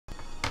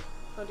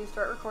So I'll do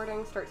start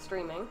recording, start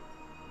streaming.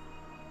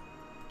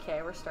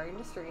 Okay, we're starting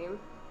to stream.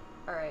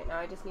 Alright, now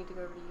I just need to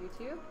go over to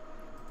YouTube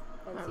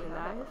and see how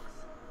that looks.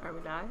 Are we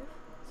live?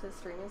 So the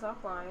stream is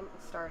offline,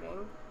 it's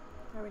starting.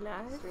 Are we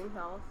live? Stream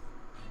health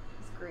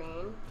is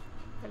green.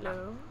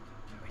 Hello?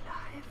 Are we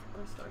live?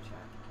 Restore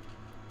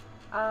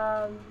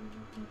chat.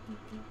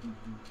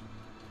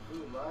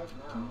 Ooh, live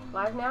now.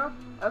 Live now?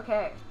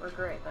 Okay, we're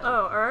great then.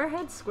 Oh, are our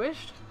heads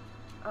squished?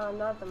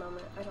 Not at the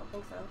moment. I don't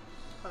think so.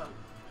 Hold on.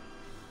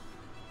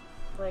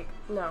 Like,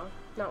 no.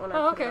 Not when I put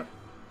it okay. up.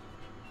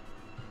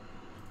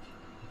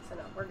 So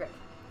no, we're good.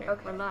 Here,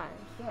 Okay. we're live.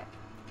 Yeah.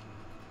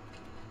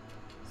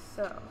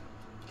 So,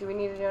 do we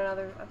need to do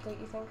another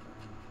update, you think?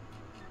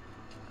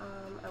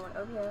 I want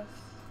OBS. And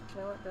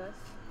I want this.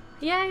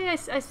 Yay,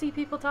 I see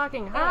people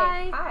talking. Hey,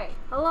 Hi! hi!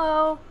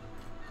 Hello!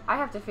 I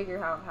have to figure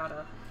out how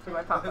to do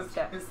my pop-up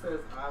chat. It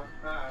says,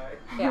 hi.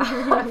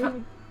 Yeah.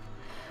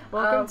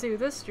 Welcome to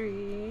the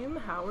stream.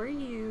 How are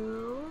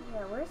you?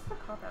 Yeah, where's the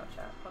pop-out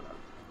chat? Hold on.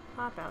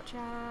 Pop out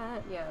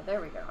chat. Yeah,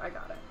 there we go. I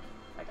got it.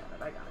 I got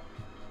it.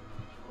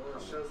 Oh,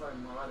 it shows like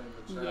mod in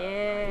the chat.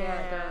 Yeah. Yeah,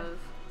 it does.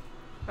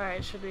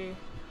 Alright, should we...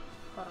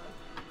 Hold on.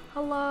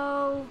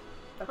 Hello!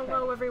 Okay.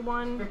 Hello,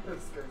 everyone. This guy's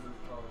just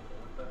calling.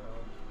 What the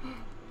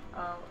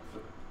hell?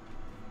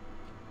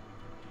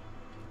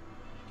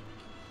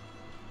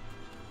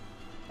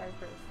 I'm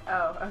first.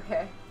 Oh,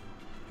 okay.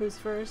 Who's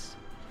first?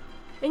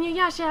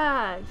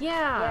 Inuyasha! Yeah!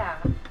 Yeah.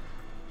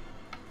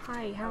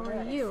 Hi, how I'm are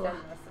gonna you?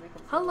 extend this so we can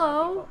see Hello. a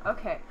lot of people.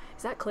 Okay.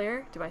 Is that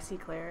Claire? Do I see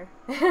Claire?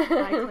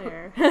 Hi,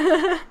 Claire.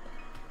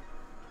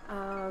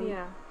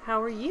 Yeah.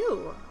 How are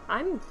you?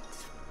 I'm.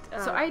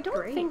 So I don't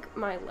great. think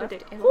my left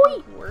it.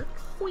 analog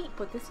works,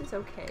 but this is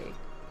okay.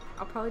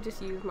 I'll probably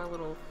just use my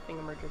little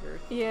thingamajigger.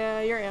 Yeah,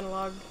 your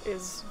analog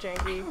is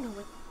janky.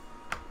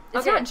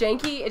 It's Okay. not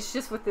janky, it's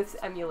just with this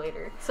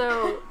emulator.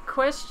 So,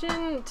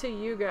 question to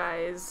you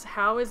guys: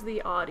 how is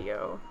the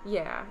audio?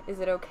 Yeah, is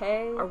it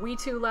okay? Are we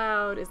too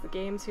loud? Is the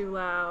game too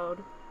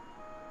loud?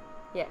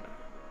 Yeah.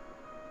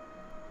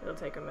 It'll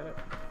take a minute.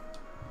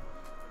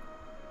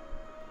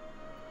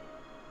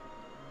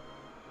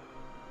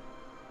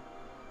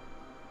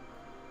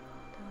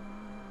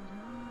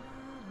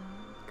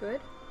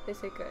 Good? They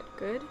say good.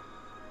 Good.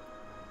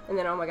 And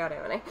then, oh my god,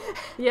 anime.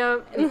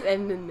 Yep.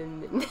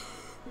 and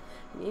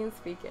me and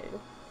speaking.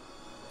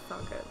 It's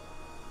all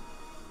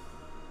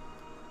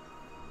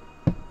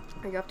good.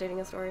 Are you updating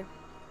a story?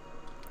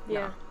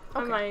 Yeah.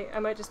 No. Okay. I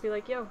might just be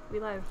like, yo, we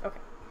live. Okay.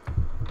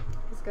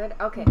 It's good?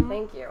 Okay,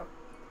 thank you.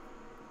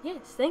 Yes.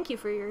 Thank you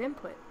for your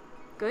input.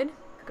 Good.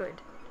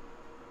 Good.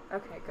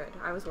 Okay, good.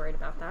 I was worried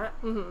about that.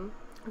 Mm-hmm.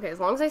 Okay, as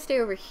long as I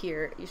stay over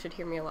here, you should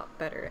hear me a lot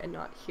better and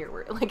not here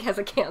where it like has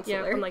a canceller.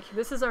 Yeah. I'm like,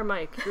 this is our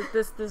mic.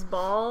 This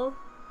ball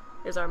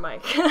is our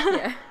mic.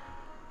 Yeah.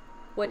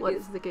 What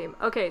is the game?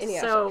 Okay,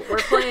 Inuyasha. so we're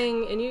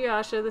playing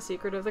Inuyasha: The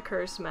Secret of the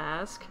Cursed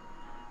Mask.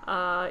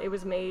 It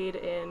was made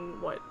in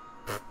what,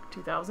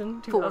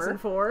 2000?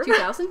 2004?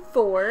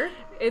 2004.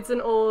 It's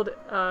an old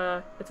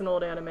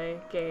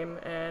anime game,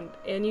 and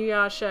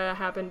Inuyasha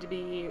happened to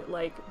be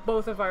like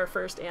both of our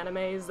first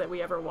animes that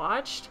we ever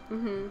watched.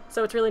 Mm-hmm.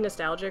 So it's really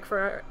nostalgic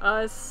for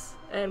us,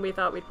 and we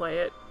thought we'd play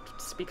it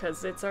just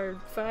because it's our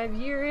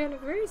 5-year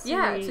anniversary.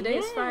 Yeah,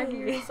 today's Yay! 5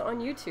 years on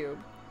YouTube.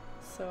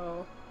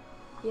 So,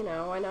 you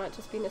know, why not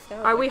just be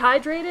nostalgic? Are we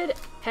hydrated?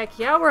 Heck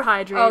yeah, we're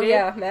hydrated. Oh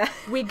yeah, man.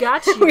 We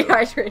got you. We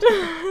hydrated.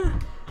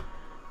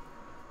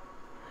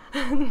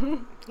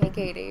 Hey,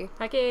 Katie.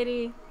 Hi,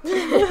 Katie.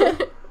 Yeah,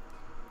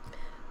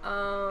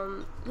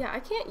 I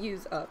can't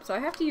use up, so I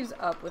have to use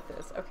up with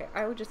this. Okay,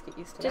 I would just get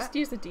used to Just that.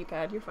 use the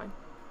D-pad, you're fine.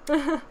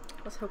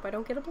 Let's hope I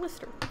don't get a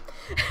blister.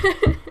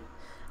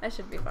 I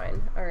should be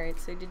fine. Alright,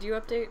 so did you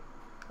update?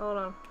 Hold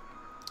on.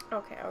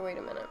 Okay, I'll wait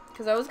a minute.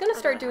 Because I was going to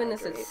start gotta doing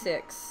this at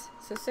hydrate. 6.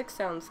 So 6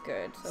 sounds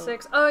good. So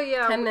 6. Oh,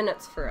 yeah. 10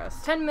 minutes for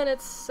us. 10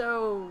 minutes,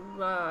 so,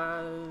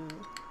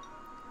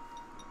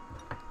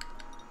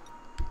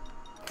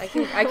 I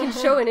can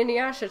show an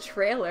Inuyasha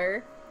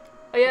trailer.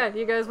 Oh, yeah,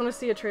 you guys want to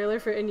see a trailer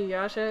for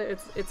Inuyasha?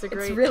 It's a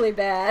great... It's really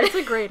bad. It's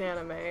a great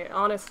anime,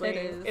 honestly. It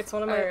is. It's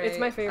one of my... It's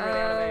my favorite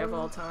anime of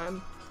all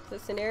time. The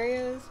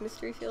scenarios,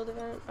 mystery field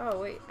event. Oh,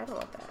 wait, I don't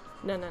want that.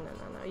 No.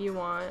 You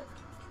want...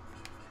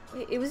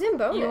 Wait, it was in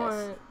bonus. You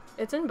want...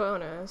 It's in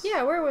bonus.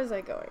 Yeah, where was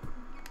I going?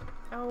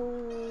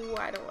 Oh,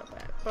 I don't want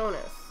that.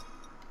 Bonus.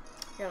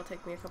 Yeah, it'll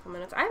take me a couple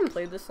minutes. I haven't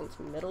played this since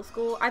middle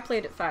school. I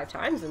played it 5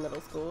 times in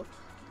middle school.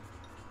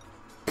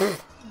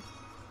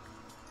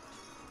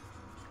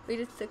 We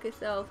just took a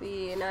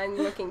selfie and I'm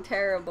looking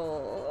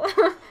terrible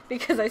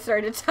because I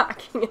started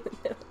talking in the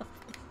middle of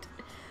it.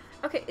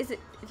 Okay, is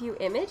it view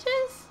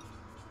images?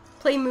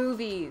 Play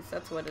movies,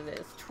 that's what it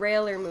is.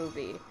 Trailer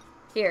movie.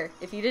 Here,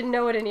 if you didn't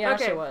know what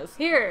Inuyasha was.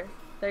 Here.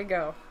 There you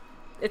go.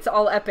 It's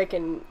all epic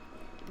and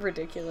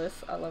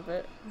ridiculous. I love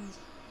it.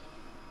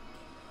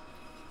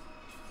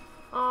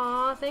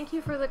 Aw, thank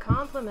you for the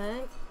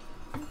compliment.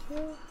 Thank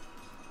you.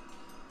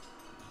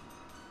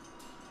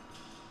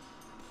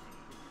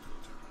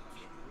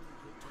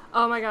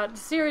 Oh my god,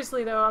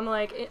 seriously though, I'm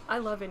like, I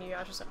love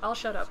Inuyasha, so I'll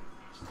shut up.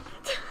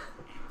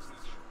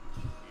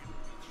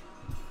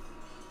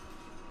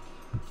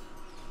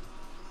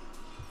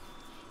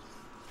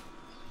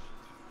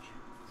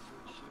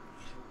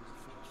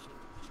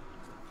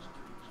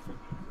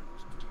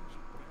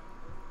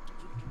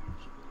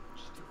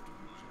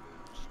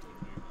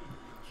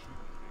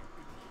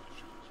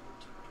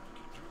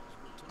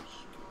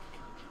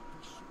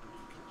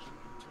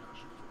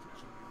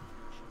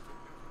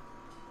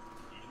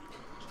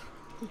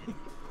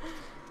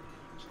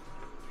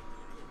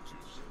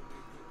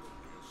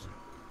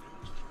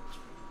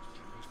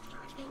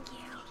 Thank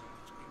you.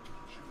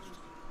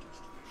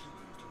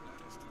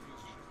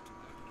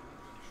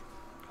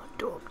 A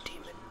dog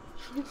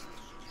demon.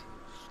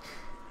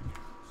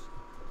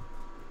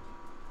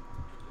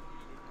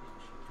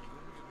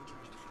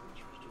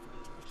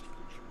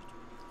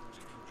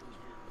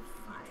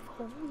 5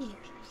 whole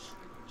years.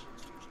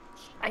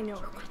 I know.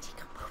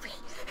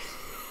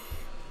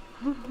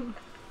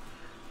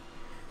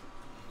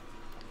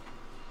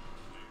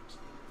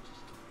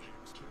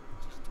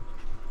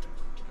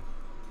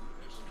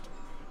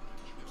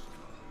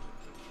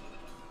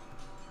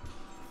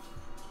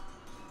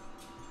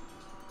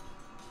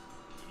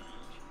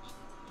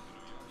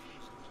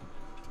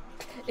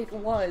 It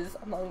was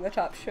among the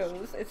top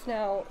shows. It's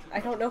now, I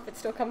don't know if it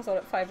still comes on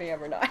at 5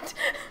 a.m. or not.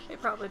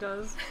 It probably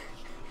does.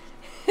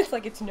 It's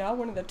like, it's now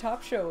one of the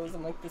top shows.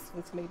 I'm like, this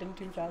was made in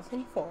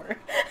 2004.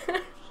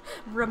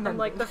 Remember And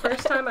like the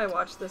first time I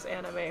watched this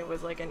anime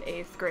was like in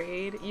 8th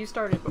grade. You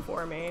started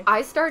before me.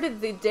 I started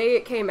the day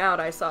it came out,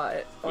 I saw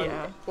it on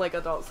Yeah. like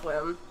Adult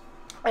Swim.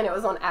 And it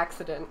was on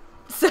accident.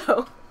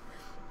 So,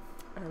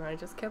 and I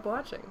just kept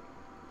watching.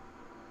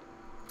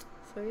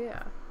 So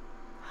yeah.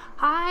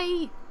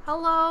 Hi!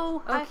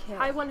 Hello! Okay.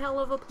 Hi, one hell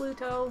of a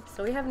Pluto.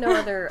 So we have no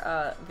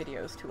other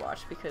videos to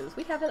watch because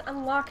we haven't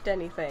unlocked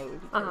anything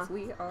because Uh-huh.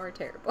 we are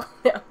terrible.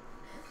 Yeah.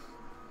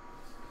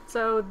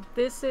 So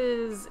it's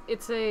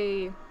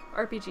a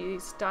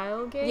RPG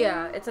style game?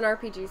 Yeah, it's an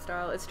RPG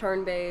style. It's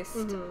turn-based.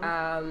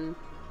 Mhm.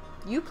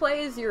 You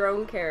play as your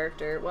own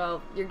character.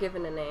 Well, you're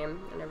given a name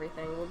and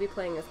everything. We'll be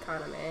playing as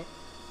Kaname,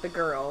 the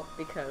girl,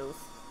 because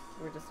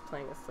we're just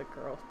playing as the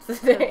girl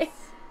today.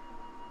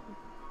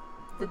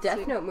 The Let's Death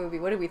see. Note movie.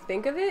 What do we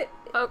think of it?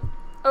 Oh,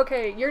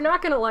 okay, you're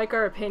not gonna like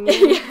our opinion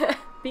Yeah.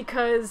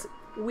 because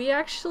we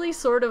actually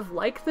sort of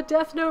like the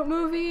Death Note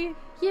movie.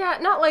 Yeah,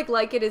 not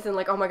like it isn't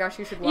like, oh my gosh,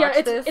 you should watch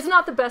Yeah, this. it's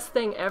not the best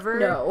thing ever.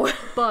 No.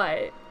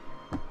 But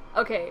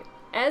okay,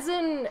 as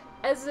an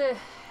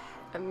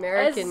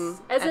American.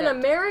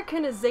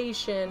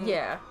 Americanization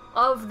Yeah.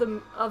 of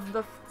the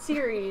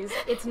series,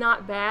 it's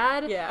not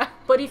bad. Yeah.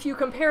 But if you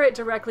compare it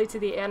directly to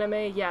the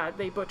anime, yeah,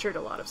 they butchered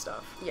a lot of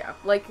stuff. Yeah.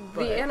 Like,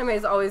 But- the anime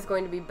is always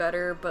going to be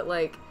better, but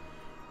like,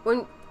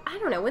 when, I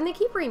don't know, when they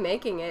keep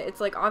remaking it, it's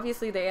like,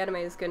 obviously the anime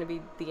is going to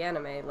be the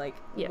anime. Like,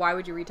 Yeah. why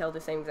would you retell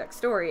the same exact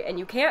story? And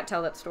you can't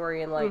tell that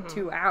story in like Mhm.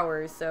 2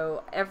 hours,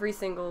 so every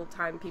single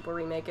time people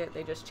remake it,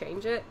 they just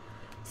change it.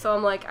 So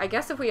I'm like, I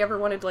guess if we ever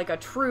wanted like a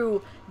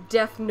true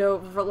Death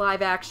Note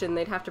live action,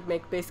 they'd have to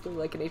make basically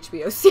like an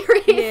HBO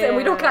series, and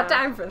we don't got Yeah.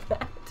 time for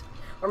that.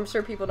 Or I'm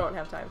sure people don't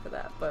have time for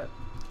that, but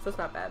so it's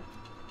not bad.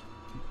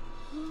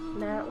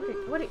 Nah,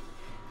 what are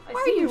I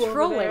why are see you over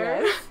trolling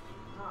there. us?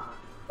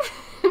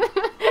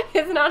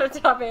 It's not a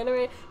top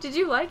anime. Did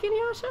you like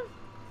Inuyasha?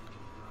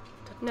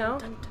 No?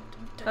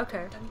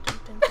 Okay.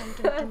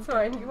 That's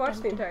fine. You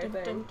watched the entire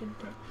thing.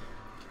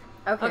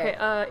 Okay.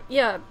 Okay,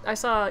 yeah, I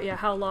saw, yeah,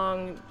 how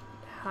long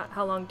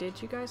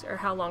did you guys, or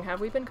how long have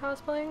we been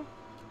cosplaying?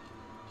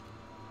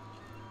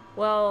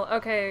 Well,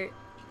 okay,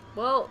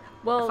 Well,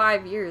 well,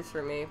 5 years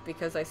for me,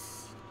 because I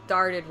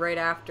started right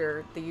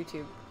after the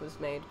YouTube was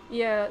made.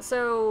 yeah,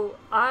 so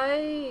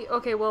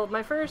well,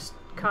 my first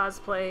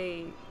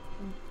cosplay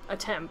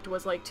attempt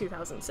was like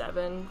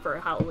 2007 for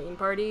a Halloween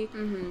party.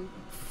 Mm-hmm.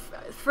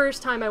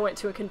 First time I went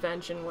to a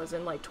convention was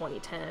in like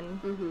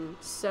 2010. Mm-hmm.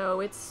 So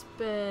it's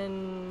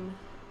been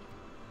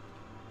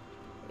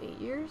 8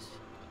 years?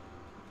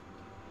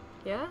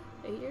 Yeah?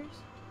 8 years?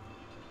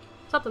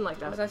 Something like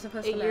that. Was I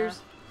supposed 8 to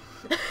years?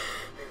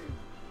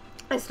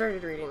 I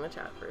started reading the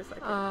chat for a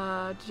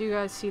second. Did you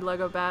guys see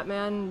Lego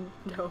Batman?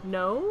 No.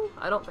 No?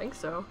 I don't think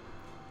so.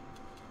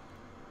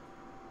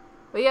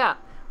 But yeah,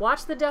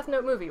 watch the Death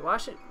Note movie.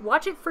 Watch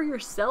it for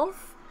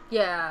yourself,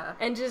 Yeah.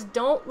 and just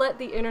don't let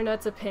the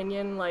internet's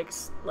opinion like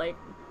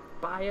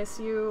bias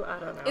you. I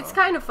don't know. It's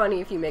kind of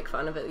funny if you make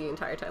fun of it the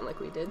entire time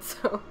like we did,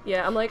 so.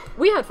 Yeah, I'm like,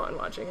 we had fun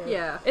watching it.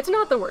 Yeah. It's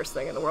not the worst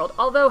thing in the world.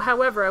 Although,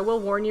 however, I will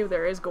warn you,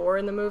 there is gore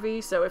in the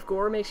movie, so if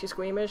gore makes you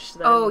squeamish,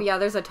 then... Oh, yeah,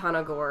 there's a ton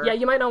of gore. Yeah,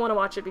 you might not want to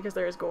watch it because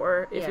there is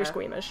gore if Yeah. you're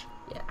squeamish.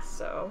 Yeah.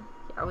 So...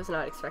 I was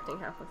not expecting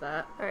half of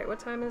that. Alright, what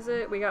time is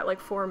it? We got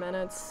like 4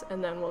 minutes,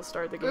 and then we'll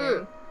start the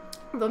game.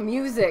 The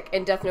music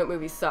in Death Note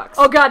movie sucks.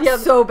 Oh god, yeah.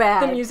 So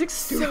bad. The music's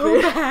stupid.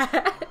 So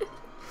bad.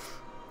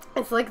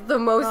 It's like the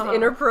most Uh-huh.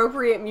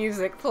 inappropriate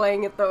music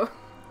playing at the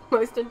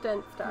most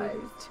intense Have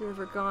times. you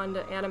ever gone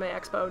to Anime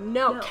Expo?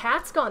 No, No.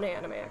 Kat's gone to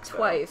Anime Expo.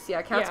 Twice.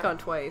 Yeah, Cat's Yeah. gone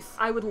twice.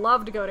 I would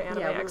love to go to Anime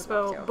Yeah, we would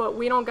Expo, love to. but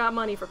we don't got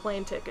money for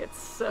plane tickets,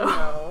 so...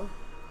 No.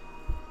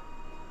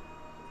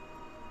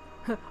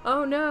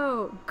 Oh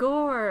no,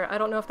 gore! I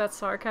don't know if that's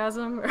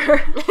sarcasm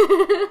or...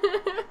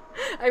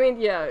 I mean,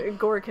 yeah,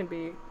 gore can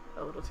be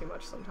a little too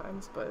much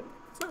sometimes, but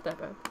it's not that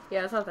bad.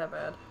 Yeah, it's not that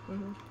bad.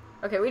 Mm-hmm.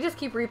 Okay, we just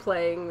keep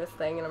replaying this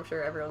thing, and I'm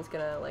sure everyone's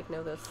gonna, like,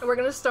 know this. We're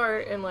gonna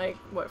start in, like,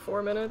 what,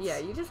 4 minutes? Yeah,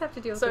 you just have to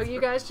deal with So this you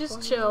for guys just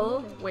 1 chill,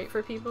 minute. wait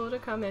for people to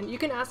come in. You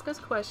can ask us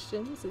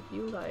questions if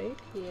you like.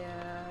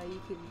 Yeah,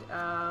 you could,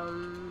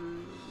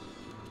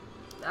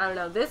 I don't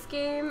know. This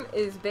game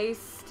is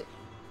based,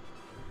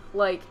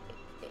 like...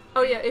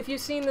 Oh yeah, if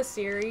you've seen the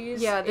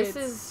series... Yeah, this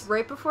is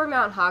right before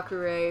Mount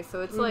Hakurei,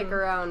 so it's like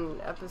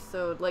around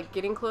episode... Like,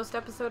 getting close to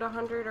episode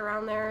 100,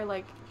 around there,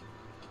 like...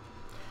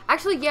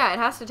 Actually, yeah, it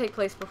has to take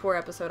place before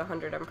episode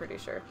 100, I'm pretty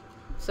sure.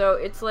 So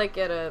it's like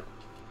at a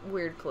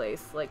weird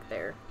place, like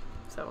there.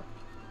 So.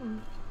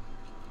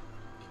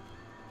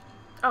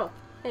 Oh,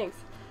 thanks.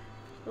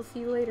 We'll see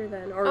you later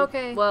then. Or,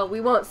 okay. Well, we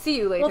won't see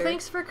you later. Well,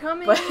 thanks for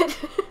coming. But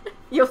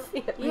you'll see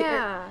it later.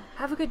 Yeah.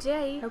 Have a good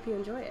day. Hope you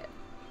enjoy it.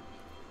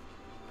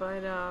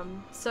 But,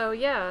 so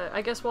yeah,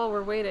 I guess while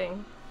we're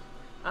waiting,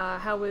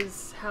 how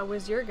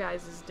was your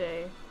guys'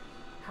 day?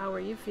 How are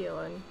you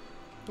feeling?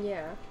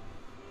 Yeah.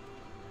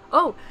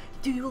 Oh,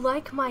 do you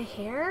like my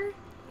hair?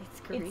 It's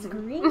green. It's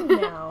green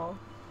now.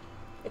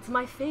 It's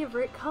my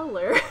favorite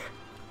color.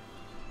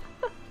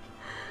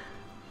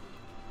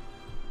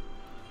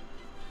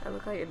 I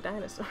look like a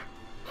dinosaur.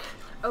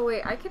 Oh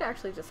wait, I could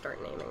actually just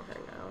start naming her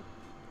now.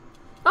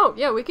 Oh,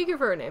 yeah, we could give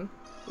her a name.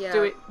 Yeah.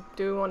 Do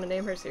we want to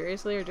name her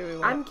seriously, or do we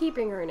want... I'm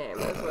keeping her name,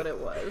 is what it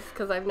was,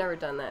 because I've never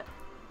done that.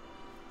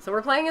 So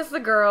we're playing as the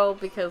girl,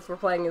 because we're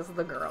playing as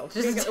the girl.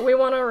 We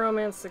want to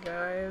romance the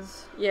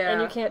guys. Yeah.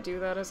 And you can't do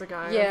that as a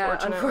guy, yeah,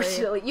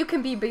 unfortunately. You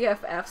can be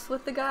BFFs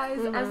with the guys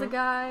as a Mm-hmm.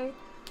 guy,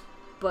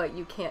 but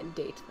you can't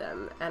date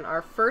them. And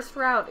our first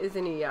route is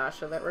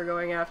Inuyasha that we're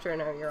going after,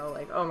 and you're all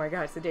like, oh my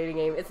god, it's a dating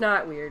game. It's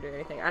not weird or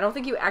anything. I don't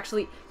think you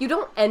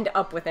don't end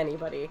up with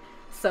anybody,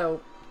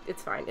 so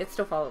it's fine. It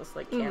still follows,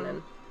 like,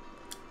 canon.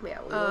 Yeah,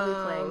 we will be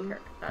playing her.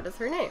 That is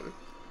her name.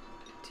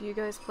 Do you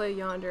guys play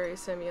Yandere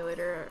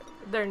Simulator?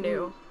 They're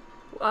new.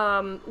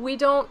 We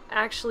don't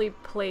actually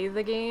play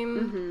the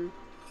game.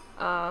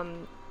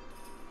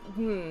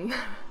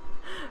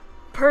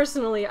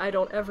 Personally, I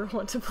don't ever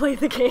want to play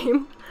the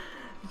game,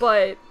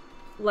 but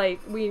like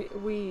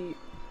we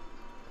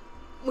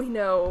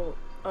know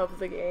of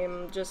the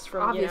game just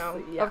from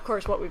Obviously, yeah. of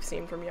course, what we've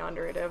seen from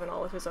Yandere Dev and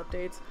all of his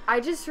updates. I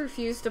just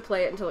refuse to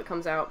play it until it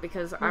comes out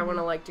because I want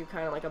to like do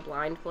kind of like a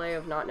blind play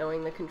of not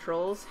knowing the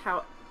controls.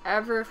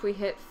 However, if we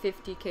hit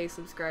 50k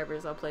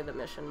subscribers, I'll play the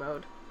mission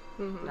mode.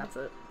 That's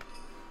it.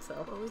 So,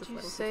 what would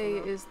you say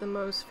is the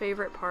most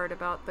favorite part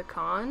about the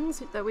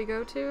cons that we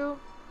go to?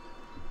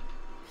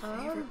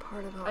 Favorite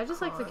part about I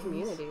just like the cons?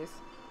 communities.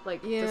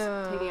 Like, Yeah. just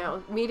hanging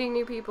out, meeting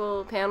new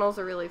people. Panels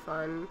are really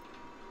fun.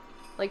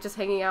 Like, just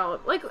hanging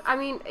out. Like, I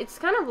mean, it's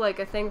kind of like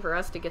a thing for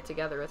us to get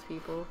together with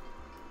people.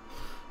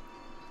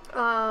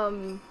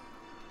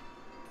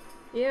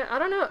 Yeah, I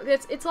don't know.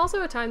 It's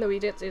also a time that we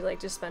get to, like,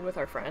 just spend with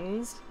our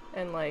friends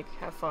and, like,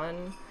 have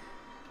fun.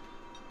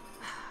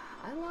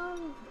 I don't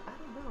know,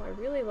 I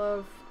really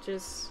love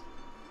just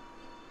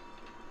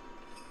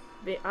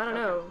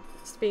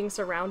just being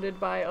surrounded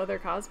by other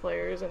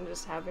cosplayers and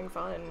just having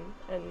fun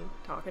and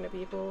talking to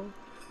people,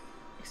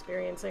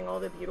 experiencing all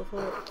the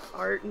beautiful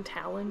art and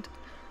talent.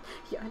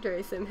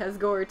 Yandere Sim has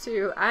gore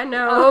too. I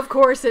know. Oh, of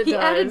course it He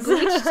does. added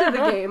bleach to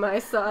the game, I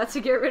saw, to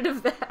get rid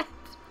of that.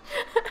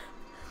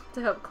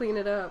 To help clean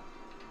it up.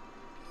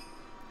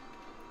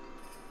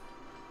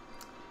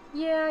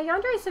 Yeah,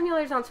 Yandere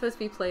Simulator's not supposed to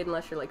be played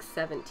unless you're like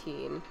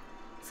 17.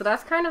 So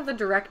that's kind of the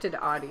directed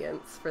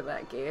audience for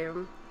that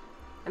game.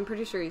 I'm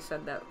pretty sure he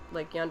said that,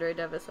 like, Yandere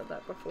Dev said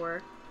that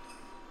before.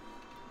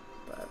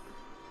 But,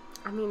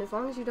 I mean, as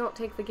long as you don't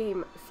take the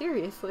game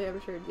seriously, I'm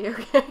sure it'd be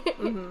okay.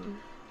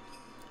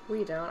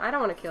 We don't. I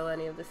don't want to kill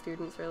any of the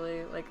students,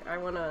 really. Like, I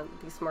want to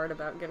be smart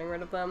about getting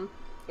rid of them.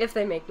 If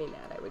they make me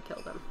mad, I would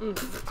kill them.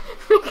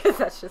 Because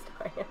that's just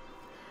how I am.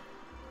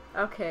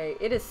 Okay,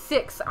 it is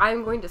 6.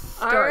 I'm going to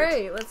start.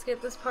 Alright, let's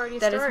get this party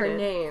started. That is her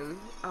name.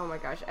 Oh my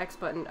gosh, X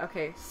button.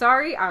 Okay,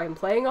 sorry, I'm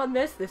playing on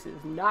this. This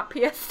is not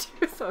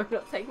PS2, so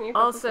it'll take me a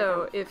couple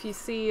Also, seconds. if you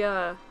see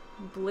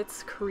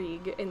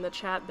Blitzkrieg in the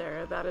chat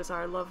there, that is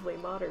our lovely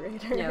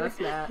moderator. Yeah, that's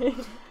Matt.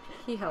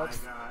 He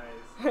helps. Hi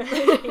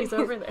guys. He's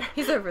over there.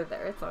 He's over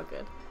there. It's all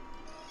good.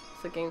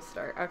 So game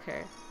start.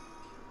 Okay.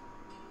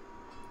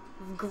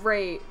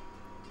 Great.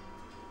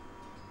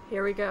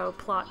 Here we go,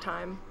 plot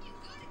time.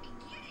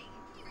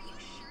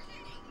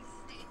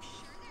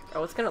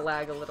 Oh, it's gonna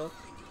lag a little.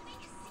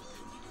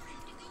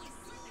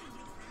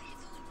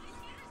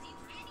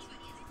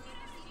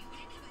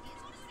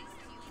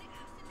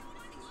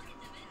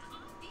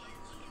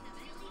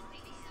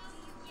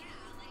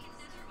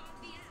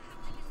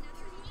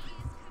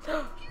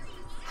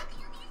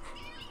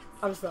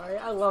 I'm sorry,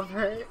 I love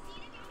her.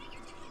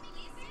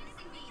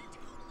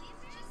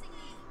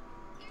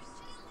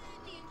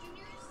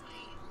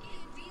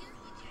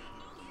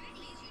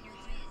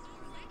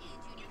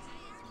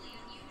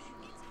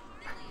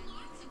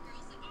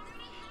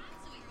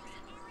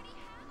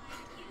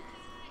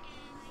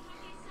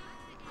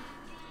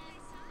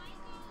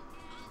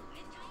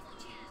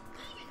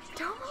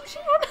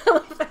 I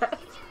love that.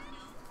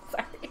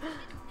 Sorry.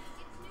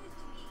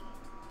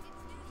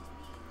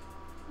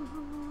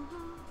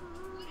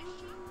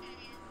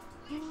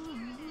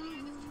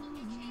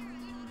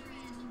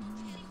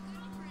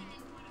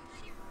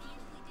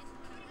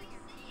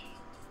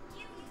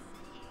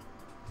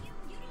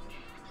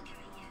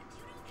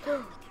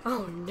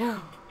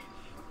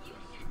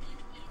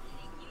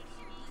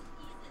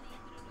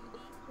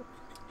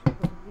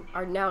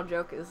 Our now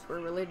joke is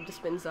we're related to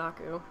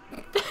Spinzaku.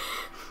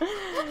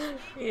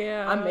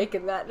 Yeah. I'm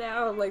making that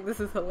now. I'm like, this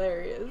is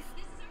hilarious.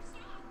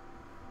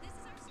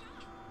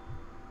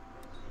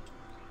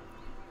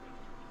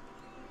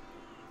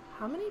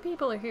 How many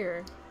people are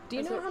here? Do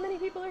you Is know it- how many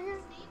people are here?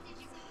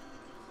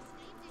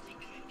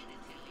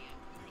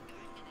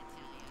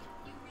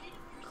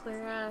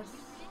 Claire asks,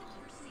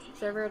 is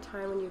there ever a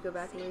time when you go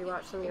back and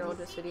rewatch some of your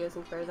oldest videos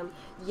and compare them?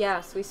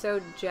 Yes, we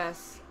showed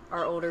Jess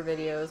our older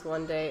videos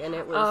one day, and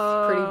it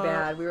was pretty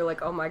bad. We were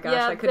like, oh my gosh,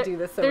 I could do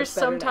this so there's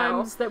much better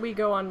sometimes that we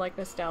go on like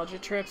nostalgia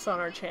trips on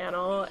our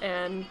channel,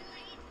 and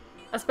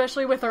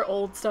especially with our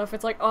old stuff,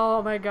 it's like,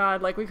 oh my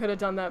god, like we could have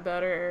done that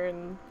better,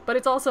 and but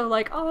it's also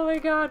like, oh my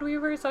god, we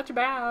were such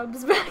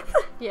babs back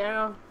then.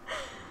 Yeah.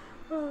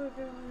 Oh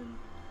god.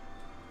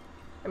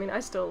 I mean, I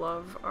still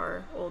love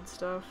our old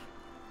stuff.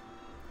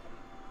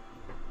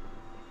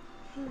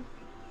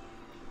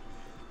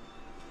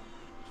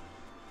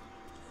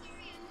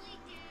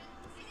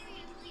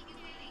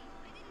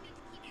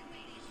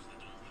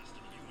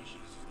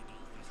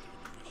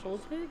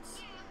 Old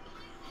pigs?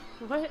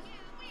 What?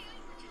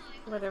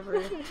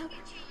 Whatever.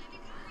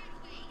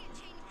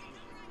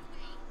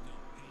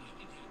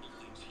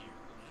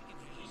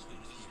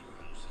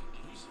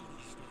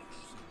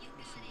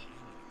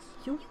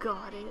 You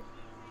got it.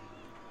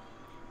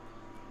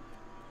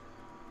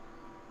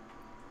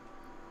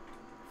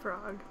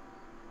 Frog.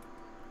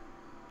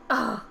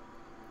 Ah,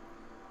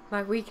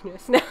 my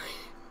weakness now.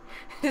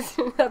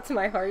 That's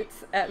my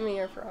hearts at me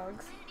are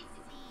frogs.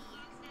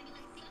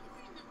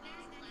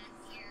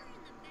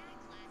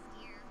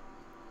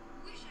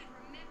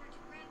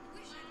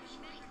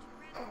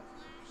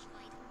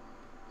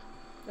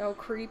 Oh,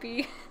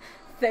 creepy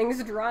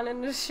things drawn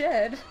in the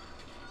shed.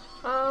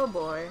 Oh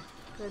boy.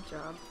 Good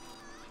job.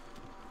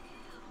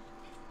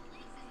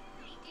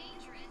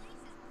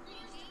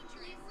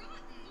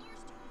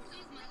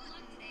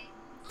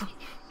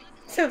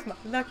 So's my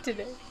luck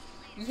today.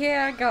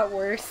 Yeah, it got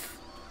worse.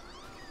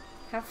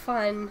 Have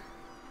fun.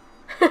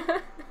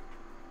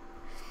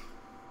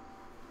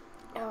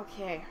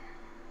 Okay.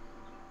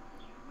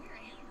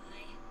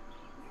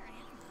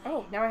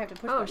 Oh, now I have to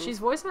push Oh, buttons. she's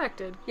voice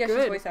acted. Yeah,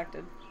 Good. she's voice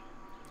acted.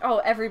 Oh,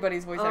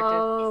 everybody's voice acted.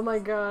 Oh my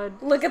god.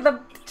 Look at the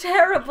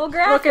terrible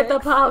graphics. Look at the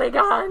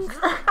polygons.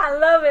 I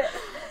love it.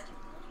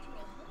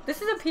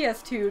 This is a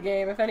PS2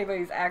 game. If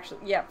anybody's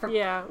actually from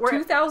Yeah,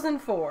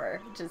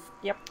 2004. Just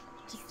Yep.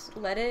 just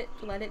let it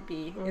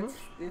be. Mhm.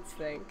 It's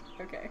thing.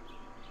 Okay.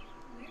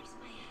 Where's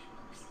my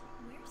house?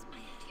 Where's my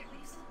house? Get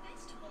ready for the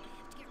festival. I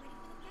have to get ready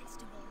for the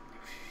festival.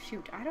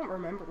 Shoot, I don't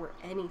remember where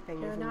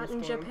anything You're is in not this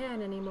in game.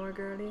 Japan anymore,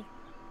 girlie.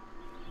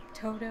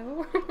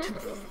 Toto.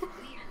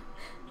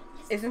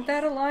 Isn't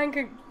that a line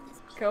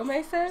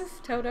Kome says?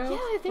 Toto? Yeah,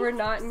 I think- We're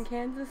not in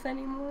Kansas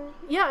anymore.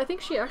 Yeah, I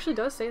think she actually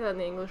does say that in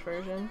the English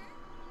version.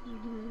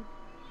 Mm-hmm.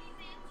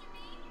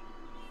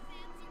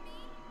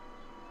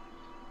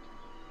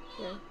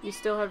 Yeah. You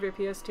still have your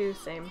PS2?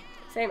 Same.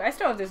 Same. I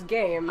still have this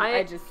game.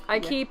 I just I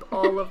yeah. keep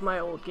all of my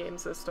old game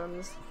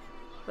systems.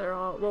 They're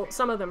all, well,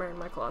 some of them are in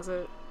my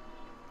closet.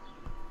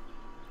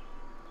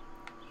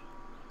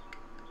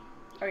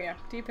 Oh yeah,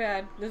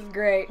 D-pad. This is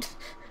great.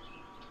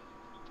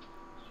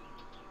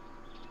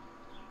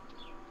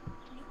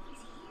 No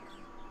one's here.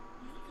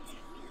 No one's here.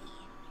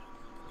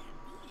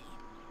 What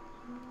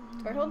could that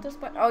be? Do I hold this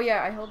button? Oh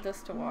yeah, I hold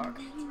this to walk.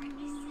 That's right, my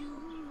cell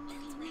phone.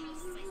 That's right, my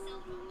cell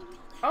phone.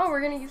 Oh,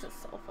 we're gonna use a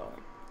cell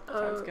phone.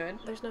 Sounds good.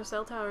 There's no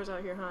cell towers out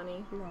here,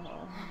 honey.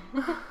 No.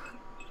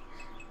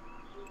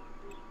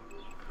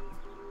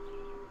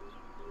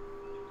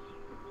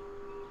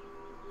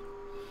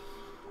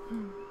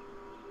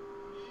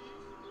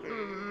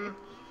 I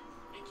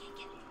can't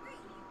get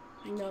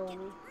through. No.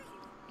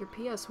 Your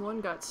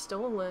PS1 got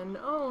stolen.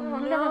 Oh, Oh, no.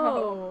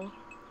 no.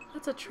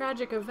 That's a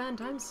tragic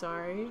event. I'm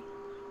sorry.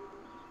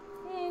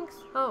 Thanks.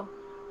 Oh.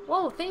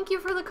 Whoa, thank you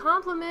for the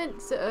compliment,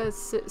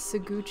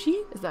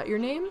 Saguchi? Is that your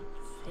name?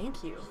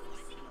 Thank you.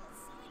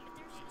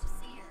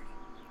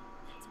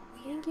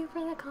 Thank you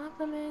for the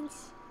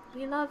compliments.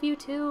 We love you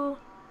too.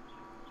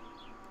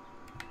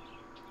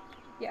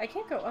 Yeah, I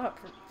can't go up.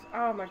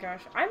 Oh my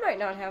gosh. I might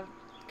not have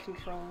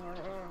control or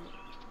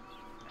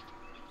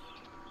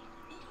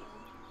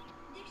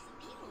There's some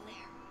people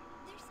there.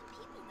 There's some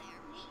people there.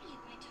 Maybe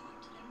if I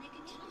talk to them, they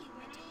can tell me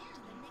where I am.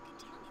 Then they can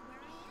tell me where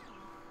I am.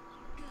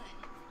 Good.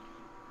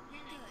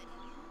 Then I can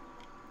go home.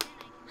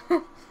 Then I can.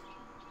 Huh?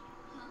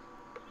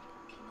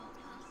 Kimonos?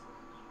 Kimono?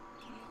 Where's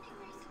kimonos? Where are they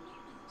wearing?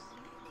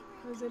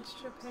 Because it's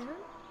Japan?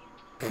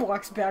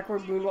 walks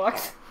backward,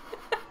 moonwalks.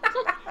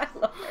 I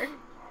love her.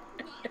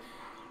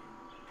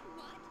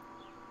 What?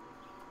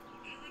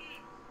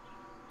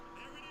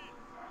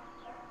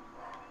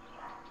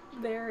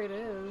 There it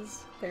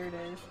is. There it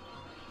is.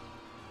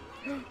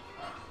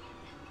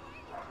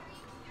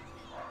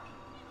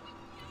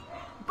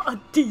 A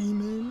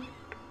demon.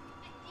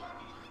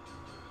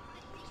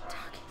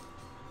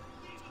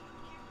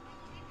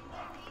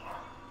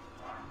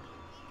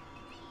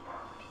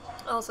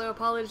 Also,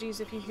 apologies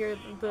if you hear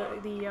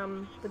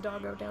the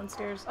doggo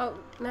downstairs. Oh,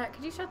 Matt,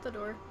 could you shut the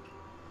door?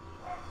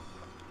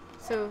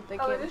 so they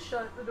Oh, can't. it is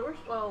shut. The door's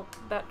well,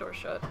 that door's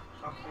shut.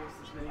 I'll post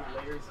as many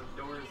layers of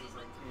doors as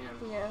I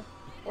can. Yeah.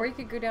 Or you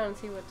could go down and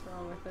see what's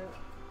wrong with it.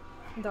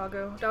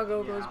 Doggo.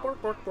 Doggo goes Yeah.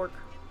 bork, bork, bork.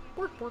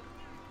 Bork, bork.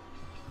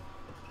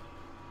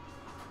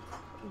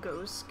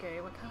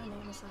 Gosuke. What kind of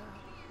name is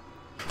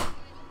that?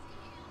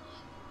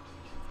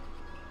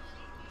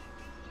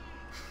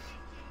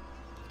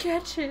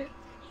 Catch it.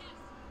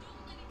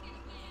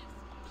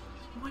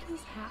 What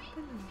is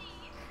happening?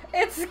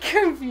 It's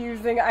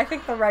confusing. I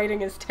think the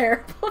writing is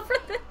terrible for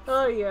this.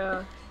 Oh,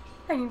 yeah.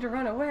 I need to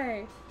run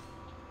away.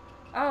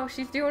 Oh,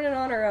 she's doing it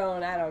on her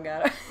own. I don't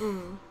got it.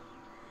 Mm.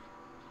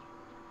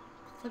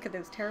 Look at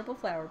those terrible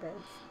flower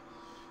beds.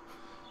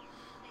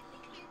 I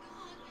think they're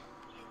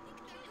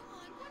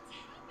gone. What's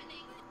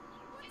happening?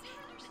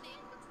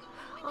 What's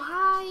going on? Oh,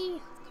 hi.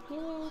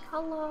 Yay,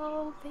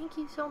 hello. Thank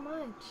you so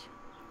much.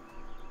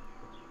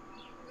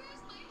 Where's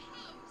my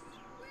house?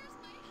 Where's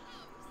my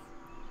house?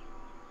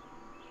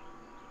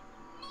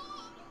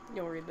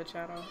 You'll read the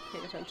chat. I'll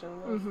pay attention to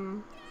this. Mm-hmm.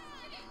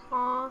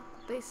 Aw,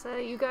 they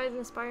say you guys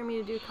inspire me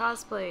to do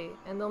cosplay,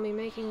 and they'll be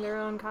making their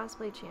own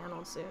cosplay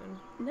channel soon.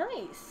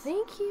 Nice.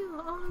 Thank you.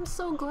 Oh, I'm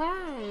so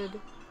glad.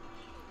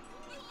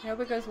 I hope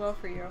it goes well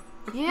for you.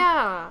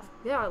 Yeah,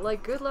 yeah,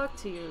 like, good luck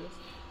to you.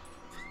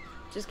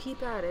 Just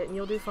keep at it, and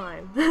you'll do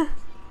fine.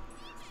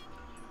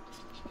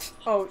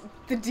 Oh,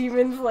 the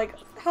demons, like,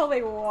 how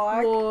they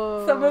walk.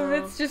 Whoa. Some of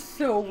it's just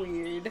so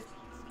weird.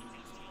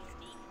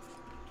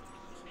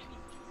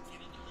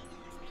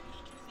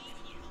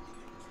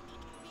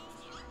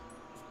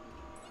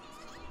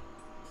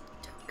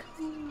 Don't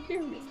come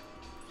near me.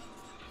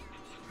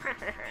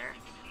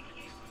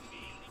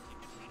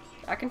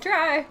 I can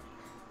try.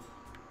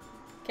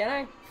 Can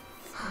I?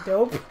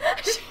 Nope.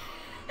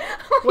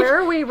 Where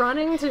are we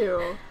running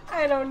to?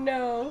 I don't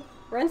know.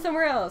 Run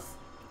somewhere else.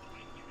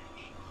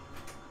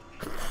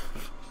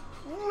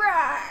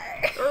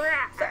 Right.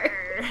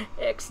 Sorry.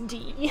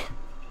 XD.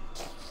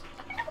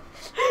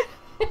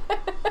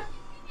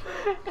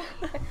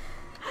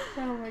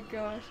 Oh my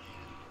gosh.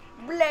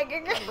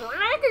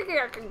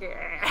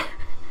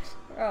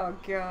 Oh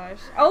gosh.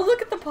 Oh,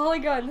 look at the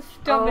polygon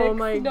stomach. Oh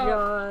my snot.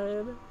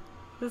 god.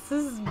 This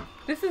is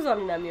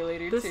On an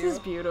emulator this too. is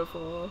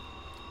beautiful.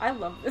 I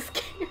love this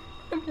game.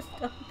 I'm just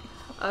telling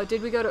you.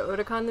 Did we go to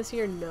Otakon this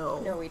year? No.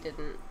 No, we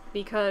didn't.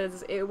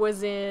 Because it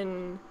was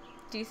in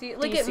DC,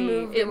 like DC. it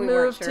moved. It and we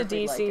weren't moved sure to if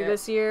we'd DC like it.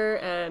 this year,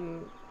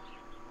 and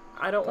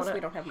I don't Plus want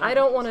we don't to. have I money.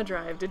 don't want to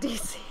drive to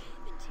DC.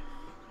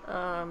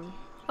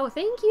 Oh,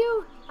 thank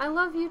you. I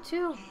love you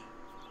too.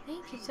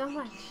 Thank you so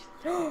much.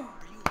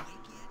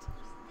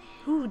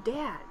 Who,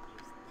 Dad?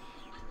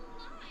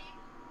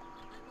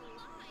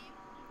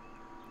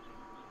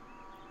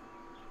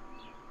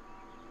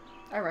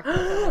 I recognize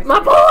that voice. My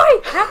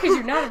boy! How could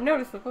you not have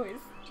noticed the voice?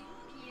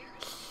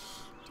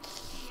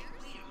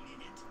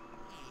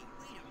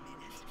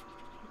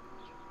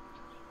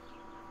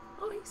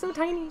 Oh, he's so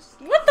tiny.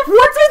 What the?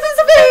 What's with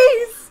his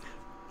face?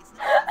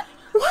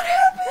 What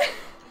happened?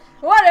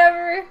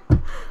 Whatever.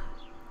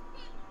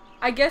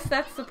 I guess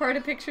that's the part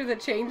of picture that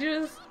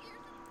changes.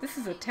 This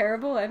is a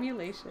terrible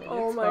emulation.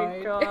 Oh It's my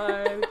fine.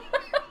 god.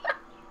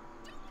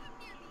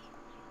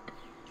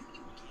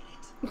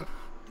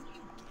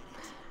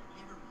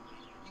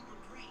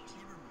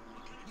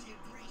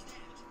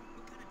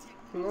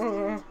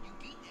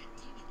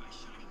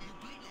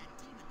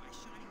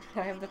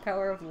 I have the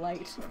power of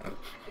light.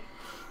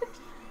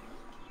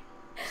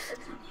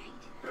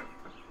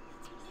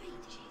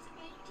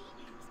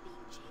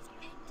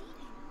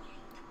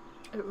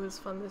 It was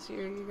fun this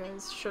year. You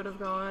guys should have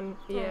gone.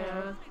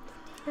 Yeah.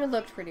 It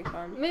looked pretty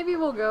fun. Maybe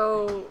we'll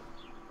go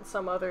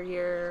some other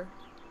year.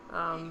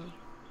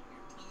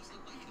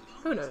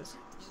 Who knows?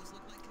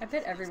 I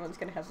bet everyone's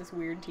gonna have this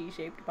weird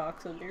T-shaped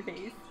box on their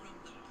face.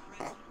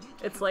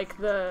 It's like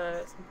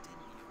the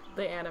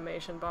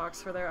animation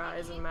box for their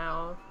eyes and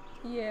mouth.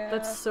 Yeah.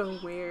 That's so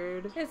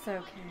weird. It's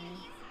okay.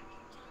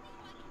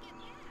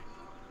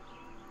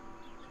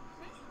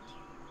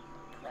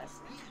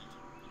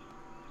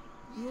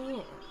 Yeah.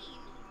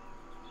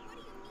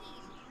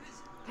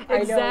 I know,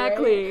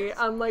 Exactly. right?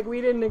 I'm like, we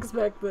didn't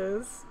expect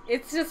this.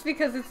 It's just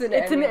because it's an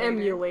It's emulator. an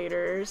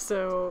emulator,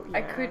 so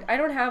yeah. I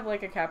don't have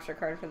like a capture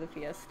card for the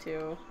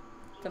PS2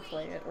 to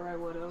play it, or I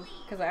would've,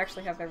 because I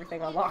actually have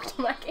everything unlocked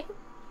in that game.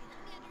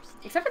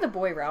 Except for the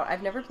boy route.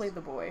 I've never played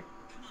the boy.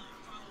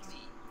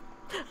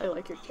 I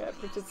like your cat,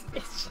 which is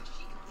itch.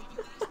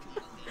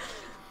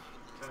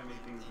 Trying to make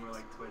things more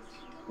like Twitch.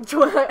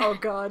 Oh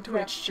god,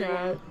 Twitch That's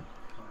chat.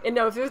 And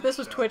no, if this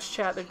was Twitch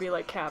chat, there'd be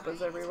like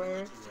kappas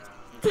everywhere.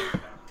 Yeah.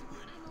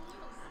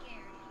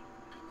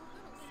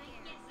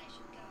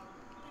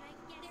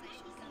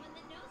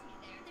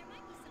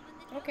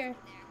 Okay.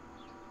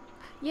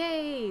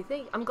 Yay!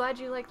 I'm glad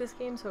you like this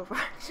game so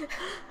far.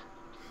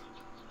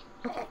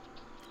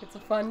 It's a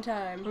fun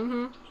time.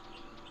 Mm-hmm.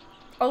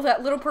 Oh,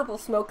 that little purple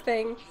smoke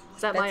thing.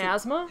 Is that That's it.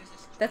 miasma?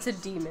 That's a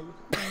demon.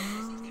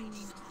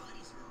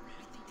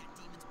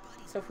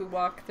 So if we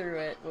walk through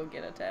it, we'll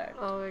get attacked.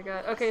 Oh my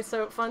god. Okay,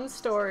 so fun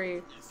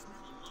story.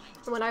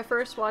 When I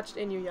first watched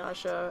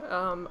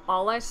Inuyasha,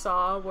 all I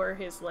saw were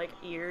his, like,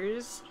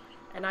 ears,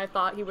 and I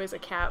thought he was a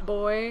cat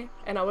boy,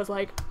 and I was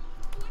like,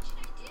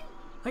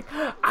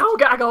 oh, I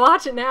gotta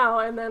watch it now,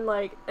 and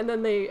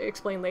then they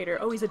explain later,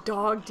 oh, he's a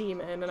dog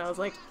demon, and I was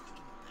like,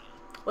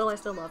 well, I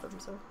still love him,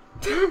 so.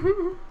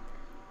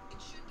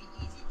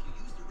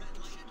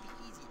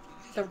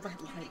 The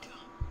red light.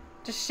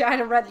 Just shine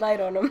a red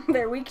light on them.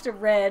 They're weak to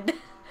red.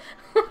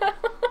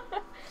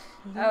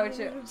 Oh,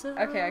 okay,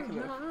 I can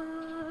move.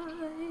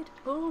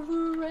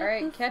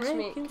 Alright, catch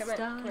me. Come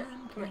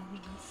on.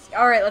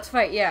 Alright, let's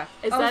fight, yeah.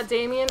 Is that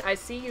Damien? I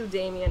see you,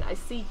 Damien. I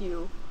see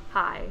you.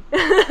 Hi.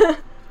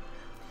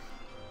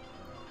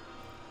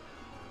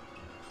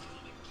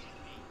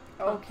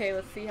 Okay,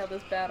 let's see how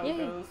this battle Yay.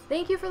 goes.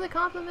 Thank you for the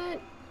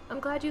compliment. I'm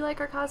glad you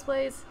like our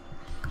cosplays.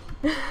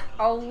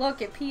 Oh,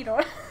 look, it peed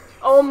on.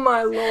 Oh my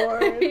I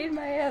lord. peed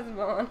my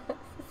asthma on. This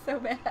is so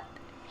bad.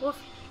 Well,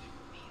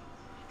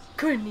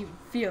 Couldn't even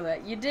feel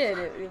that. You did.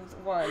 It was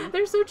one.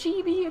 they're so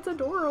chibi. It's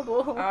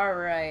adorable.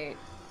 Alright.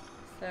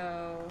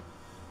 So,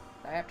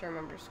 I have to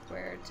remember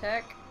square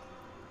tech.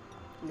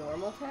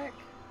 Normal tech.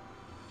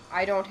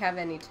 I don't have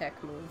any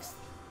tech moves.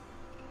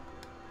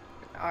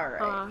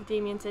 Alright.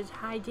 Damien says,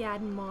 hi, Dad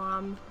and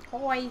Mom.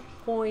 Hoi.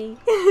 Hoi.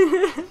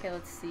 Okay,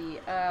 let's see.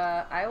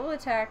 I will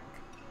attack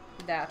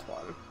that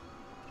one.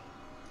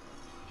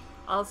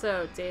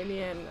 Also,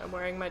 Damien, I'm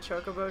wearing my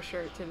Chocobo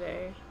shirt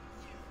today.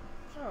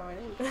 Oh, I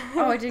didn't.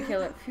 Oh, I did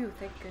kill it. Phew,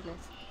 thank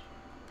goodness.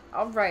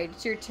 Alright,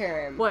 it's your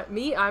turn. What,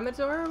 me? I'm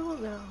adorable?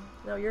 No.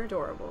 No, you're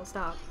adorable.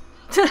 Stop.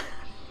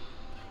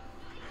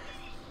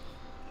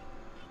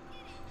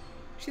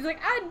 She's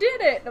like, I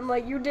did it! I'm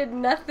like, you did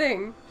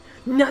nothing.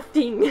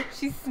 Nothing.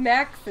 She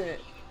smacks it.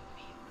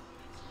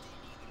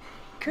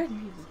 Couldn't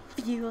even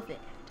feel that.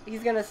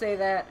 He's gonna say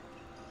that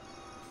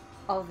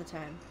all the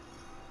time.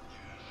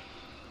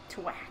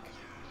 Twack.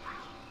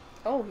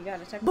 Oh, he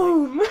got a tech.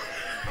 Boom.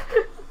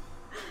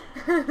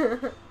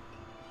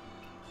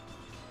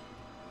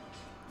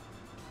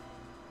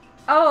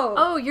 Oh.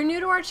 Oh, you're new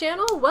to our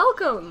channel?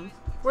 Welcome.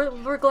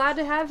 We're glad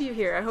to have you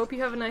here. I hope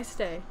you have a nice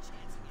day.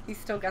 He's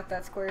still got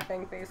that square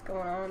thing face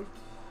going on.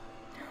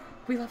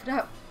 We left it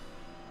out.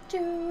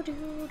 Do, do,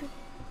 do,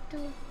 do,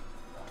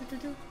 do, do,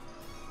 do.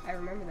 I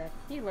remember that.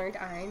 He learned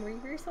Iron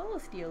Reaver Soul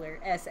Stealer.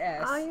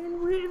 SS.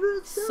 Iron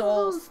Reaver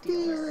Soul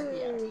Stealer.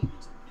 Yeah.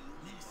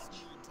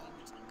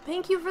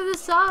 Thank you for the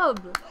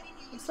sub.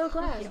 I'm so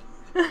glad.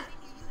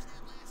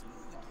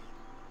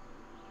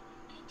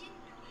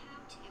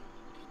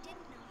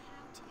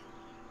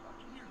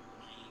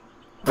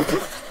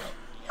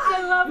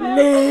 I love it.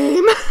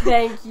 Name.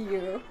 Thank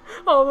you.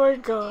 Oh my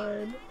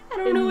god. I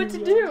don't know what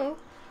to do.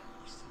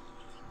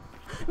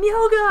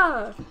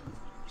 Myoga.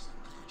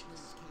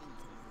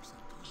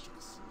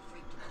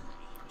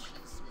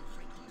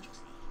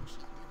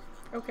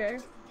 Okay.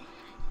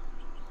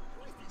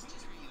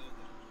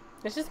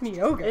 It's just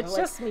Myoga. It's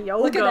just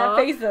Myoga. Look at that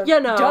face of, you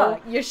know, duh,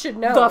 you should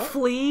know. the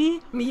flea,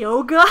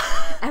 Myoga.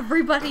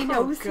 Everybody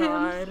knows oh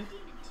god. him.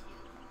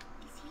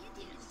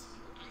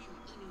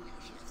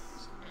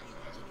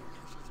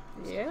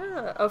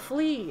 Yeah, a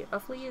flea. A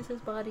flea is his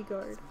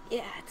bodyguard.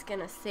 Yeah, it's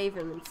gonna save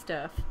him and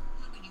stuff.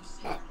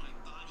 I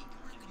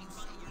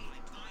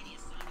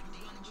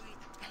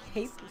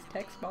hate this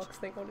text box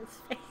thing on his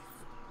face.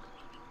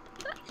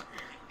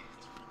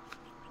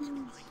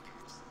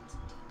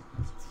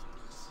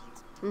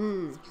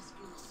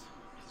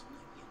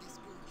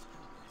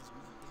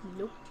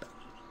 Nope.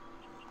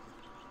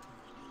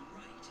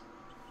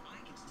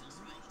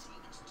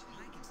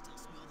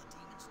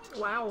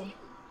 Wow.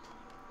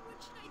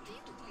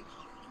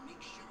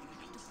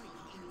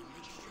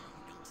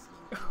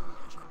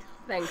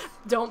 Thanks.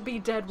 Don't be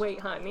dead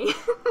weight, honey.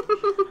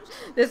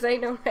 This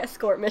ain't no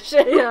escort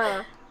mission.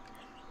 Yeah.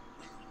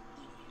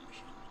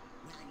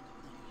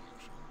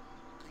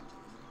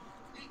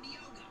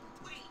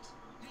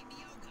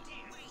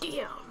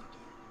 Damn.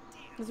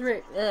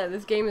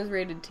 This game is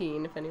rated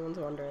teen, if anyone's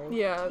wondering.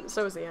 Yeah,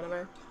 so is the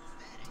anime.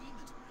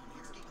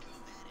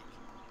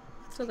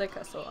 So they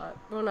cuss a lot.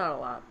 Well, not a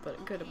lot, but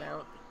a good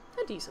amount.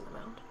 A decent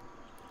amount.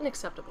 An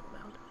acceptable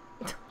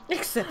amount.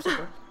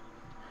 Acceptable.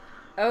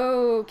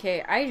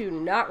 Okay, I do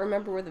not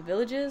remember where the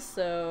village is,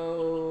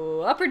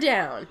 so up or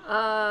down?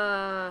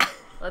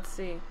 Let's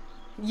see.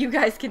 You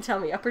guys can tell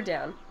me up or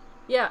down.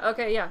 Yeah,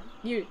 okay, yeah.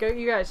 You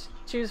guys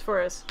choose for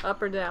us,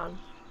 up or down.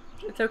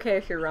 It's okay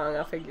if you're wrong,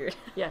 I'll figure it.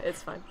 Yeah,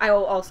 it's fine. I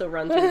will also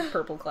run through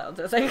purple clouds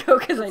as I go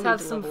because I need to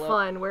Let's have some level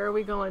fun. Where are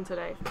we going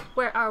today?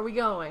 Where are we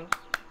going?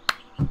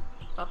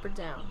 Up or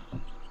down?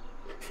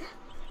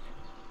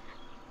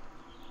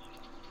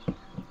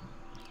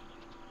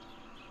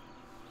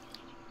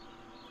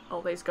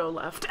 Always go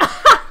left.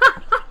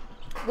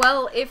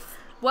 Well,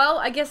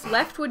 I guess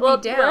left would Well,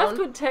 be down. left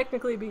would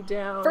technically be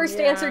down. First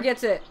yeah. answer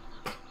gets it.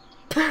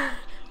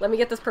 Let me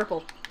get this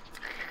purple.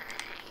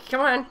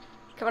 Come on.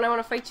 Come on, I want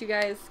to fight you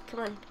guys. Come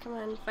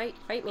on,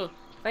 fight me.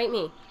 Fight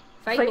me.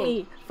 Fight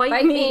me.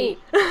 Fight me.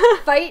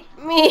 Fight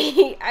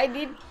me. I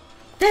need...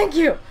 Thank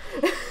you.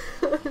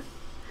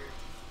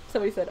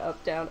 Somebody said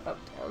up, down, up,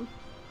 down.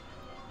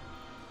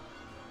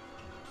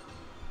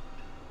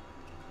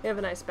 We have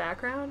a nice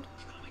background?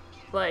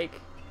 Like,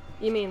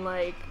 you mean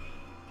like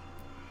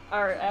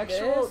our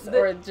actual...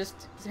 or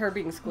just her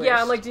being squished?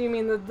 Yeah, I'm like, do you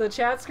mean the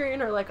chat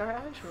screen or like our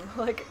actual?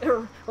 Like,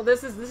 well,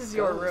 this is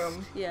your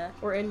room. Yeah.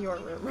 We're in your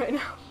room right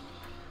now.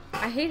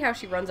 I hate how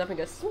she runs up and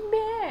goes,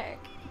 smack!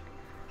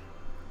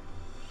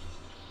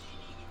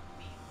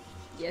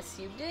 Yes,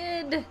 you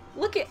did.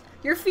 Look at,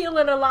 you're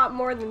feeling a lot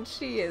more than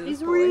she is.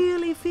 He's boy.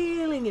 really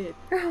feeling it.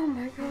 Oh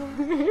my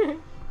god.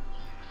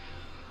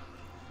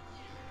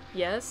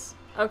 Yes?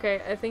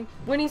 Okay, I think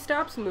When he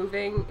stops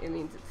moving, it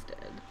means it's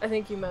dead. I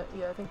think you meant,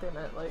 yeah, I think they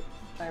meant like,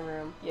 My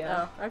room.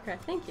 Yeah. Oh, okay.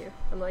 Thank you.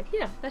 I'm like,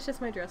 yeah. That's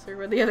just my dresser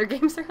where the other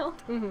games are held.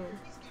 Mm-hmm.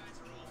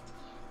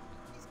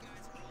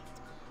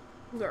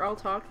 They're all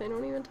talk, they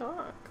don't even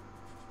talk.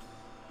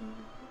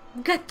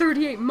 Got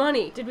 38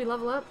 money! Did we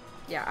level up?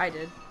 Yeah, I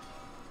did.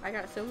 I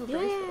got a silver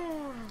bracelet.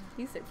 Yeah!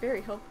 These are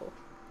very helpful.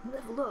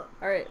 Level up.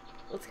 Alright,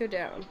 let's go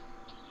down.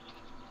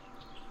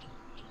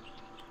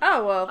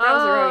 Oh, well, that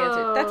was the wrong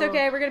answer. That's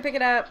okay, we're gonna pick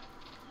it up.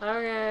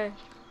 Okay.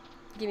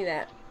 Give me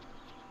that.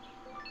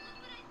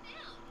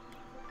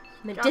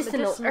 Got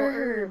Medicinal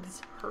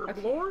herbs.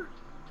 Herblore?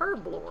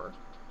 Herblore.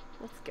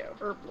 Let's go.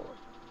 Herblore.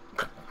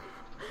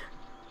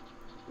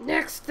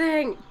 Next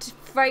thing!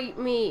 Fight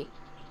me!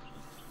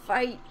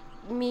 Fight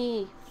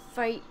me!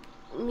 Fight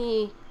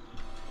me!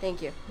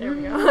 Thank you. There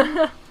we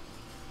go.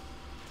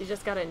 You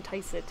just gotta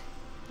entice it.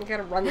 You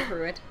gotta run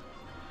through it.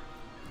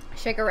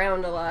 Shake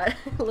around a lot.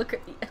 Look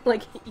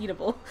like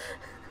eatable.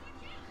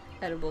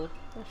 Edible.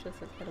 That's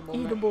just an edible.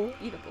 not Eatable.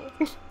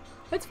 Eatable.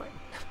 That's fine.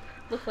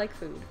 Look like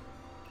food.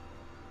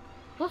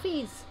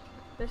 Wolfies.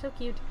 They're so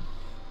cute.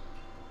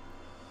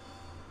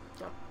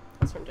 Oh,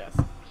 that's from Jess.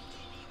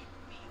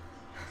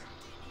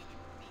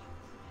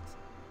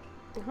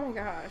 Oh my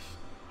gosh.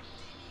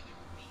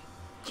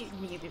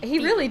 He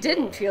really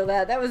didn't feel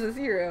that. That was a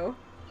 0.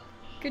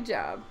 Good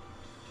job.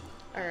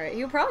 Alright,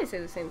 he'll probably say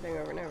the same thing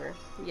over and over.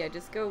 Yeah,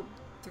 just go.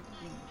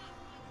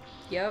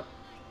 Yep.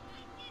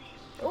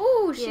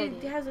 Oh, she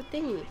has a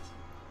thingy.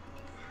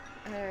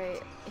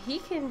 Alright, he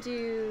can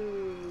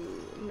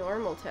do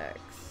normal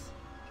attacks.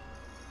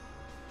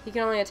 He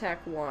can only attack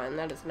 1.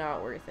 That is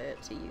not worth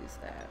it to use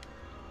that.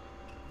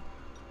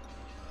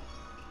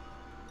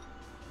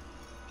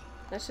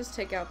 Let's just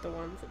take out the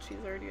ones that she's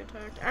already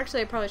attacked.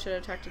 Actually, I probably should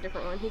have attacked a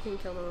different one. He can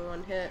kill them in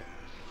 1 hit.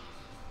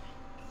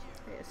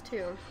 He has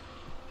 2.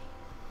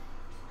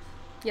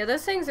 Yeah,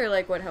 those things are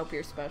like what help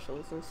your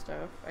specials and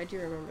stuff. I do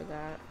remember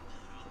that.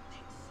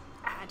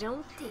 I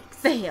don't think so.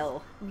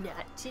 Fail!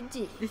 Not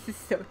today. This is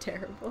so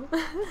terrible.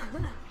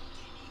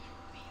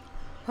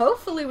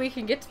 Hopefully we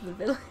can get to the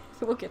village.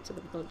 We'll get to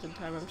the village in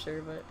time, I'm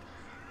sure, but...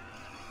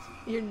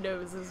 Your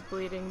nose is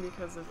bleeding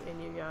because of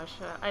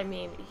Inuyasha. I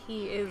mean,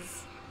 he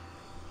is...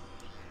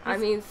 I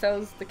mean,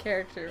 so's the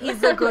character.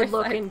 He's a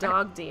good-looking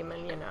dog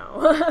demon, you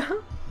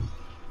know.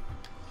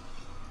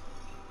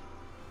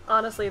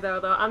 Honestly,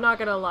 though, I'm not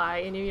gonna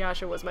lie.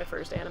 Inuyasha was my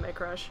first anime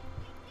crush.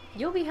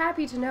 You'll be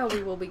happy to know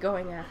we will be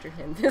going after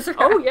him this round.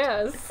 Oh,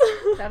 yes.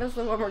 That is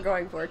the one we're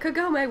going for.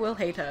 Kagome will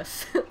hate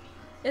us.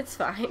 It's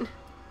fine.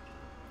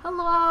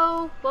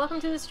 Hello. Welcome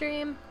to the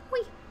stream.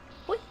 Wait.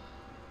 Wait.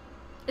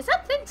 Is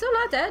that thing still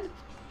not dead?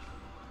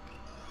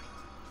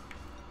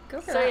 Go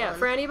for So that yeah, one.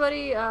 for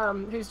anybody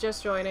who's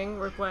just joining,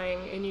 we're playing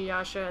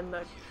Inuyasha and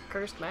the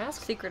Cursed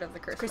Mask. Secret of the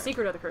Cursed Mask.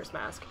 Secret of the Cursed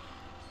Mask. It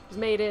was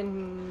made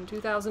in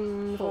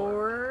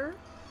 2004,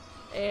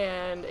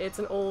 and it's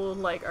an old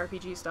like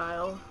RPG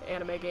style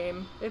anime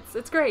game.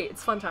 It's great.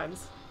 It's fun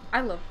times.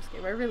 I love this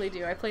game. I really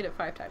do. I played it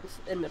 5 times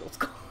in middle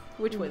school,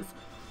 which was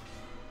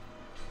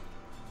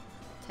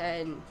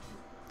 10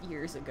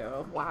 years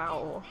ago.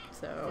 Wow.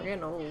 So We're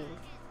getting old.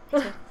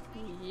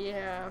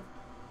 yeah.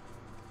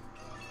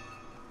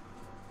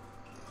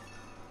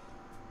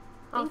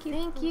 Thank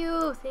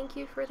you. Thank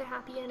you for the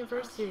happy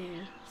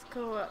anniversary. Let's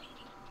go up.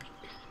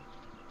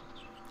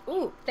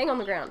 Ooh, thing on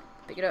the ground.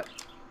 Pick it up.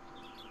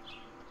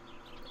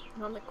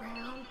 On the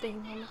ground,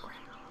 thing on the ground.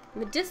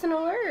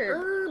 Medicinal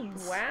herb.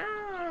 Herbs.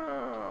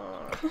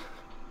 Wow.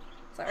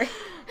 Sorry.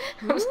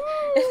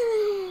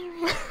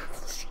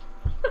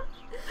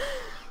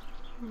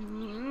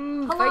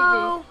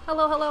 Hello.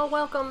 Hello.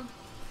 Welcome.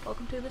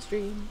 Welcome to the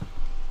stream.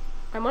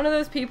 I'm one of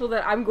those people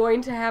that I'm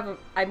going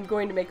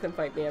to make them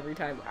fight me every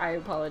time. I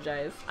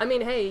apologize. I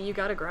mean, hey, you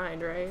gotta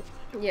grind, right?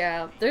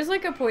 Yeah, there's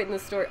like a point in the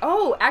story.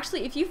 Oh,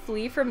 actually, if you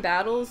flee from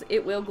battles,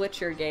 it will glitch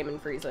your game and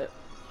freeze it.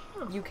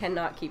 Oh. You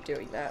cannot keep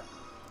doing that.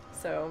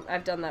 So,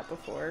 I've done that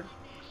before.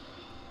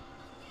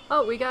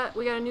 Oh, we got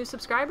a new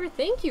subscriber.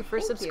 Thank you for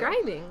Thank you.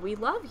 subscribing. We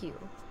love you.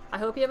 I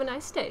hope you have a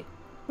nice day.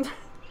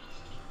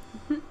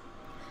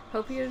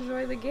 Hope you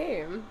enjoy the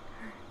game.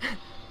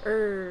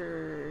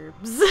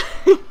 Herbs.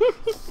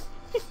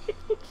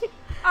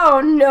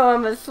 Oh no,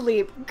 I'm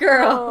asleep.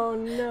 Girl. Oh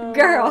no.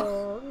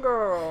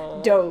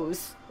 Girl.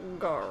 Doze.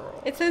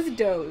 Girl. It says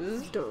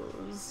doze.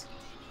 Doze.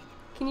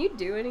 Can you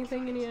do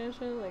anything,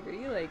 Inuyasha? Like, are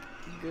you, like,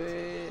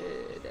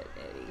 good at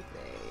anything?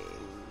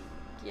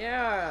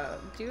 Yeah,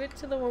 do it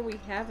to the one we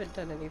haven't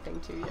done anything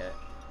to yet.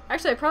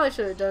 Actually, I probably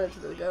should have done it to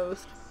the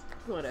ghost.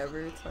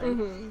 Whatever, it's fine.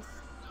 Mm-hmm.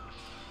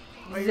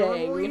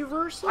 Zang.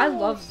 Reversal I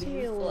love these,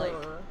 healer.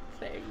 like,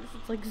 things.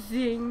 It's like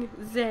zing,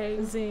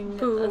 zang, Zing,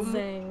 boom.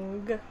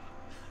 zang.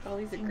 All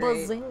these are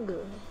great.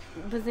 Bazinga.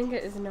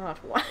 Bazinga is not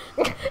one.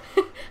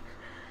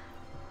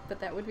 But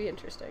that would be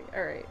interesting.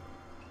 Alright.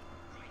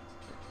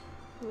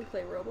 Can we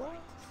play Roblox?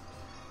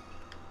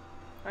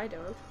 I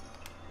don't.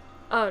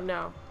 Oh,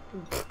 no.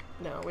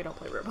 No, we don't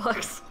play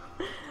Roblox.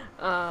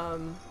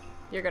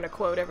 You're gonna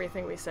quote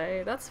everything we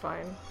say. That's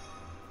fine.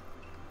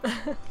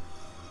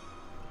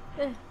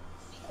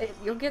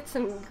 You'll get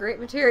some great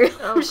material,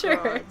 I'm Oh, sure.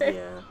 God,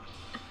 yeah.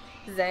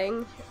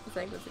 Zang.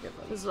 Zang was a good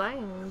one.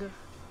 Zang.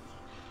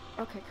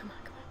 Okay, come on,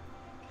 come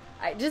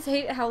on. I just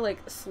hate how,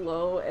 like,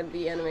 slow and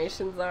the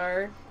animations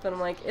are, but I'm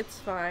like, it's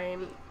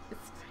fine.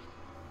 It's fine.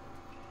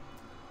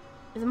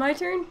 Is it my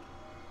turn?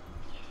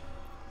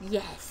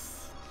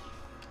 Yes.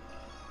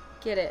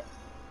 Get it.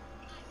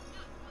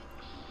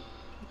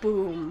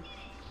 Boom.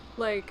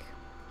 Like,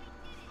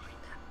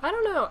 I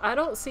don't know. I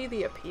don't see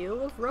the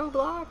appeal of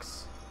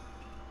Roblox.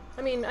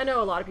 I mean, I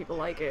know a lot of people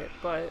like it,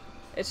 but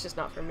it's just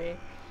not for me.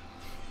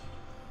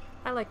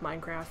 I like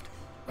Minecraft.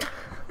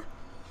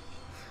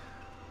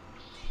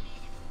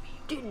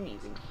 Didn't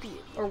even feel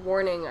it. Or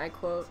warning, I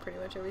quote pretty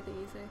much everything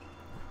you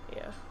say.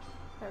 Yeah.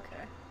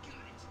 Okay.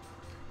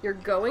 You're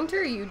going to,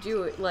 or you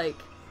do it, like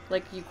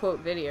you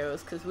quote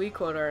videos, because we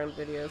quote our own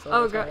videos all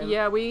Oh the god, time.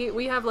 yeah,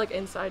 we have like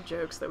inside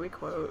jokes that we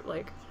quote,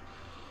 like,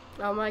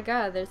 Oh my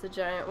god, there's a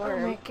giant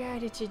worm. oh my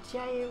god, it's a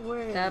giant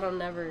worm. I'll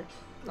never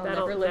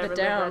That'll live never it live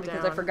down that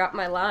because I down. forgot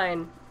my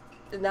line.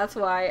 And that's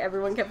why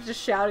everyone kept just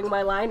shouting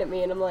my line at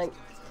me, and I'm like,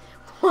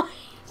 what?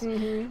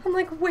 Mm-hmm. I'm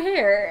like,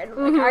 where? And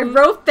I'm like, I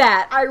wrote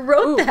that. I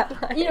wrote Ooh,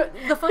 that line. you know,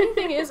 the funny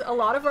thing is, a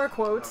lot of our That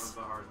quotes, was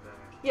a hard day.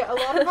 yeah, a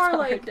lot of our, Hard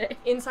like, day.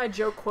 inside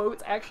joke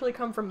quotes actually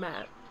come from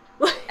Matt.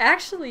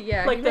 Actually,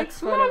 yeah, Like, he the makes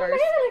fun of our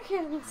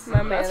mannequins.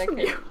 my That's from mannequin.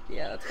 you.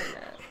 Yeah, that's from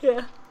that.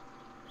 Yeah.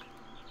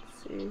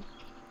 Let's see.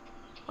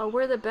 Oh,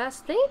 we're the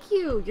best. Thank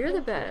you. You're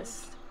the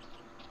best.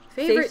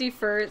 Favorite. Safety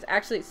first.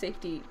 Actually,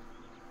 safety.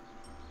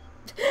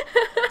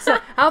 So,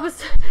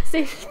 Albus.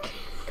 Safety.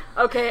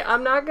 Okay,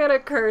 I'm not gonna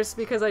curse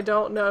because I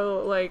don't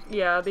know, like,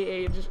 yeah, the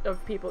age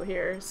of people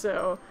here,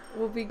 so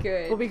We'll be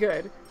good. we'll be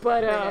good.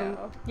 But,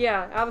 now.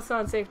 yeah,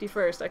 Albus safety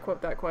first. I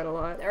quote that quite a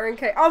lot. Aaron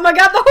K. Oh my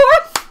god, the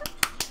horse!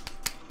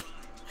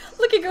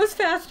 Look, it goes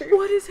faster.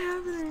 What is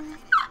happening?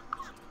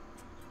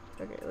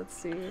 Okay, let's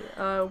see.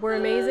 We're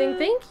amazing.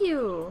 Thank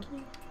you.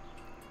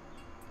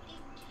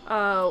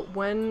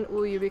 When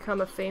will you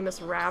become a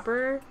famous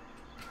rapper?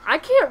 I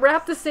can't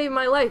rap to save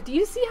my life. Do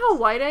you see how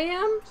white I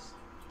am?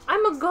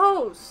 I'm a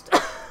ghost.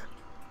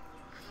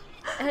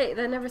 Hey,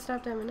 that never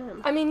stopped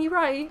Eminem. I mean, you're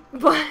right,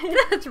 but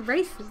That's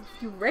racist.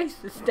 You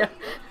racist stuff.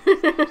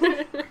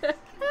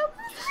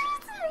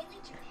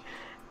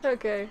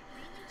 okay.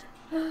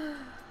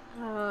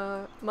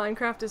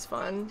 Minecraft is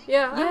fun.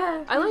 Yeah,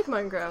 Yeah. I like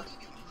Minecraft.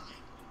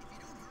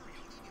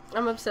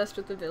 I'm obsessed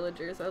with the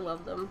villagers. I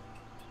love them.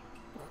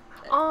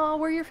 Aw,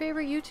 we're your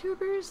favorite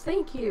YouTubers?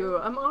 Thank you.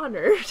 I'm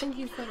honored. Thank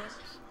you so much.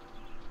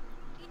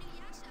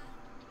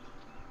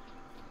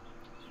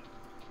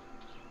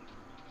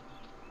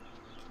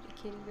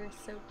 Kitty, you're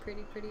so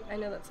pretty, pretty. I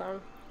know that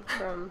song. It's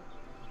from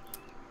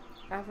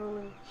Avril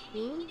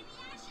Lavigne?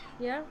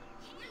 Yeah?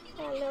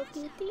 Hello,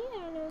 Kitty.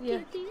 Hello, Yeah.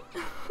 Kitty.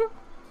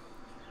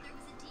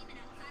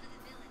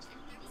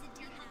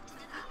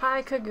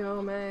 Hi,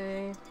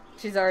 Kagome.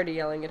 She's already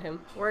yelling at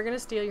him. We're gonna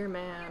steal your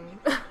man.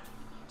 I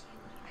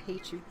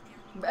hate you.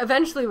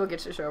 Eventually we'll get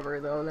to show her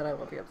though, and then I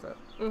won't be upset.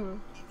 Mm-hmm.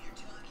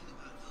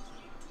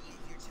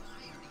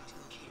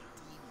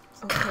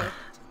 Okay.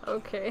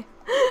 Okay.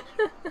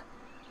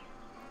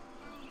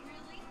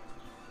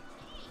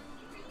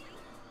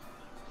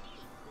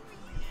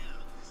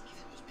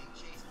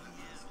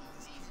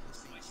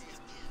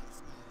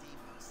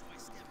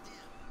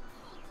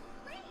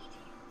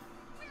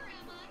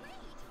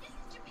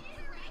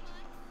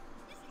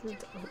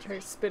 Don't try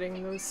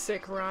spitting those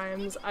sick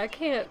rhymes. I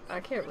can't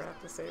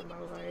rap to save my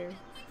life.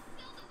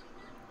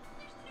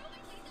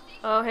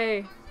 Oh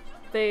hey,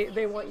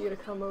 they want you to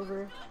come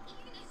over.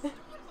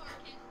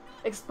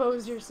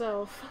 Expose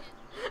yourself.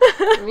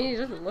 I mean, he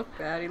doesn't look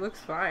bad. He looks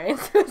fine.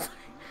 So it's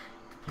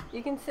like,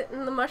 you can sit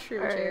in the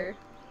mushroom Alright. chair.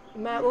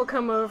 Matt will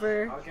come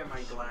over. I'll get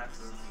my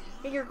glasses.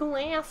 Get your I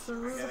glasses.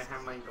 gotta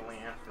have my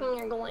glasses.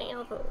 Your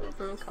glasses.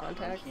 In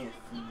contact. Can't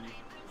see.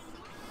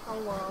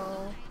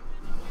 Hello.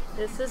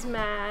 This is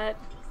Matt.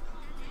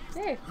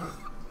 Hey.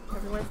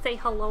 Everyone say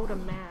hello to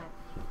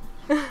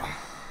Matt.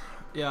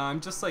 Yeah, I'm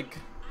just like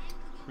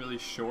really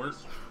short.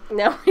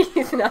 No,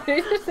 he's not.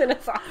 He's just in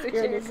a sausage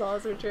You're in chair. the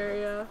sausage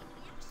area.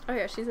 Oh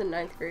yeah, she's in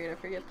 9th grade. I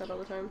forget that all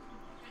the time.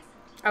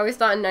 I always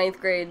thought in 9th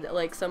grade,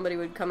 like, somebody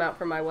would come out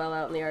from my well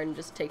out in the yard and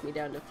just take me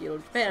down to feudal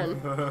Japan.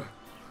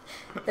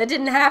 That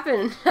didn't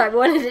happen. I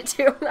wanted it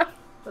to.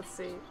 Let's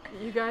see.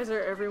 You guys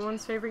are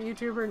everyone's favorite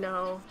YouTuber?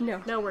 No.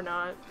 No. No, we're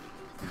not.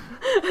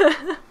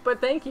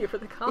 But thank you for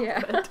the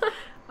compliment.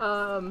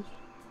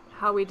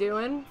 How we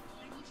doing?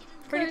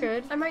 Pretty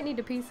good. I might need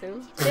to pee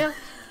soon. Yeah.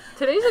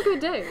 Today's a good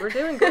day. We're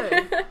doing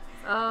good.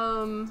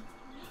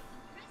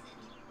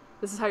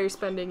 This is how you're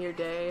spending your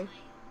day.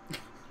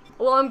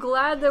 Well, I'm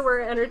glad that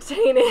we're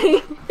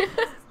entertaining.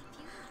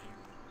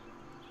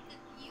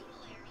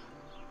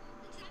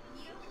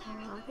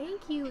 Oh,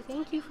 thank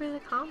you for the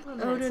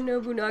compliment. Oda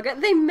Nobunaga.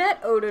 They met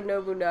Oda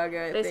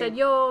Nobunaga. I They think, said,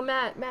 "Yo,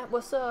 Matt,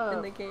 what's in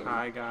up?" the game.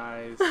 Hi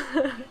guys.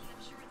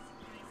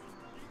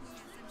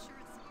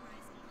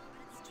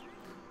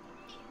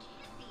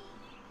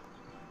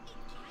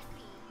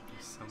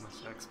 There's so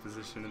much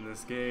exposition in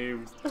this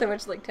game. So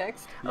much like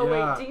text. Oh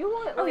Yeah. wait, do you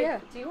want? Oh, Like, yeah.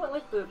 Do you want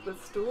like the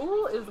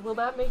stool? Will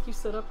that make you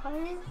sit up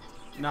higher?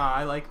 No,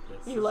 I like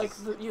this. You like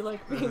This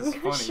being is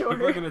funny. shorter.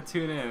 People are gonna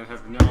tune in and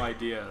have no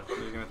idea.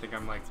 They're gonna think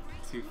I'm like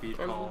 2 feet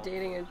I'm tall.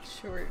 dating a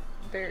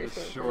very The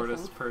short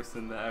shortest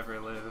person to ever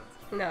live.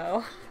 person.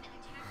 No.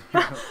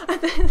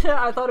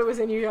 I thought it was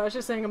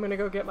Inuyasha saying I'm gonna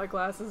go get my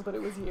glasses, but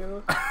it was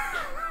you.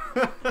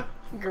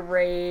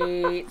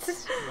 Great.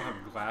 People have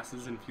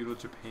glasses in feudal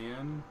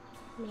Japan?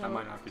 No. That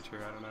might not be true,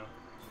 I don't know.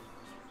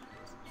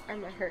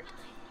 I'm not hurt.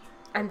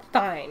 I'm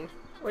fine.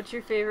 What's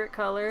your favorite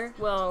color?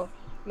 Well,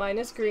 mine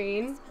is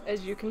green,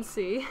 as you can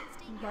see.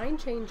 Mine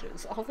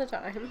changes all the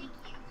time.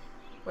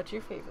 What's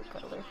your favorite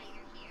color?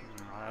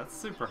 That's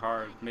super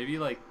hard. Maybe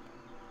like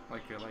a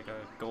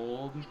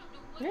gold.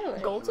 Really?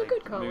 Gold's like, a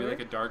good color. Maybe like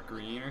a dark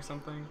green or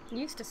something. You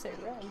used to say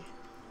red.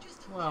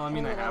 Well, I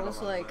mean, I And have I a was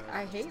lot like, of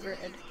I red. hate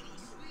red.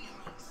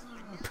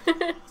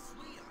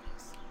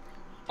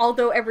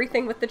 Although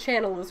everything with the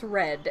channel is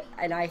red,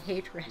 and I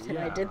hate red, and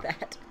I Yeah. did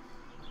that.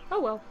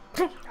 Oh well.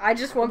 I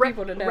just want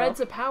people to know. Red's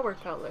a power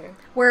color.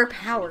 We're a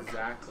power.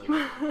 Exactly.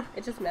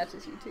 It just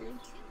matches you too.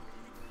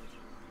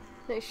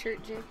 Nice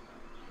shirt, Jay.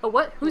 Oh,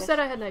 what? Who Yes. said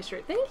I had nice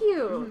shirt? Thank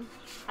you!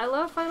 I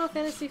love Final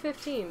Fantasy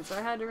 15, so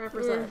I had to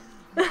represent.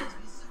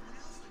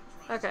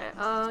 Okay,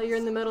 you're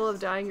in the middle of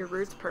dyeing your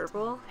roots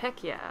purple?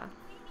 Heck yeah.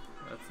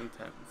 That's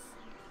intense.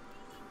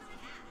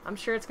 I'm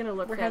sure it's gonna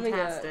look We're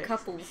fantastic. having a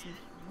couples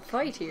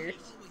fight here.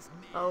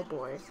 Oh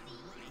boy.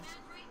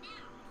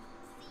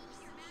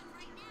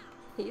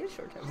 He is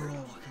short-tempered.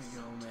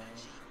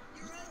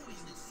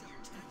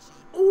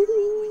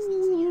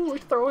 Ooh, we're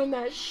throwing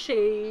that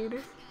shade.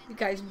 You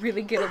guys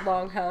really get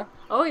along, huh?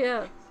 Oh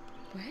yeah.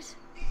 What?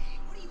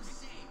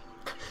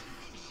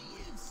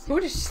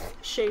 What is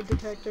Shade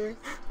detector.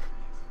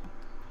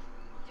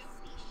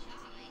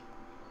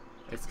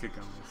 It's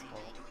Kagome's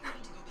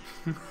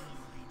fault.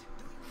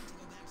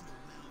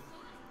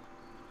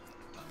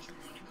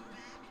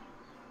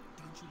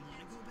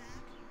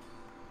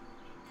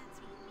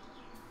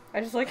 I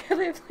just like how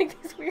they have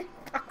like these weird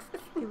boxes.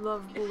 You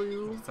love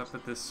blue. What's up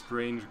with this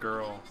strange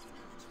girl?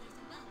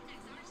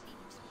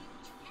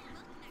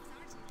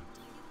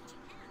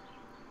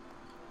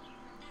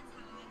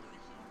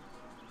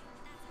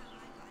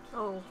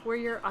 Oh, we're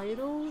your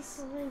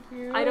idols? Thank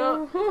you. I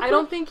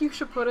don't think you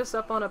should put us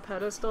up on a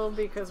pedestal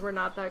because we're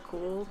not that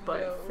cool, but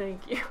No.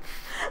 thank you.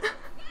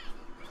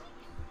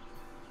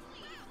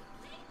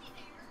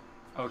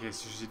 Okay,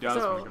 so she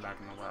does So- want to go back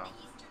in the well.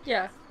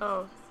 Yeah.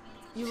 Oh.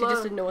 You She love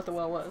just didn't know what the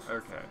well was.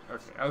 Okay.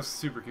 I was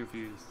super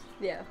confused.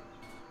 Yeah.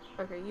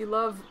 Okay, you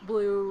love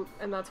blue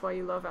and that's why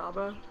you love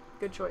Alba.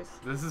 Good choice.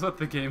 This is what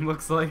the game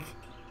looks like.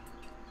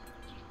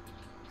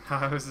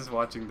 I was just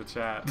watching the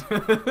chat.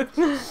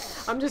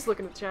 I'm just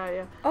looking at the chat,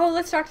 yeah. Oh,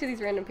 let's talk to these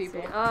random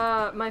people.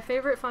 My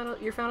favorite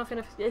your Final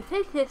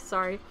Fantasy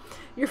sorry.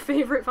 Your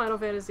favorite Final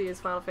Fantasy is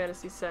Final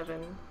Fantasy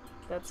 7.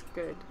 That's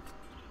good.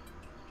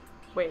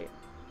 Wait.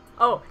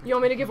 Oh, you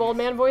want me to give old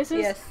man voices?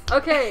 Yes.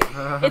 Okay.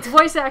 It's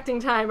voice acting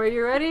time. Are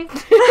you ready?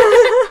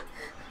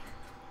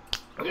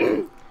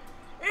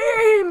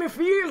 I'm a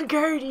field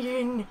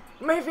guardian.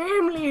 My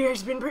family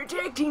has been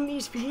protecting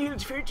these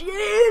fields for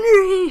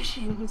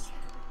generations.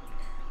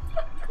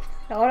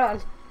 Hold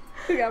on.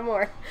 We got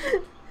more.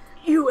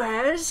 You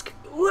ask,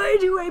 why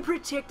do I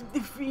protect the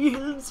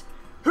fields?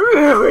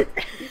 Do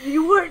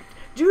you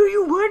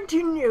want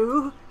to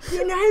know?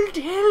 Then I'll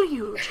tell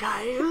you,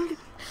 child.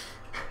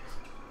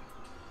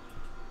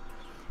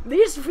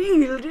 This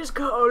field is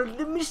called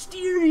the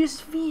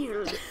Mysterious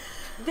Field.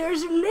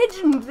 There's a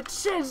legend that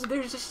says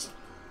there's a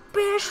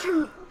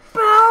special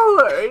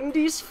power in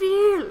these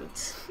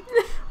fields.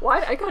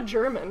 Why? I got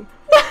German.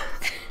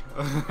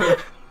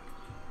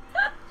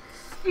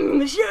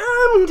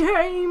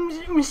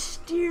 Sometimes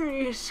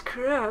mysterious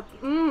crap,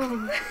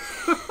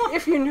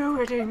 if you know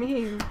what I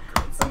mean,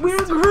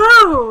 will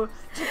grow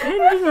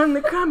depending on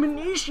the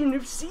combination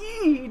of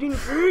seed and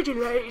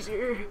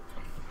fertilizer.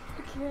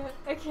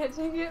 I can't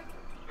take it.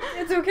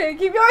 It's okay.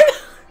 Keep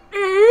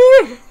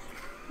going.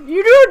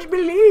 You don't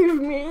believe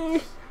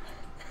me?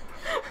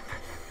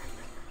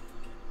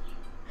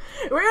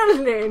 Well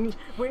then,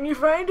 when you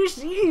find a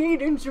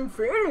seed and some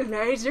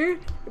fertilizer,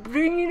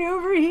 bring it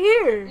over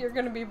here. You're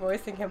gonna be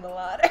voicing him a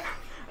lot.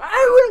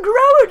 I will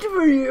grow it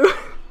for you,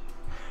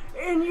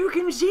 and you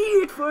can see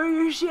it for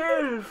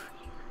yourself,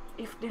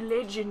 if the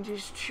legend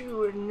is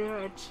true or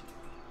not.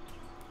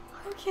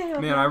 Okay.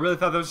 Man, I really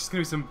thought that was just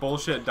gonna be some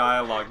bullshit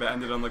dialogue that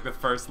ended on like the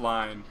first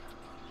line.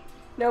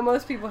 No,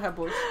 most people have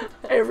bullshit.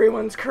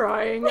 Everyone's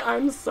crying.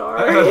 I'm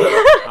sorry.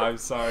 I'm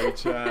sorry,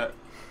 chat.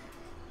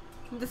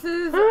 This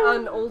is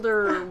an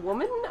older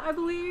woman, I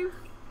believe.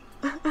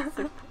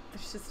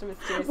 It's just a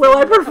mysterious. Will I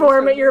legend that comes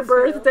perform from at your this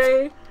field.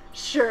 birthday?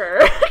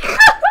 Sure.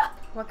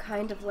 What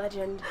kind of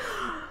legend?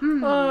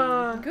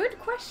 Good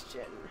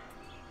question.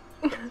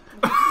 Or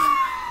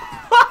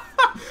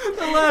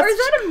is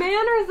that a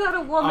man or is that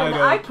a woman?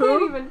 I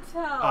can't even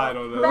tell. I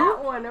don't know.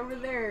 That one over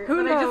there.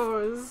 Who that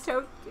knows? I just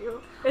choked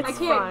you. It's I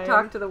can't fine.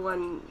 talk to the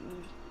one,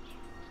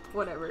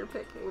 whatever,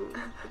 picking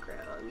the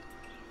ground.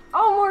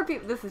 Oh, more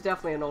people. This is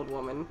definitely an old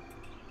woman.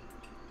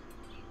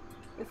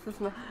 This is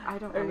my. I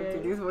don't want to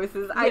Okay. do these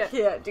voices. I Yeah.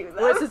 can't do that.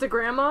 This is a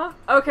grandma?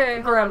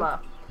 Okay, grandma.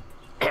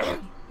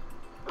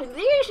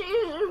 This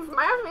is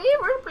my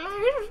favorite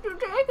place to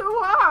take a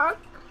walk.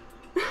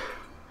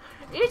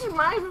 It's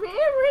my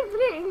favorite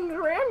thing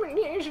to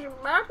reminisce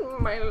about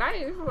my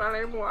life while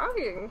I'm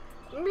walking.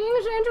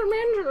 Being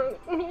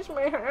sentimental is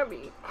my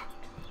hobby.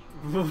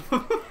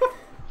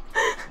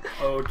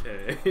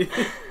 Okay.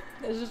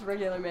 It's just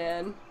regular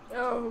man.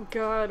 Oh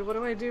god, what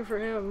do I do for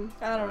him?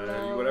 I don't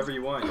know. Whatever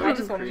you want. I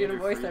just wanted you to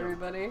Creative voice freedom.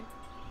 everybody.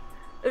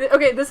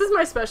 Okay, this is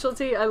my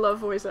specialty. I love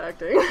voice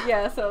acting.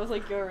 Yeah, so I was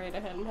like, go right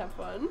ahead and have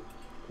fun.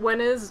 When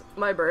is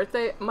my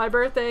birthday? My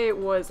birthday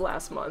was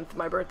last month.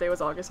 My birthday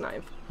was August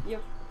 9th.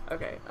 Yep.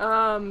 Okay.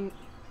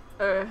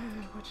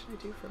 What should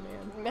I do for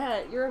man?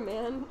 Matt, you're a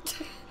man.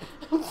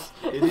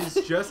 It is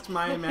just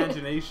my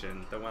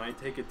imagination that when I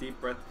take a deep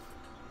breath.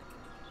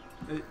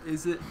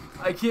 Is it?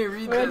 I can't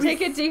read When I this.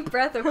 take a deep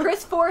breath of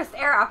Chris Forrest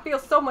air, I feel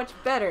so much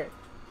better.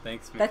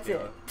 Thanks, That's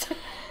Michaela. it.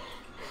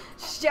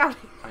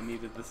 Shouting. I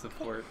needed the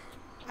support.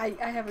 I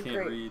have a Can't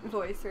great read.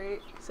 voice,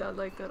 right? Sound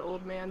like that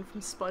old man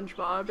from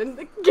SpongeBob in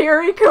the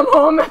Gary Come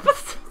Home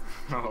episode.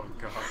 Oh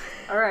god.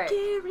 Alright.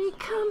 Gary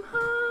Come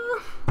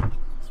Home.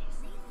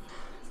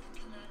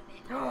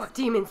 Oh,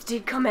 demons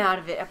did come out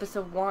of it,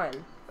 episode 1.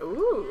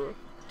 Ooh.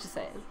 Just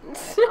saying.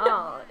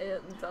 Oh,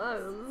 it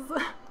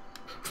does.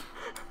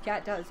 Yeah,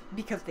 it does.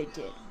 Because they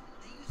did.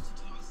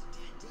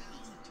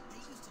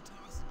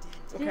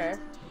 Okay.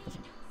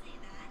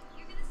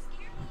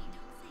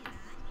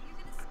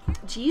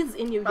 Jeez,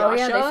 Inuyasha. Oh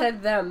yeah, they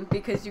said them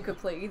because you could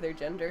play either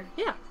gender.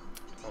 Yeah.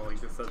 Oh, I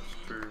guess that's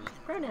true.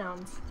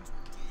 Pronouns.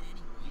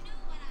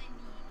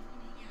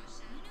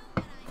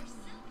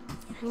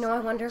 You know, I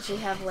wonder if we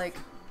have like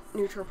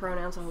neutral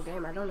pronouns the whole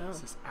game. I don't know.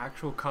 Is this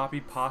actual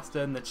copy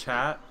pasta in the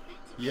chat?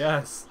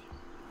 Yes.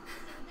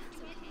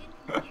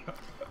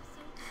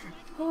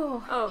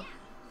 Oh.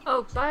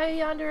 Oh, bye,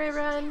 Yandere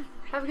Run.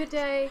 Have a good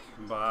day.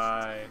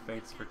 Bye.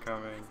 Thanks for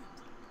coming.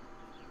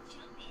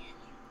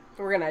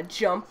 We're gonna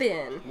jump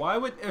in. Why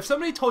would if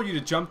somebody told you to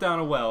jump down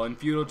a well in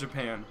feudal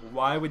Japan,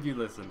 why would you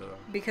listen to them?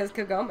 Because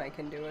Kagome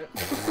can do it.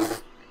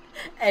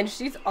 And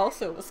she's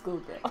also a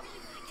schoolgirl.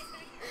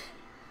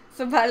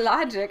 So by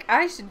logic,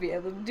 I should be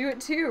able to do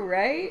it too,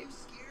 right?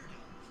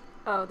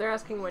 Oh, they're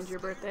asking when's your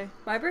birthday.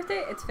 My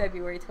birthday, it's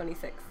February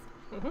 26th.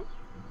 Mm-hmm.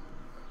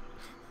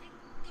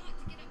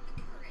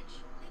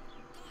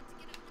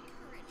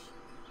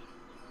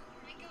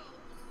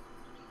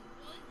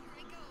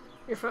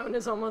 Your phone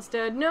is almost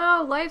dead.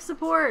 No, life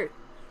support.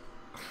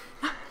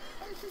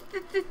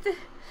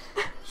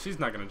 She's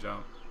not gonna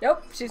jump.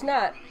 Nope, she's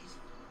not.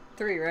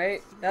 3,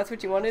 right? That's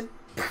what you wanted?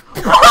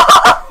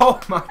 Oh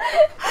my!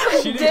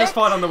 She didn't just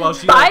fall down the well.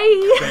 She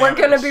Bye. Like, We're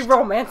gonna be vanished.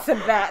 romancing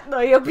that,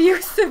 the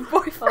abusive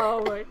boyfriend.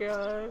 Oh my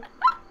god.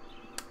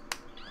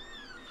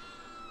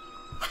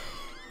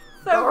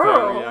 So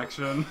Fair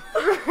reaction.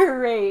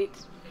 great.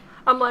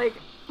 I'm like,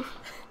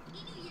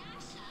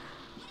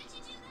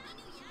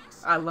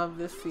 I love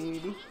this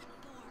scene.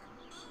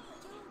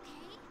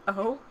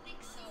 Oh?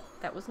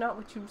 That was not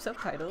what you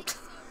subtitled.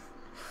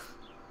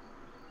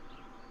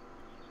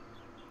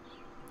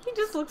 He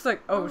just looks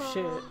like, oh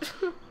shit.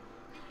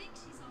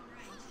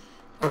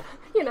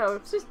 you know,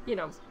 it's just, you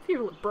know,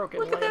 people with broken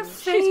Look at that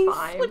limbs. face. She's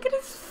fine. Look at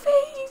his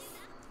face.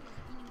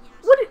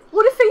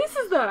 What a face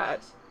is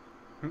that?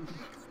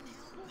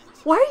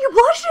 Why are you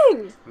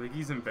blushing? I think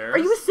he's embarrassed. Are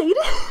you a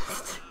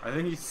sadist? I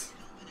think he's.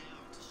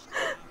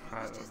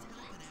 I don't know.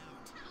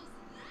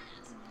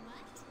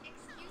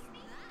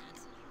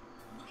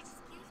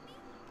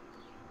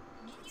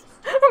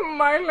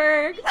 My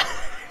leg.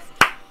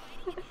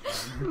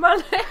 My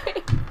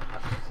leg.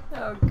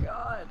 Oh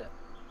god.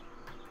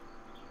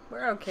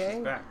 We're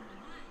okay. Back.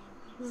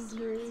 This is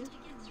great.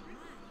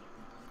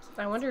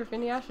 I wonder if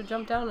Inuyasha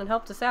jumped down and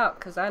helped us out,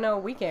 because I know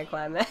we can't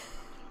climb that.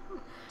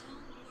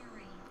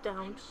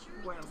 Don't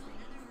worry.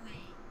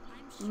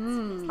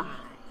 Mmm.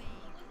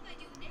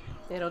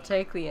 It'll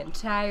take the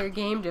entire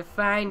game to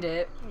find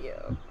it.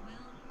 Yeah.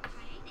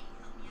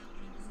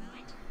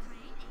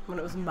 When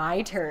it was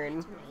my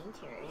turn.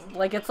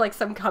 Like, it's like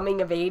some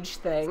coming of age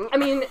thing. I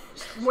mean,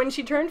 when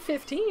she turned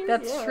 15.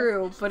 That's yeah.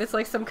 true, but it's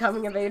like some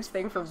coming of age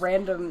thing for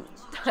random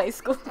high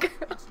school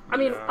girls. I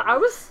mean, Yeah. I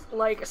was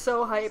like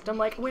so hyped. I'm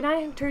like, when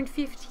I turn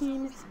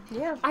 15,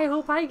 Yeah. I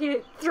hope I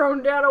get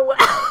thrown down a well.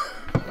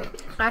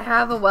 I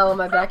have a well in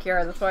my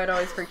backyard, that's why it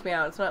always freaked me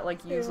out. It's not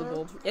like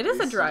usable. It is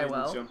a At least dry you didn't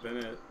well. Jump in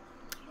it.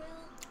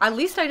 At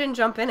least I didn't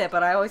jump in it,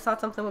 but I always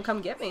thought something would come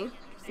get me.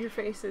 Your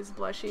face is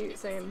blushy.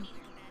 Same.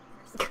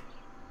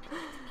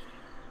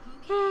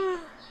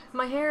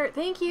 My hair.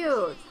 Thank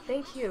you.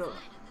 Thank you.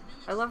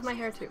 I love my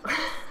hair too.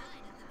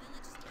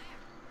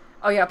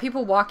 Oh yeah,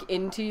 people walk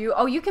into you.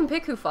 Oh, you can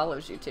pick who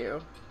follows you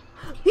too.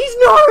 He's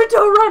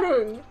Naruto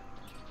running!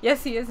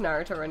 Yes, he is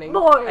Naruto running.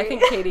 Boy. I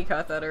think Katie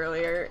caught that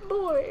earlier.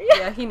 Boy.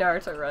 Yeah, he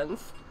Naruto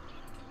runs.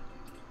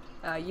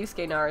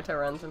 Yusuke Naruto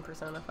runs in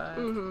Persona 5.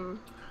 Mm-hmm.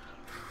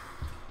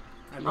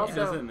 I think he Also-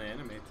 does it in the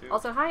anime too.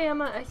 Also, hi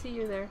Emma, I see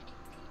you there.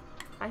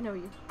 I know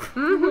you.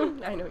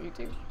 I know you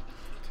too.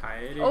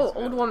 Kaede's Oh, old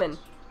village. woman.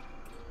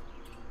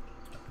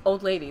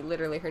 Old lady.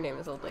 Literally, her name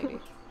is Old Lady.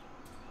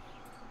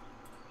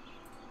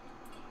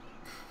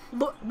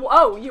 Look,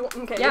 oh, you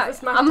okay? Yeah, Is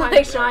this my I'm time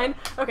like- to shine?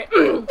 Okay.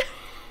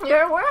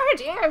 Yeah,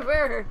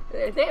 whatever.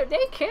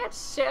 They can't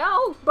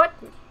sell, but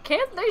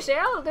can't they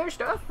sell their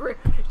stuff for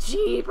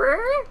cheaper?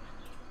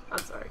 I'm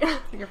sorry.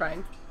 You're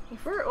fine.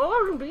 For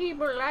old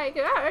people like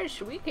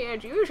us, we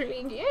can't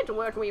usually get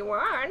what we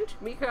want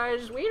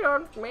because we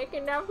don't make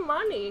enough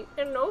money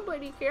and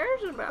nobody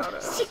cares about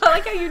us. I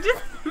like how you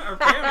just... Our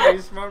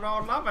families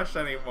don't love us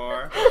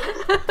anymore.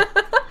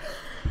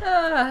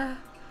 Ah,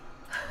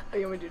 Oh,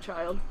 you want me to do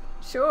child?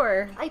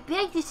 sure. I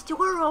begged the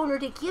store owner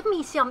to give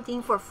me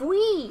something for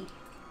free.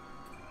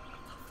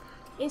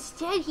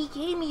 Instead, he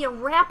gave me a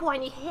wrap on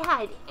the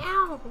head.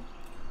 Ow.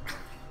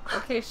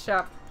 Okay,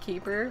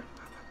 shopkeeper.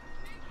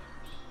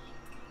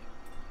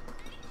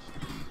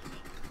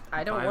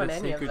 I don't Buy want the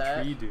any of sacred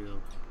that. tree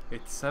dew.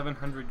 It's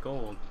 700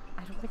 gold.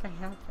 I don't think I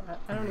have that.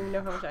 I don't even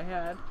know how much I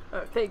had.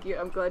 Oh, thank you.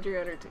 I'm glad you're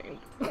entertained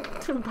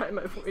by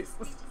my voice.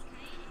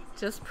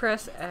 Just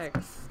press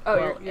X. Oh,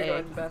 Well, you're A.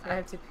 going to the bathroom. I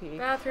have to pee.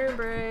 Bathroom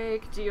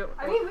break. Do you?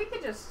 I mean, we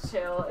could just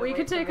chill. we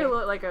could take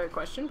a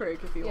question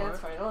break if you Yeah, want.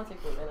 that's fine. It'll only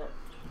take me a minute.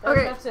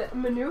 Okay. I have to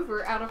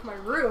maneuver out of my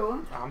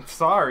room. I'm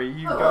sorry,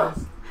 you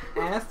guys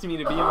asked me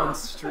to be on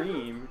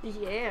stream.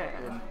 Yeah.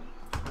 And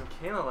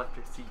Michaela left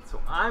her seat,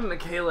 so I'm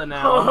Michaela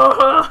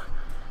now.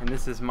 And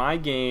this is my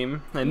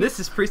game. And this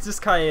is Priestess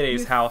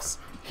Kaede's house.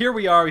 Here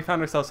we are. We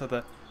found ourselves at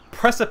the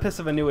precipice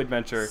of a new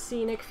adventure.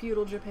 Scenic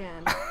feudal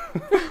Japan.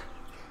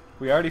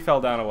 We already fell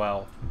down a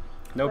well.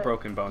 No But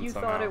broken bones You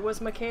somehow. thought it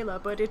was Michaela,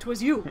 but it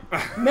was you,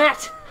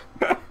 Matt.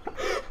 This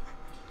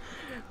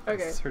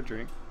Okay. is her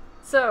drink.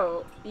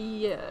 So,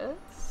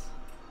 yes.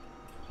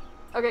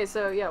 Okay,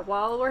 so yeah,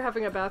 while we're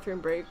having a bathroom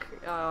break,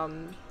 how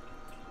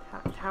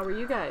are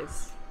you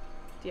guys?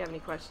 Do you have any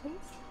questions?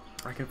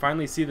 I can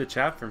finally see the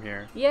chat from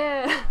here.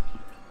 Yeah.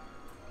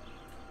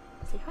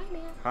 Say hi,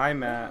 Matt. Hi,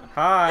 Matt.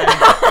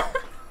 Hi.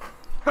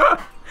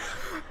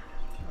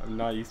 I'm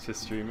not used to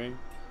streaming.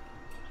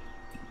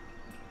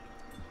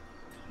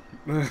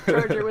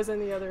 Charger was in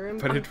the other room.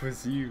 But it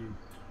was you.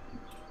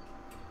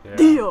 Yeah.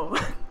 Deal.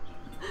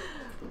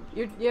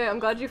 Yeah, I'm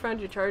glad you found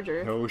your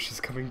charger. No, she's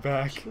coming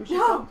back.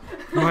 No.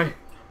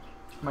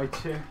 My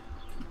chair.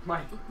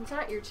 My It's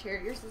not your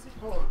chair. Yours is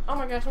home. Oh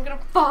my gosh, I'm gonna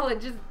fall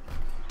and just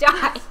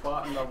die.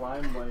 spot in the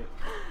limelight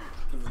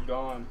is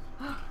gone.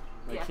 I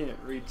Yeah. can't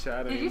read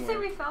chat Did anymore. you say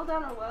we fell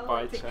down a well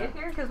Bye, to chat. get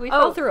here? Because we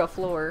Oh. fell through a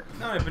floor.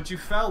 No, but you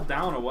fell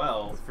down a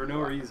well for no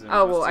reason.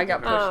 Oh, Just well, I to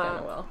got get pushed hurt. down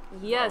a well.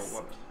 Yes,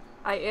 Oh, what-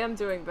 I am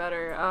doing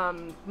better.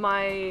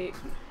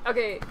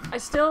 Okay, I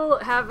still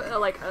have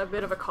like a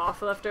bit of a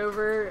cough left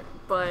over,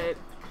 but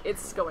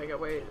it's going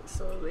away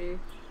slowly.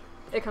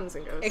 It comes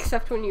and goes.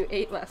 Except when you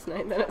ate last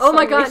night. Then it Oh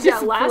my suddenly god, yeah,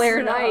 just last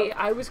flared night up.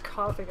 I was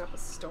coughing up a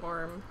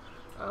storm.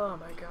 Oh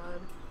my god.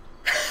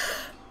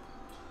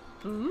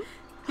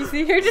 You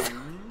see here, just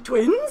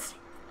Twins?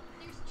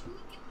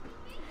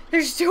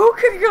 there's two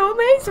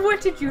Kagomes. What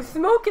did you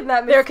smoke in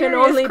that There can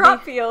mysterious only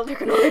crop be field? there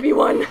can only be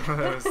one.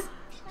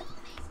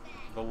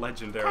 The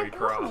legendary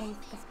crop.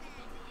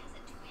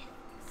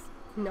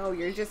 No,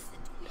 you're just.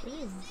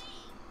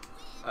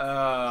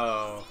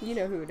 Oh. You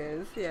know who it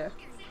is. Yeah.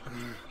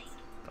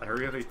 I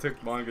really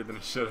took longer than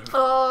it should have.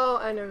 Oh,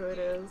 I know who it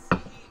is.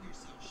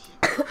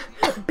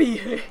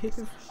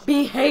 Behave.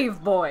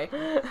 Behave, boy.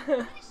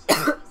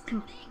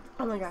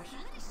 Oh my gosh.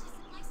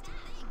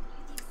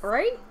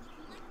 Right?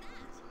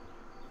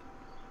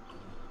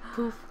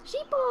 Poof.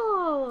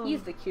 Sheeple.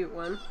 He's the cute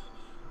one.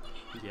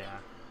 Yeah.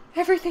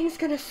 Everything's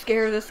gonna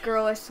scare this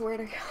girl, I swear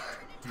to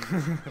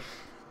God.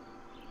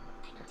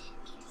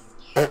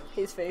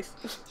 His face.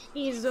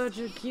 He's such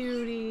a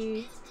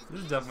cutie.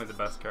 This is definitely the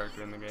best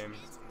character in the game.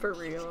 For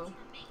real.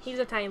 He's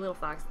a tiny little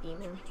fox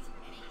demon.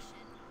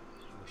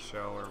 The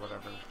show or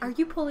whatever. Are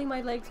you pulling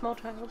my leg, small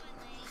child?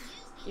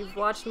 You've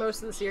watched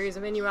most of the series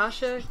of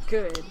Inuyasha?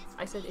 Good.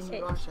 I said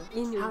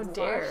Inuyasha. How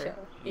dare.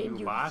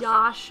 Inuyasha.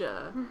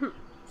 Inuyasha.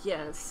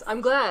 Yes.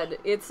 I'm glad.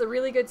 It's a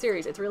really good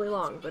series. It's really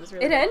long, but it's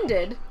really It good.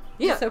 ended.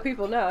 Yeah. Just so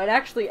people know, it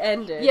actually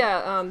ended.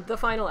 Yeah, the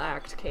final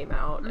act came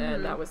out,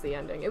 and that was the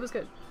ending. It was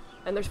good.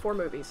 And there's 4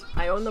 movies.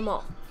 I own them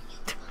all.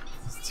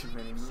 There's too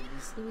many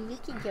movies.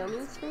 Miki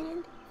Gummy's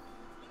friend?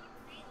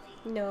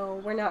 No,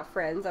 we're not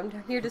friends. I'm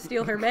here to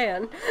steal her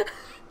man.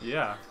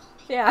 Yeah.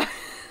 Yeah.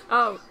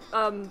 Oh,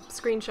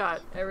 screenshot.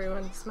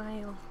 Everyone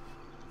smile.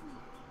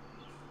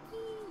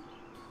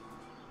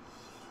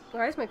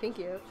 Why is my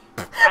pinky out?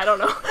 I don't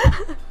know.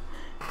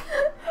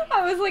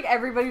 I was like,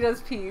 everybody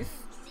does peace.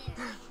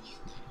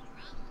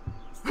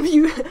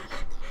 You've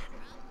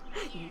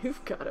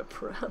got a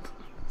problem.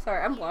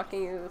 Sorry, I'm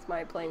blocking you with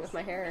my playing with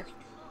my hair.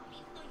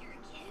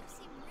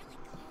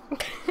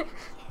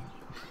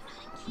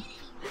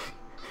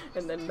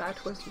 And then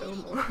that was no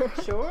more.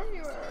 Sure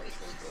you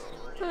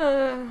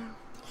are.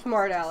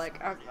 Smart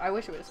Alec. I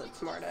wish it would have said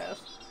smart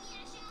ass.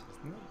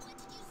 Isn't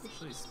it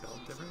usually spelled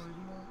differently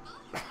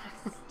than that?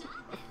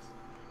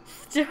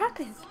 Stop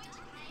it.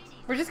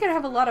 We're just gonna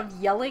have a lot of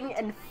yelling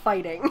and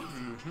fighting.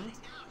 Mm-hmm.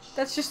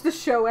 That's just the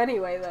show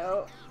anyway,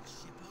 though.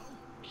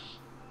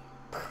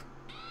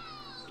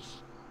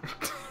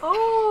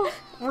 Oh!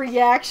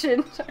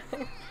 Reaction.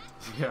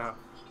 Yeah.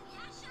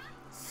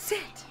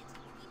 Sit.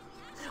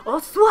 Oh,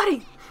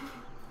 sweaty!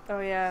 Oh,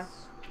 yeah.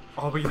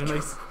 Oh, we get a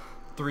nice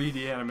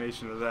 3D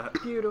animation of that.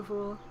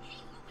 Beautiful.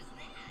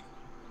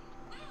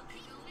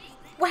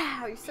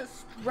 Wow, you're so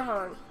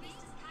strong.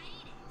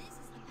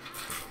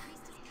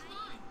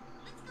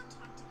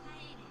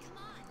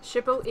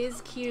 Shippo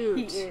is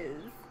cute. He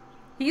is.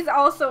 He's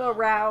also a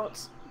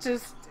route.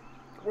 Just,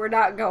 we're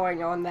not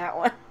going on that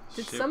one.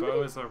 Did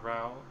Shippo is a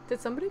route. Did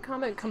somebody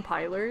comment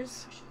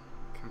compilers?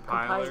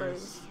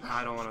 Compilers.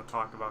 I don't want to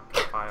talk about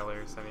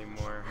compilers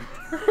anymore.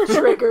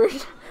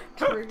 Triggered.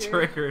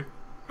 Triggered.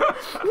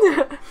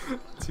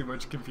 Too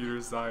much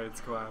computer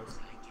science class.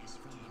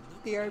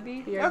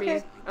 BRB? BRB.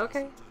 Okay.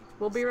 Okay.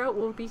 We'll be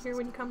here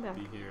when you come back.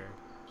 Be here.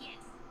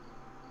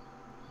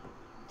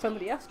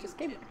 Somebody else just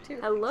came back, too.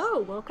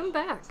 Hello, welcome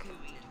back.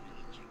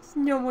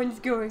 No one's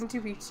going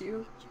to eat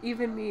you.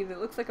 Even me that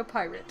looks like a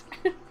pirate.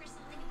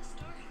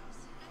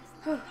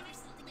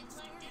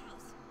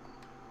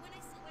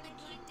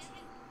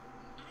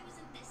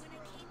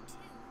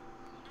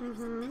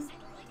 Mm-hmm.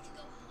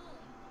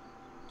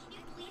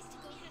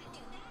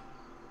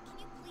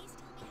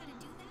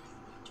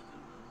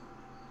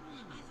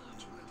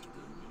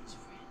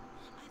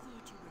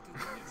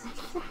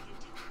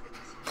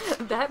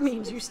 That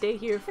means you stay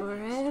here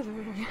forever.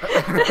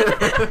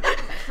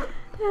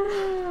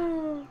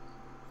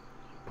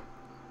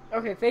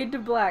 Okay, fade to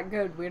black.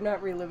 Good. We're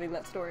not reliving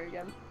that story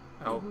again.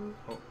 Oh,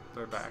 oh,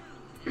 they're back.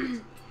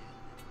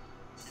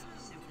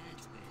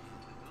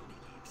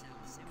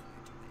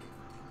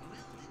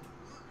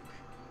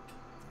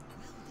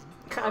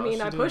 I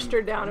mean, I pushed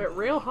her down it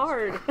real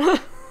hard.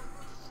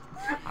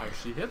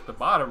 She hit the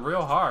bottom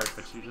real hard,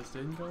 but she just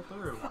didn't go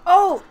through.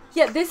 Oh!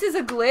 Yeah, this is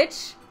a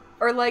glitch.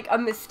 Or, like, a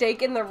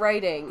mistake in the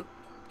writing.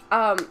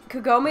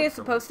 Kagome is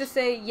supposed to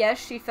say, yes,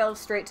 she fell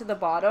straight to the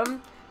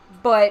bottom.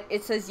 But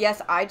it says,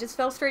 yes, I just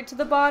fell straight to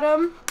the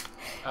bottom.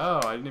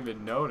 Oh, I didn't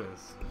even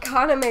notice.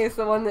 Kaname is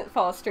the one that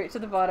falls straight to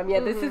the bottom.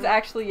 Yeah, this is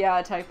actually, yeah,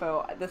 a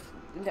typo.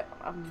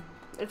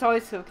 It's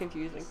always so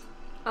confusing.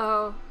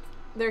 Oh,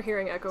 they're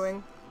hearing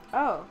echoing.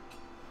 Oh.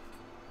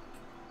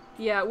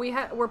 Yeah,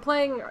 we're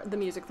playing the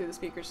music through the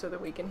speakers so that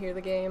we can hear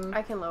the game.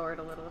 I can lower it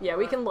a little. Yeah,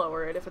 we can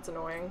lower it if it's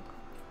annoying.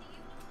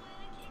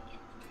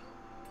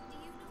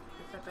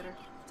 Is that better?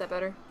 Is that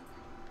better?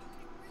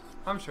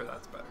 I'm sure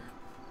that's better.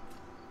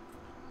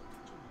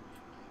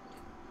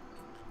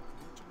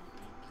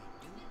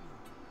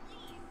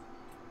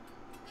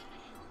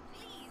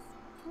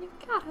 You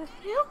gotta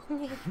help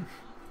me.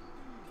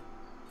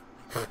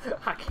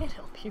 I can't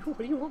help you. What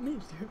do you want me to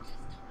do?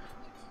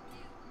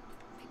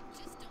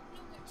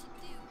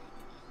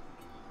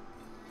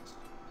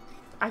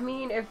 I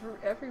mean, if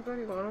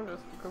everybody wanted us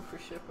to go for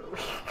Shippo, we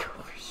could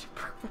go for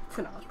Shippo. That's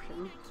an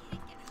option.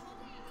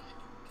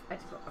 I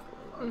just want to a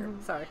little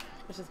longer. Sorry.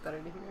 It's just better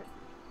to hear it.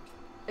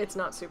 It's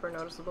not super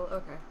noticeable.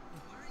 Okay.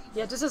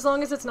 Yeah, just as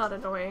long as it's not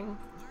annoying.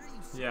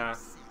 Yeah.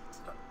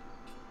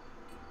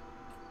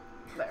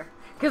 There.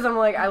 Because I'm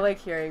like, I like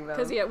hearing them.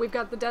 Because, yeah, we've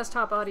got the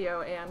desktop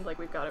audio and, like,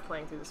 we've got it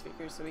playing through the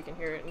speakers so we can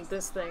hear it. And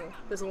this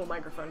little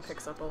microphone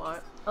picks up a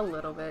lot. A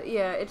little bit.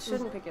 Yeah, it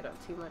shouldn't pick it up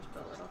too much,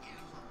 but a little.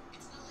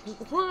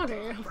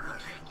 Whatever.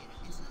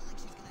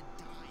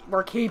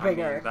 We're keeping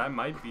I her. mean, that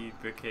might be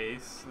the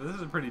case. This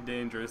is a pretty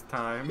dangerous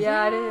time.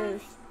 Yeah, it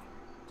is.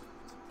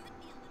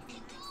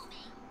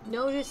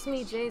 Notice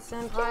me,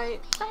 Jason.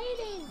 Fighting.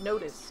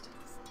 Noticed.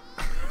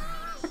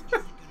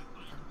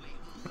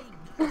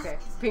 Okay,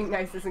 being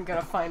nice isn't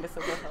gonna find us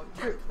a will help.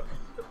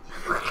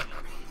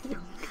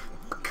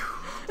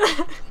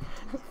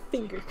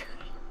 Finger guns.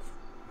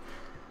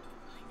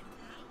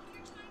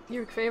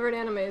 Your favorite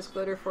anime is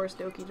Glitter Force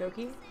Doki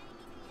Doki?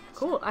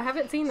 Cool. I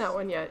haven't seen that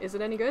one yet. Is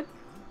it any good?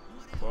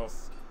 Well,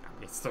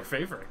 it's their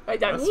favorite. I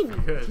That's mean,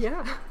 good.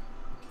 yeah.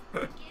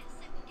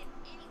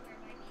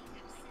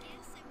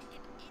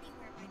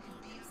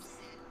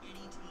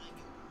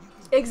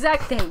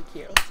 Exactly. Thank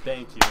you.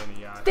 Thank you,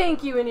 Inuyasha.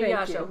 Thank you,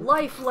 Inuyasha. you.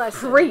 Life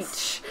lessons.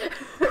 Preach.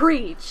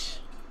 Preach.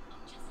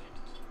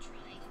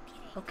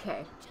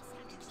 Okay.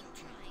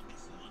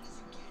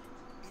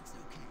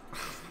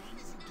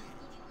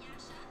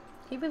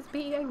 He was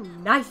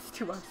being nice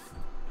to us.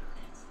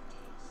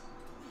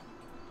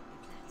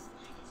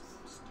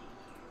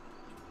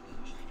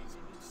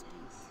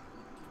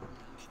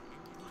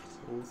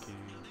 Okay.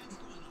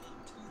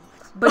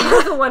 But he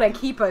doesn't want to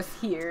keep us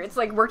here. It's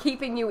like, we're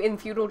keeping you in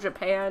feudal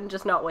Japan,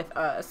 just not with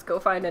us. Go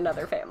find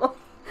another family.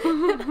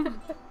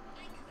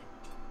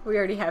 We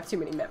already have too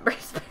many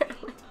members,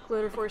 apparently.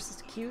 Glitter Force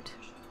is cute.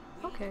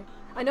 Okay.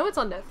 I know it's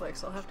on Netflix,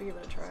 so I'll have to give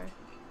it a try.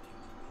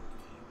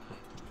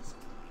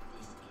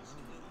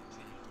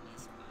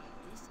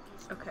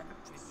 Okay.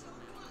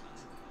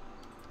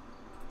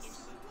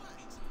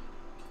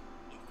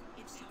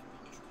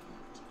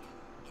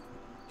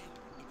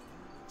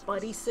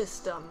 Buddy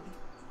system.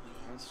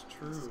 That's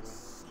true.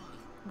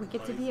 We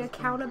get to be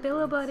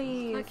accountability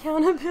buddies.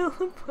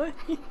 Accountability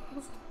buddies.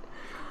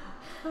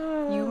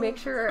 You make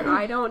sure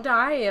I don't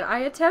die, and I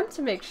attempt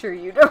to make sure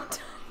you don't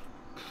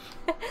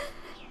die.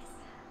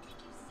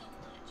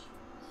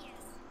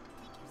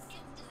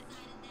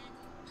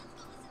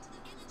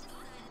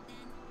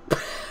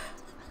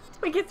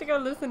 We get to go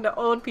listen to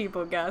old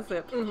people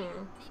gossip.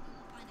 Mm-hmm.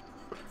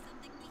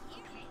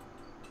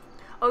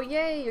 Oh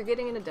yay, you're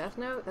getting into Death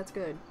Note? That's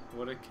good.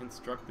 What a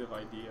constructive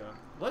idea.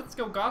 Let's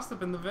go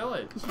gossip in the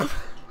village.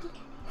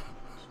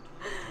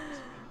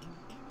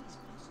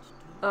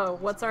 Oh,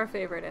 what's our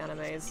favorite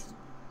animes?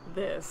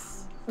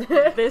 This.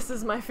 This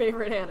is my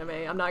favorite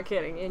anime. I'm not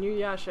kidding.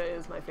 Inuyasha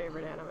is my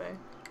favorite anime.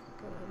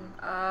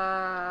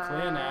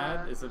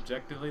 Clan is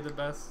objectively the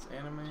best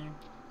anime.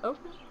 Okay.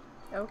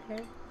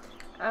 Okay.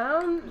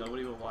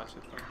 Nobody will watch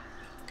it though.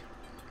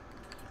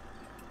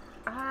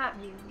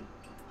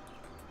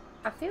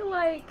 I feel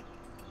like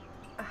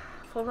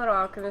Fullmetal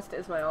Alchemist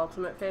is my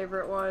ultimate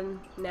favorite one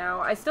now.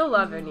 I still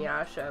love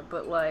Inuyasha,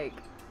 but like,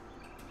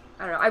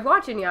 I don't know. I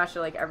watch Inuyasha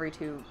like every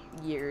 2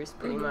 years,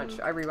 pretty much.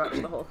 I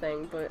rewatch the whole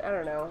thing, but I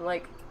don't know.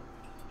 Like,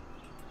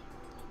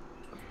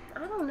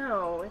 I don't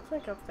know. It's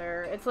like up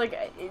there. It's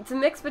like, it's a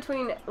mix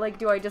between like,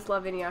 do I just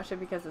love Inuyasha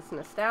because it's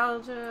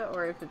nostalgia,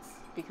 or if it's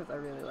because I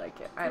really like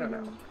it. I don't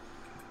know.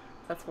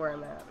 That's where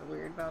I'm at.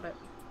 Weird about it.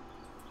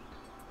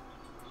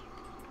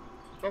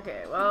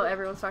 Okay, well,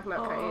 everyone's talking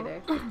about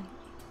Kaede.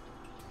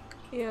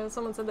 Yeah,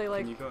 someone said they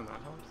like. Can you go in that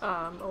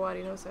house?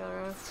 Owari no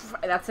Sara.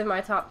 That's in my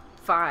top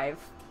 5.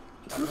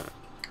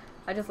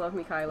 I just love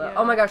Mikaela. Yeah.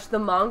 Oh my gosh, the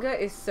manga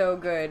is so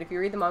good. If you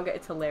read the manga,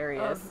 it's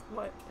hilarious.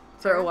 What?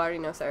 For Owari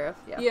no Seraph,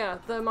 yeah. Yeah,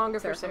 the manga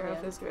for Seraph, Seraph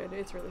yeah. is good.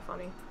 It's really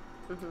funny.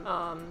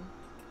 Mm-hmm.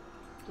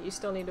 You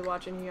still need to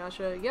watch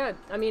Inuyasha. Yeah,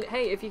 I mean,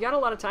 hey, if you got a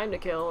lot of time to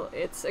kill,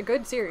 it's a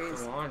good series.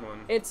 It's a long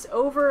one. It's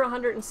over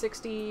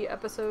 160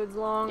 episodes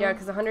long. Yeah,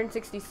 because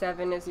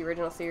 167 is the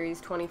original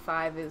series,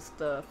 25 is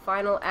the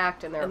final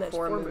act, and there and are there's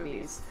 4 4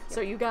 movies. So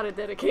you gotta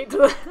dedicate to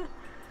that.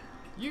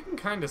 You can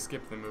kind of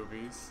skip the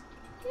movies.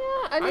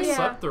 Yeah, I mean, I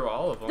slept through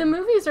all of them. the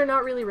movies are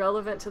not really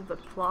relevant to the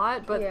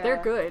plot, but Yeah.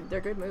 they're good.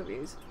 They're good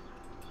movies.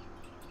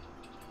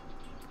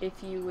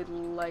 If you would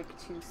like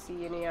to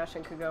see Inuyasha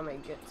and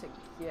Kagome get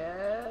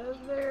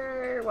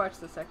together, watch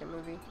the second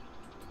movie.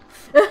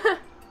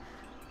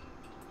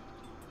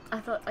 I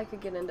thought I could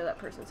get into that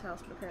person's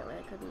house, but apparently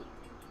I couldn't.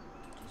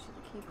 Just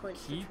the key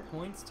points. Key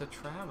points to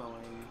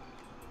traveling.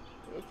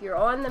 If you're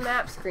on the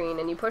map screen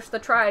and you push the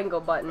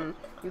triangle button,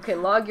 you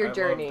can log your I love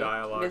journey.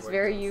 dialogue It is like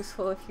very this.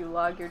 useful if you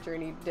log your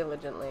journey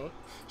diligently.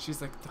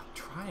 She's like, the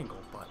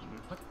triangle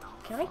button. What the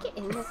Can I get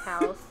in this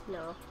house?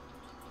 No.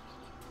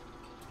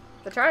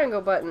 The triangle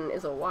button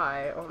is a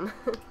Y.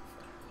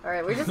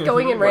 Alright, we're just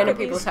going in random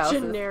people's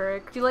houses.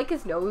 Generic. Do you like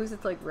his nose?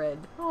 It's like red.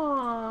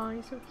 Aw,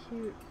 he's so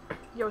cute.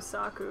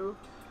 Yosaku.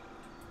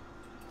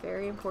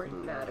 Very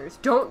important matters.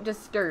 Don't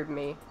disturb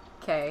me.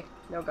 Okay,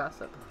 no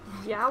gossip.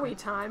 Yaoi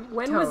time.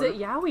 When was Tone. it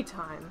Yaoi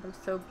time? I'm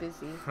so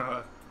busy.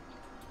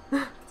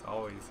 It's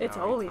always It's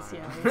yaoi always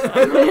time. Yaoi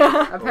time. Yeah. What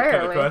kind of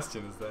Apparently.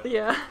 question is that?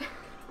 Yeah.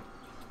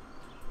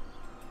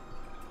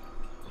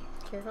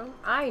 Careful.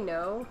 I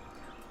know.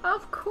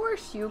 Of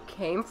course you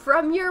came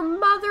from your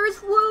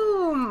mother's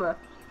womb!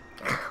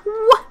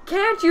 What?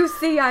 Can't you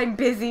see I'm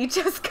busy?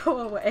 Just go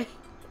away.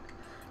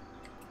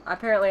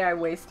 Apparently I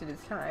wasted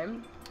his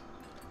time.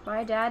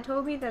 My dad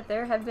told me that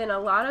there have been a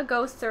lot of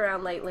ghosts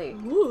around lately.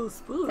 Ooh,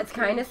 spooky. It's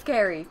kind of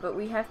scary, but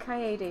we have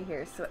Kaede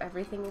here, so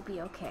everything will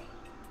be okay.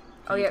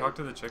 Can Oh you yeah. talk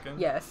to the chicken?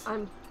 Yes.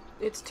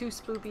 It's too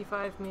spoopy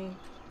 5 me.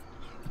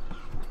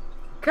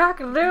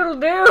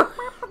 Cock-a-doodle-doo!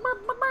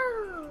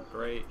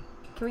 Great.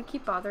 Can we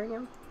keep bothering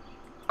him?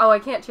 Oh, I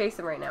can't chase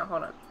him right now.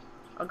 Hold on.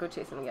 I'll go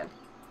chase him again.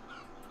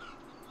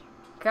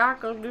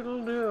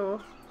 Cock-a-doodle-doo.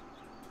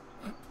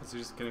 So you're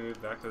just gonna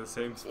move back to the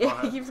same Yeah,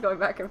 spot? he keeps going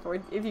back and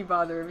forth. If you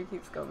bother him, he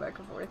keeps going back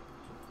and forth.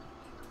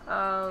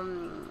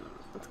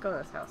 Let's go to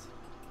this house.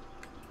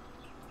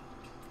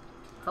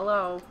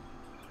 Hello.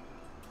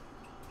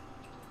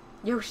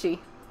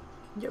 Yoshi.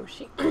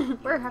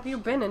 Where have you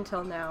been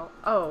until now?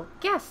 Oh,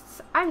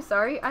 guests. I'm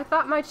sorry. I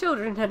thought my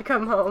children had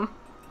come home.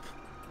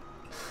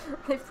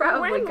 They've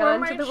probably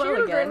gone to the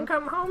well again.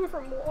 Come home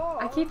from war?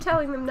 I keep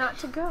telling them not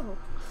to go.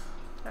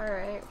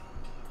 Alright.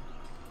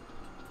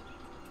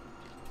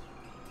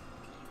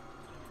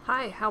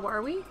 Hi, how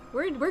are we?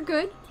 We're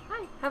good.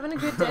 Hi, having a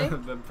good day.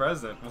 The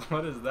present.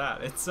 What is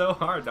that? It's so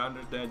hard to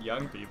understand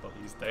young people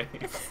these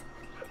days.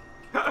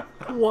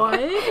 What?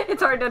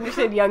 It's hard to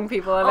understand young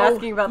people. I'm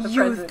asking about the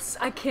youths. present.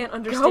 I can't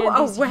understand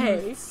Go these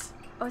away. youths.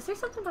 Oh, is there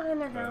something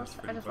behind their That house? is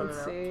I pretty just want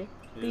Let's to know. see.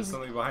 There's These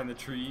something behind the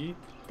tree.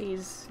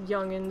 these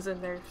youngins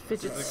and their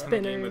fidget Is this kind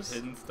of game of spinners.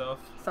 hidden stuff?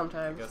 I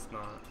Sometimes. guess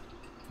not.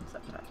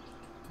 Sometimes.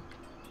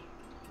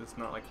 It's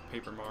not like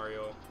Paper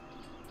Mario.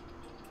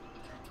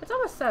 It's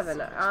almost 7.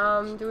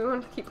 Do we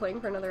want to keep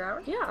playing for another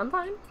hour? Yeah, I'm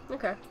fine.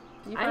 Okay.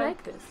 You I fine?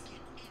 like this.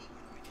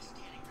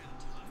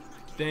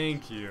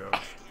 Thank you.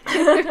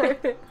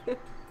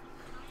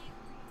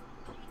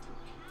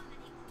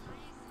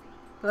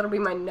 That'll be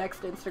my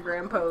next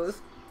Instagram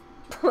pose.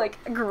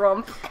 Like,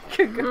 grump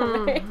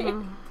Kagome.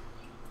 Mhm.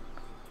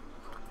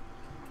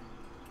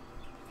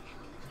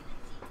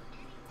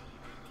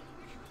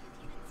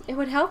 It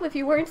would help if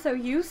you weren't so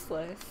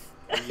useless.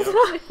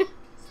 Yep.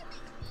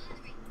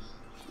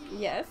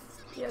 Yes.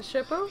 Yeah,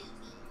 Shippo?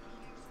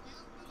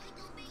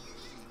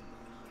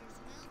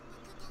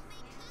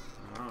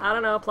 I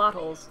don't know, plot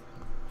holes.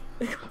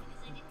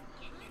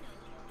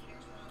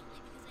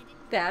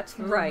 That's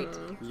right.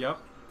 Mhm. Yep.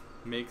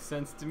 Makes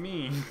sense to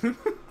me.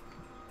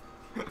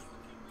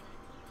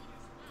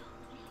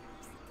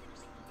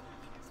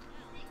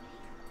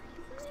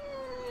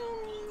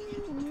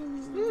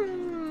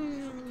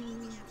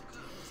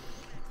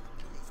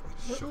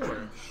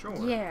 Sure,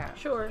 sure. Yeah.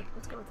 Sure,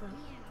 let's go with that.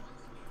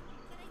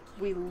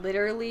 We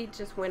literally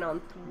just went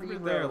on 3 We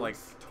roads. were there like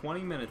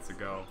 20 minutes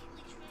ago.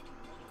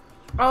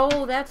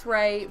 Oh, that's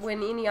right. When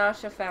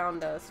Inuyasha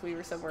found us, we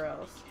were somewhere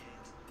else.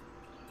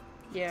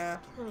 Yeah.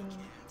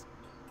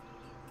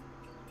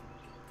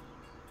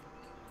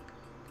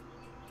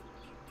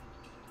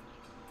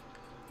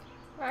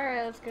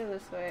 Alright, let's go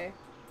this way.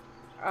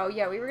 Oh,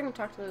 yeah, we were gonna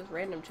talk to those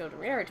random children.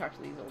 We already talked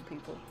to these old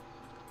people.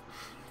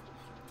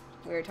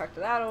 We already talked to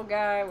that old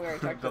guy. We already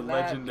talked The to that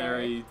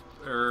legendary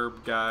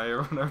herb guy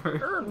or whatever.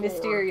 Herb guy.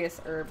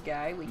 Mysterious herb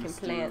guy. We can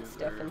plant Mysterious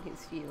stuff in herb.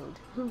 his field.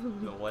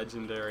 The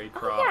legendary Oh,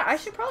 crops. yeah, I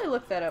should probably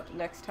look that up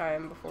next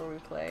time before we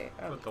play.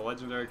 What, the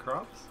legendary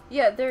crops?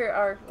 Yeah, there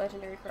are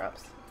legendary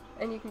crops.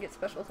 And you can get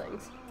special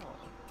things.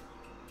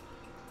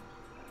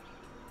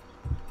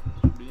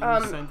 Being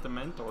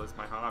sentimental is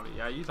my hobby.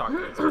 Yeah, you talk to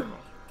those people.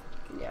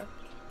 Yeah.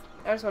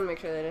 I just want to make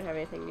sure they didn't have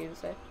anything new to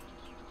say.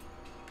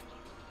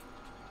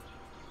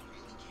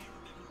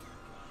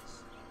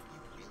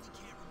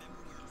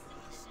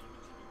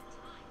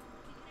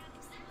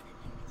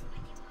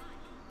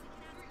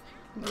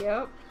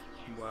 Yep.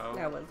 Well,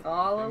 That was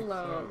all I think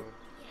alone.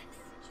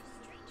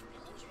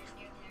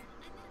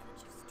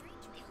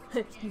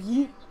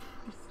 Yeet.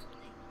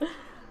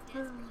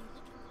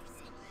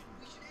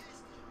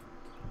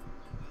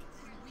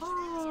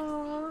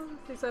 Aww.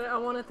 He said, I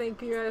want to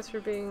thank you guys for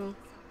being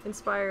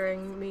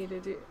inspiring me to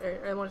do.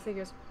 I want to thank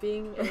you guys for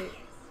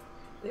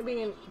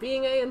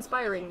being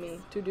inspiring me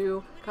to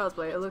do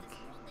cosplay. I look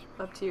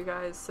up to you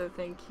guys, so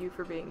thank you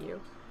for being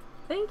you.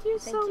 Thank you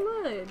Thank so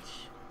you. much.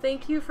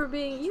 Thank you for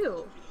being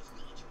you.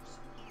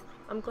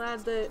 I'm glad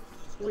that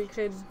we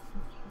could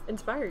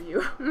inspire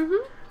you.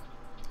 Mm-hmm.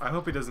 I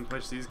hope he doesn't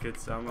push these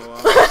kids down the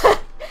line.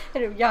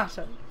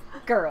 Inuyasha,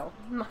 girl,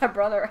 my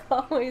brother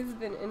always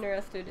been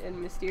interested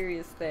in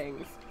mysterious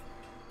things,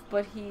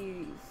 but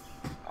he's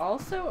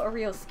also a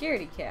real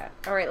scaredy cat.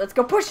 All right, let's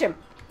go push him.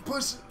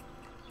 Push.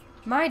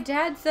 My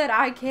dad said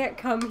I can't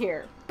come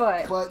here,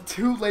 but But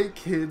too late,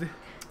 kid.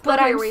 But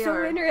I'm here we so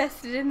are.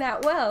 interested in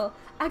that well.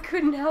 I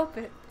couldn't help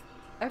it.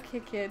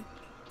 Okay, kid.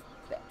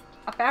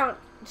 I found.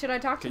 Should I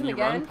talk to Can him you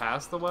again? run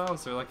past the well?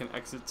 Is there like an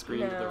exit screen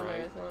No, to the there right?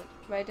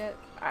 isn't. My dad.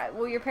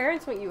 Well, your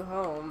parents went you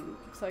home,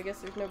 so I guess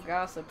there's no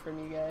gossip from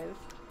you guys.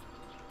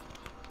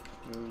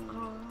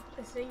 Ooh.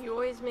 I say you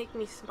always make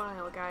me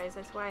smile, guys.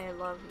 That's why I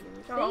love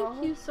you. Aw.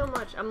 Thank you so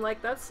much. I'm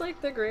like, that's like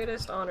the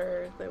greatest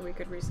honor that we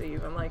could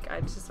receive. I'm like,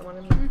 I just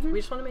want to. We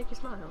just want to make you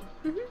smile.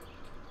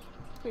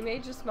 We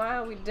made you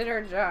smile. We did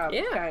our job.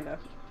 Yeah. Kind of.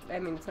 I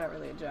mean, it's not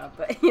really a job,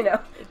 but you know,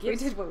 It we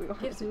gives- did what we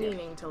wanted Gives to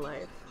meaning to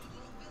life.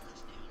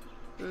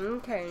 do.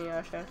 Okay,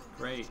 Inuyasha.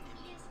 Great.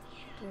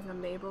 Doing a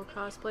Mabel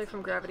cosplay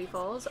from Gravity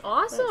Falls.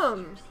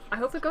 Awesome! I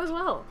hope it goes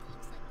well.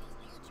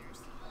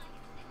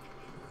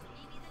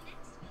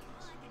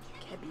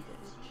 Cabby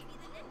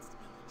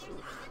Village.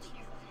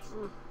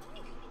 Oof.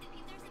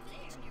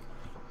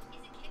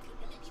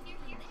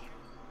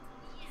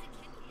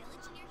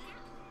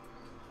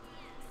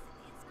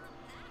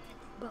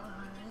 Bye.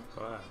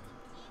 What?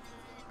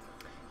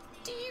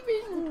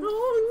 Demon!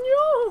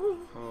 Oh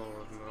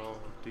Oh no,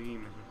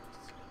 demons.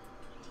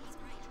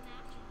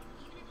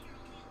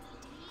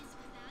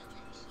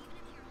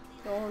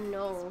 Oh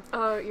no.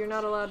 no! You're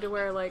not allowed to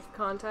wear, like,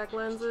 contact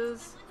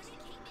lenses?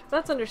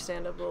 That's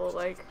understandable.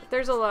 Like,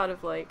 there's a lot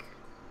of, like,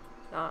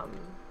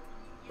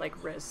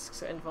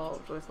 risks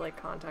involved with, like,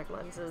 contact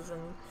lenses,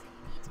 and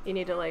you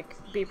need to, like,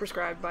 be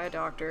prescribed by a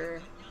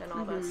doctor and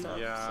all that stuff.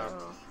 Yeah.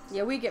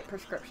 Yeah, we get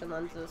prescription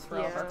lenses for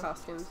all of our Yeah.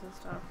 costumes and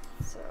stuff.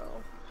 So.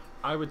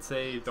 I would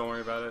say don't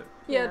worry about it.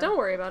 Yeah, Yeah. don't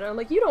worry about it. I'm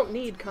like, you don't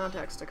need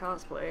contacts to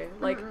cosplay.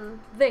 Like,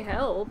 they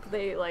help.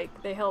 They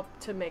help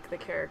to make the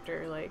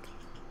character, like,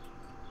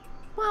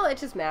 Well, it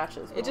just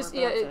matches. it just,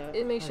 more, yeah, that's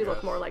it makes you look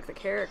guess. more like the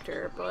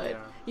character, but Yeah.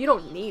 you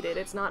don't need it.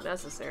 It's not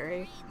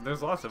necessary.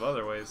 There's lots of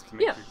other ways to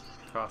make Yeah.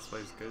 your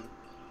cosplays good.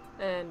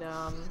 And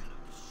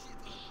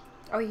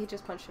Oh, he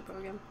just punched Shippo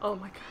again. oh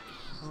my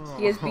god.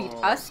 He has beat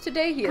us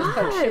today. He has punched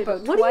God,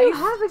 Shippo what twice. do you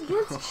have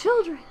against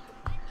children?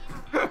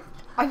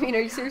 I mean, are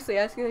you seriously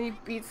asking that he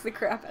beats the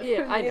crap out of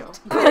Yeah, him? I know.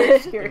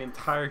 An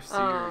entire series.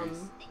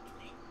 Um,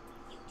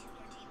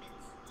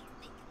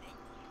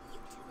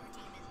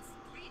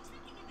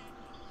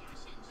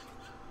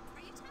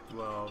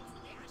 Well,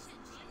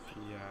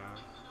 yeah.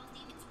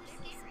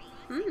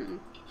 Hmm.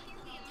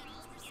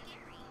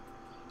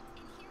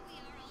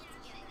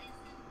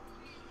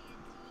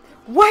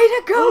 Way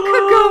to go,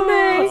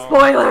 Kagome! Oh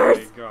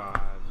Spoilers! my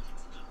god.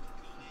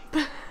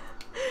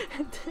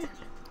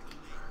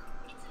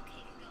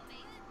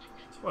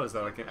 What is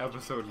that, like an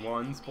episode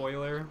 1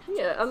 spoiler?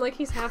 Yeah, I'm like,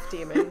 he's half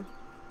demon.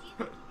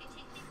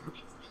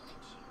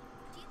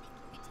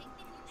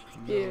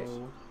 Yeah.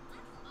 No.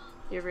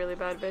 You have really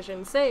bad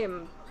vision.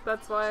 Same.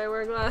 That's why I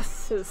wear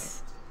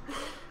glasses.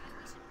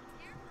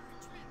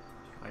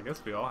 I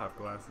guess we all have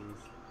glasses.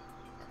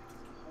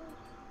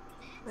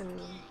 And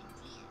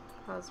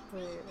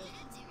cosplay.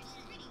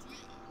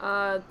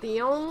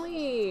 The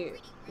only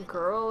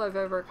girl I've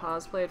ever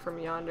cosplayed from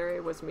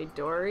Yandere was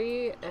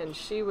Midori, and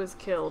she was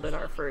killed in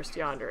our first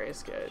Yandere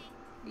skit.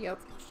 Yep.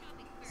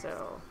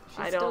 So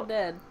She's still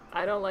dead.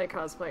 I don't like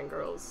cosplaying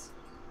girls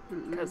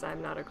because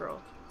I'm not a girl.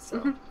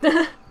 So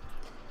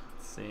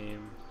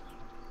Same.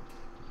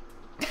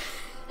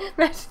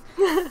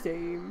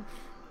 Same.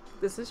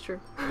 this is true.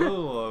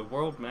 Ooh, a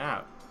world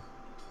map.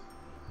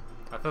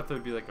 I thought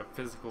there'd be like a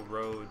physical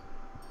road.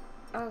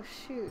 Oh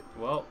shoot.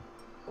 Well,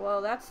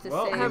 Well, that's to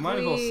well, say. we Have might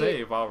as well we-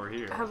 save while we're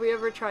here. Have we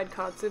ever tried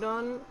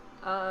Katsudon?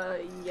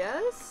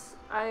 Yes.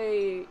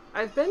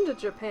 I've been to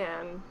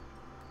Japan,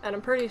 and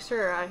I'm pretty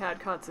sure I had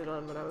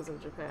Katsudon when I was in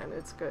Japan.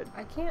 It's good.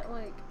 I can't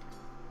like.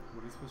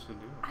 What are you supposed to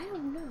do? I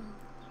don't know.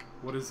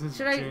 What is this?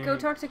 Should I go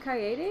talk to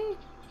Kaede?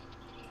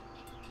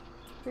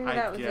 Maybe I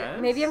that was guess.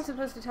 it. Maybe I'm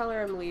supposed to tell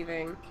her I'm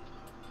leaving.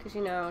 Because,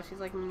 you know, she's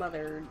like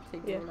mother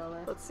figure Yeah. and all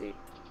that. Let's see.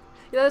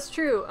 Yeah, that's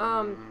true.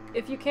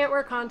 If you can't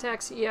wear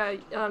contacts, yeah,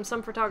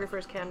 some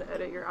photographers can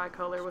edit your eye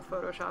color with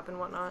Photoshop and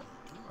whatnot.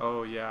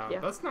 Oh yeah. Yeah.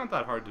 That's not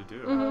that hard to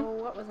do. Oh,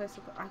 what was I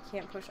supposed? I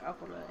can't push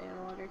up on the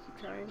analog. I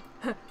keep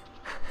trying.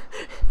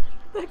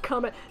 That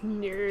comment,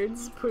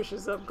 nerds,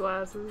 pushes up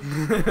glasses.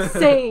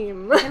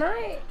 Same. Can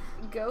I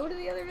go to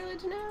the other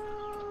village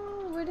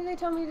now? What did they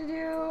tell me to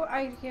do?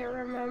 I can't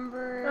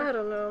remember. I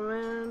don't know,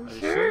 man. Are you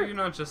sure you're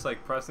not just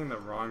like pressing the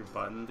wrong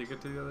button to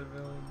get to the other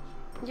village?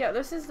 Yeah,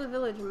 this is the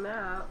village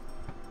map.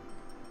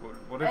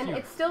 What if And you?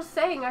 it's still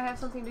saying I have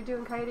something to do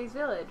in Kaede's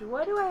village.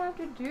 What do I have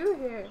to do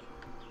here?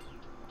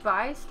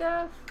 Buy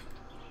stuff?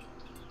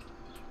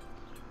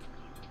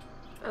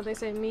 Oh, they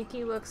say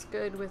Miki looks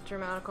good with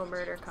Dramatical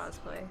Murder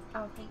cosplay.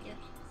 Oh, thank you.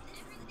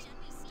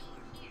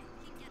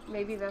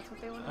 Maybe that's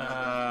what they want to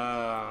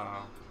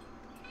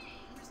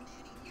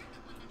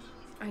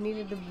I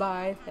needed to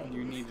buy things.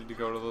 You needed to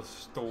go to the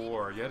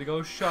store. You had to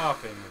go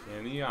shopping with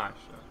Inuyasha.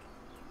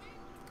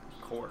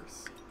 Of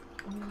course.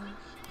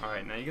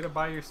 Alright, now you gotta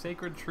buy your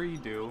sacred tree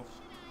due.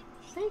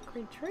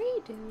 Sacred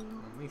tree, dude.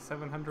 Only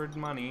 700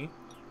 money.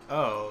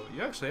 Oh,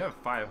 you actually have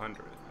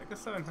 500. I guess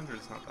 700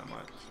 is not that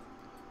much.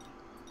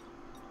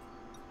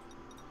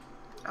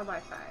 I'll buy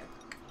 5.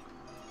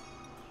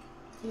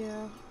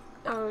 Yeah.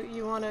 Oh,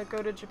 you want to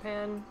go to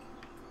Japan?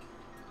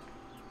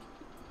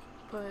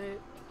 But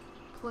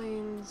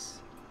planes,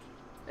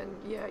 and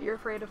yeah, you're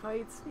afraid of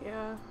heights.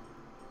 Yeah.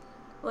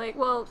 Like,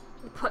 well,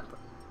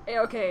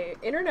 okay.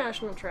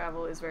 International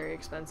travel is very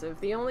expensive.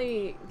 The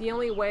only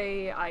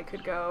way I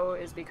could go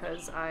is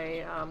because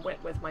I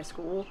went with my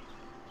school.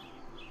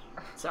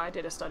 So I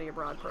did a study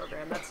abroad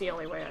program. That's the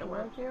only way I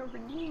went.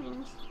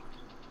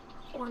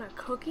 Want a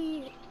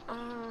cookie?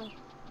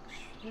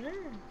 Sure.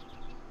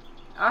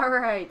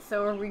 Alright,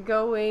 so are we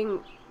going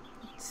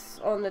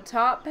on the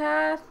top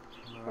path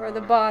or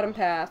the bottom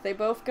path? They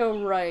both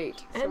go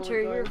right. So Enter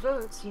we're your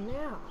going- votes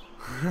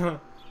now.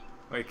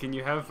 Wait, can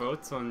you have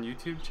votes on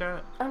YouTube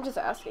chat? I'm just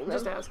asking them.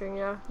 Just asking,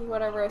 yeah.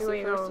 Whatever I Do say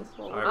we first know- is what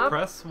we'll Alright, Up?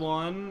 press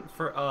 1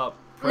 for up.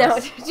 No,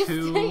 Press just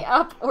 2. say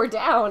up or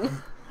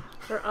down.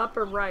 Or up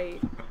or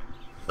right.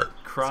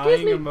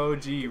 Crying me.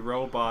 emoji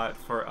robot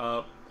for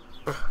up.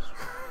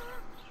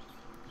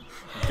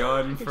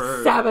 Gun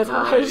for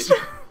Sabotage.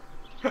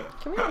 right.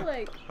 Can we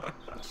like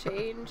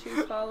change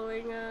who's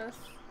following us?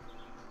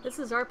 This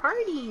is our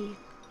party.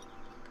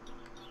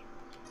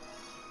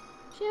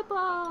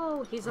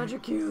 Chippo! He's such a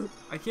cute.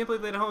 I can't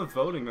believe they don't have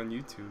voting on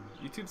YouTube.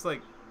 YouTube's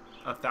like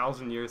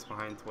 1,000 years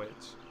behind Twitch.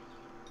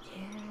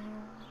 Yeah.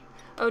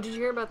 Oh, did you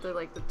hear about the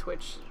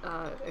Twitch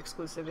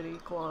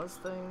exclusivity clause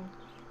thing?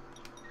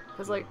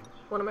 Because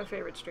one of my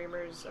favorite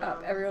streamers,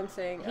 Everyone's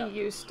saying he up.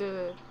 used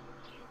to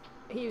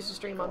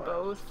stream on Go on.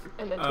 both,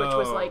 and then Twitch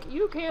was Oh. like,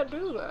 "You can't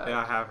do that." Yeah,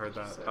 I have heard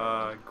that.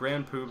 So-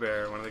 Grand Pooh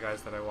Bear, one of the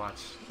guys that I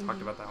watch,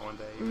 talked about that one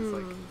day. He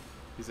was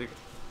he's like,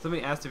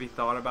 somebody asked if he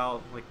thought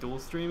about like dual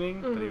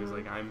streaming, but he was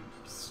like, I'm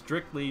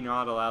strictly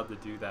not allowed to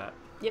do that.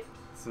 Yep.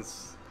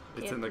 Since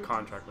it's Can't in the do that.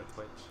 contract with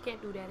Twitch.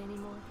 Can't do that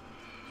anymore.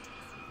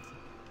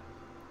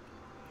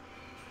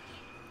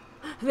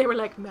 They were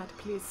like, "Matt,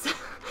 please."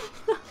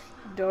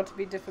 Don't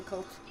be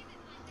difficult.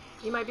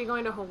 You might be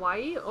going to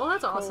Hawaii? Oh,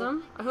 that's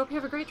awesome. I hope you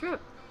have a great trip.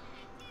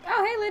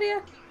 Oh, hey,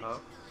 Lydia.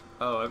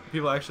 Oh,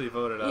 people actually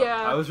voted up.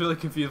 Yeah. I was really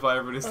confused why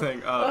everybody's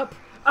saying up.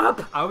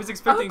 Up! I was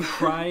expecting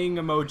crying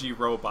emoji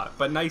robot,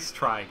 but nice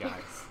try,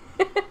 guys.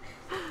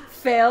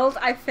 Failed.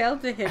 I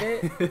failed to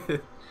hit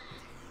it.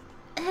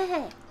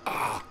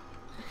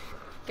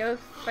 Go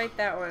fight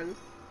that one.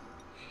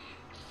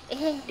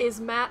 Is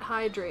Matt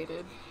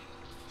hydrated?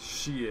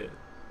 Shit.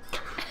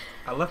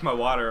 I left my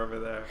water over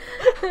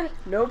there.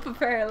 Nope,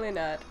 apparently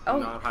not. Oh,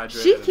 Not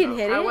hydrated she can enough.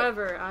 hit it.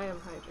 However, I am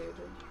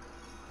hydrated.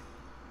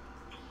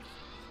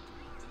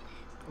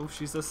 Oh,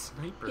 she's a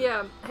sniper.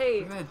 Yeah,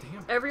 hey, Look at that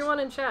damn. everyone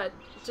in chat,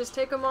 just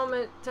take a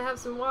moment to have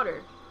some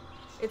water.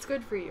 It's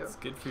good for you. It's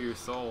good for your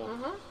soul.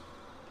 Mm-hmm.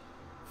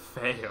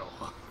 Fail.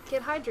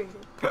 Get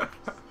hydrated.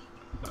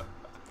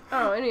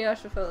 Oh,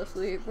 Inuyasha fell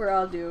asleep. We're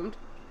all doomed.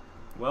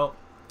 Well,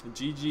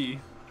 GG.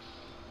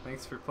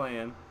 Thanks for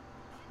playing.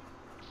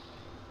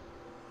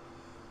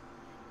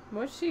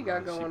 What's she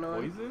got Is she going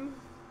on? poison?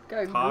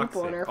 Got a goop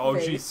Toxic. on her Oh,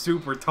 face. she's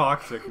super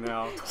toxic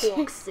now.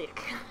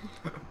 Toxic.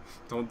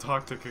 Don't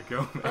talk to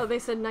Kagome. Oh, they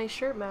said nice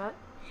shirt, Matt.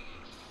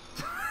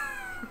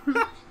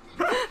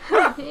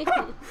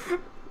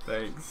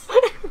 Thanks.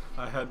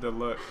 I had to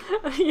look.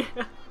 Yeah.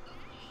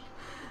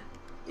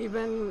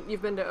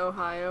 You've been to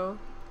Ohio?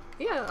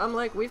 Yeah, I'm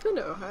like, we've been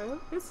to Ohio.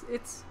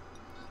 It's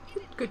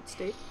a good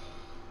state.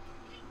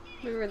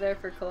 We were there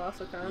for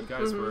Colossal You Con.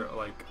 guys were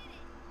like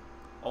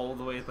all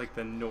the way at like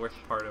the north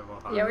part of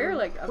Ohio. Yeah, we were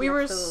like up We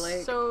were next to the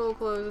lake. so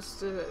close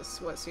to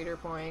this, Cedar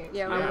Point.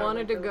 Yeah, we I were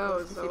wanted to really go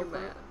close to so Cedar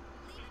Point. bad.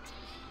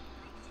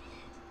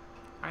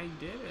 I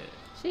did it.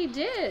 She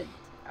did.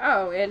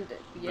 Oh, and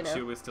you But she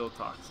know, was still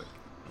toxic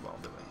while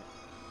doing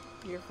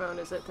it. Your phone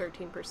is at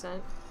 13%.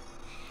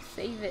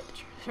 save it.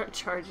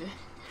 Charge it.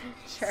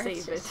 Charge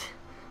Save it.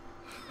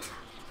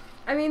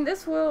 I mean,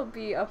 this will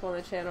be up on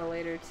the channel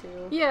later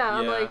too. Yeah,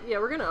 I'm Yeah. like, yeah,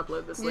 we're gonna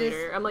upload this Just-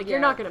 later. I'm like, yeah. you're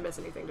not gonna miss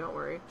anything, don't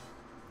worry.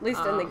 At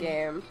least in the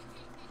game.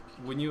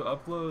 When you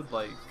upload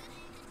like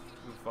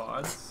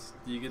VODs,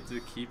 do you get to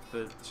keep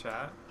the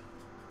chat?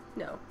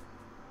 No.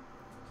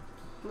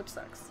 Which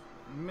sucks.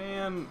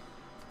 Man,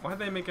 why'd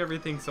they make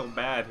everything so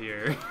bad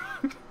here?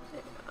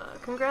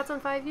 Congrats on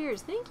 5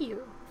 years. Thank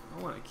you.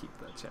 I want to keep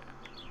that chat.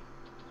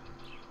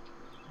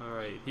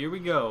 Alright, here we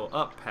go.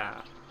 Up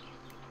path.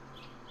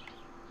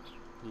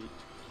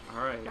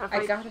 Alright. I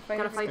I gotta fight.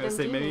 gotta every- fight was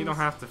gonna say, maybe you don't demons.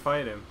 have to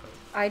fight him, but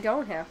I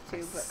don't have to,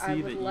 I but I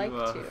see would that like you,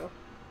 to.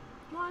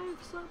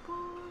 Life support.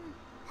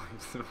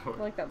 life's the I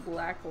like that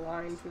black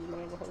line through the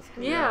middle of the whole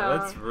screen. Yeah.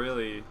 that's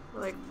really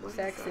Like, what's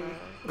Sexy.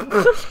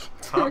 that?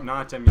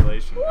 top-notch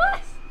emulation,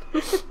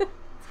 guys.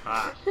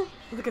 Ah,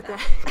 Look at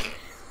that.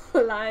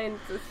 Line,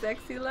 it's a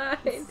sexy line.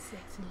 Sexy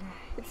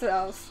life. It's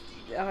all.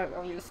 I'm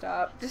gonna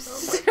stop. Oh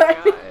Just my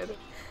god.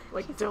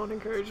 Like, don't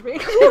encourage me.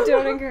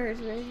 don't encourage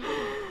me.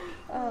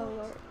 Oh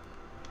Lord.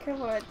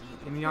 Come on.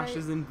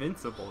 Inuyasha's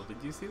invincible. Did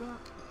you see that?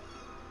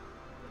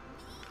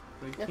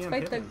 So you Let's can't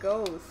fight hit the him.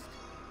 ghost.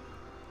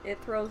 It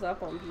throws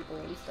up on people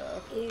and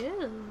stuff.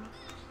 Ew.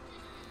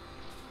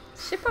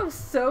 Shippo's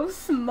so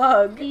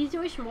smug. He's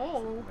so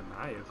small.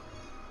 Maniacal.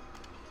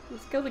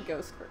 Let's kill the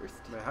ghost first.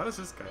 Wait, how does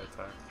this guy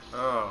attack?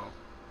 Oh,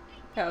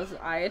 How's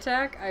I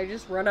attack? I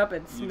just run up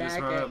and you just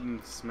smack run it. up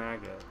and smack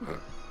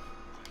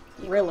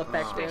it. Real Oh.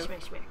 effective.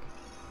 Smack, smack.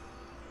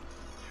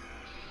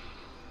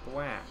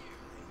 Whack.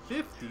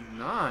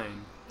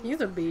 59.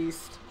 He's a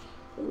beast.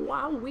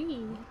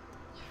 Wowee.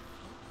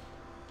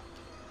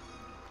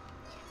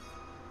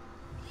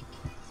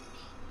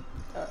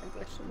 Oh, I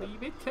glitched a bit.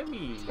 Leave it to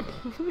me.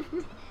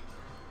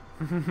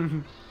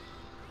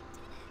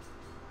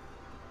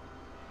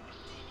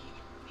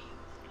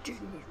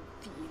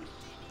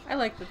 I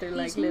like that they're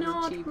like He's little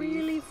not chibis.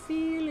 really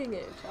feeling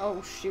it.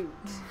 Oh shoot.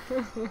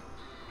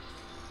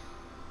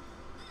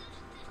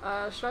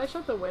 Should I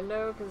shut the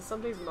window? Because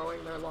somebody's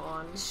mowing their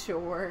lawn.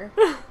 Sure.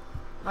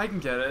 I can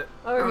get it.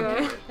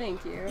 Okay.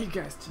 Thank You you.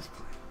 guys just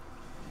play.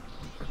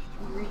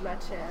 Read my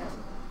chat.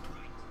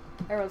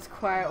 Everyone's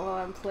quiet while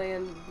I'm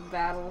playing the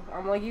battle.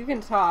 I'm like, you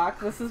can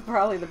talk. This is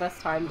probably the best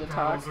time to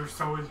talk. Battles are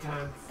so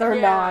intense. They're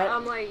yeah, not.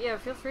 I'm like, yeah,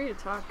 feel free to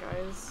talk,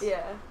 guys.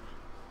 Yeah.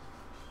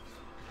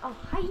 Oh,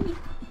 hi.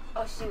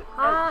 Oh, shoot.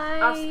 Hi.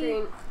 Off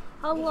screen.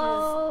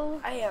 Hello.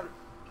 I am.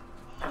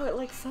 Oh, it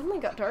like suddenly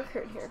got darker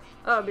in here.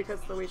 Oh, because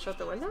we shut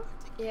the window?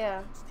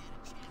 Yeah.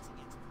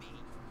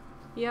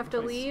 You have to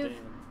If I leave?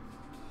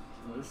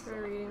 stand.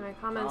 For reading my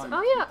comments. Um,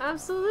 Oh yeah,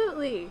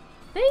 absolutely.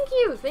 Thank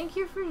you. Thank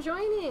you for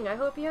joining. I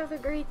hope you have a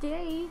great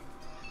day.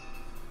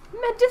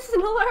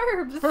 Medicinal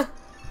herbs!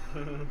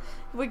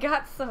 We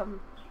got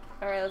some.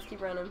 Alright, let's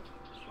keep running.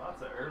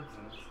 Lots of herbs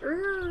in this.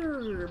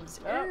 Herbs.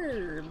 Oh.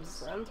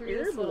 Herbs. Run through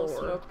this little Herblore.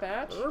 smoke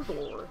patch.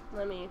 Herblore.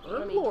 Let me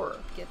Herblore.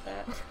 get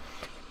that.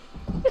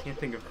 Can't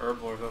think of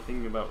herbivores without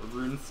thinking about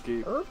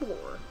RuneScape.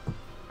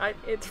 Herblore.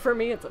 It's for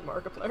me. It's a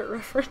Markiplier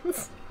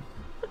reference.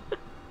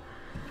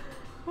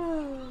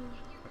 I'm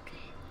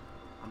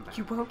back.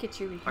 You won't get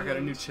your I got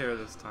a new chair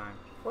this time.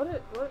 What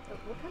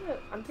kind of?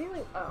 I'm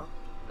feeling. Oh,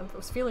 I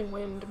was feeling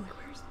wind. I'm like,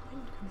 where's the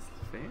wind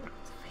coming? Fan.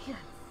 Man.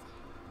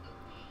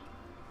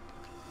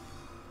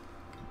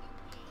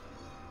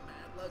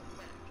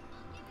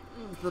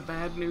 The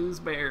bad news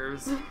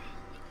bears.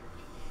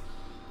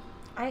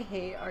 I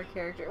hate our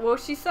character. Well,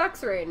 she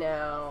sucks right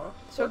now.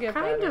 She'll get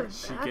What kind better. of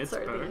She bats gets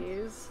are better.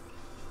 these?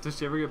 Does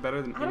she ever get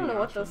better than I don't know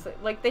what Inuyasha? those things.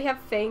 Like they have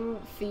fang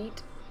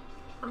feet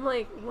I'm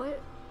like,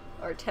 what?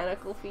 or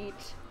tentacle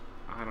feet.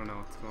 I don't know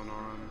what's going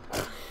on.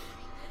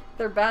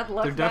 They're bad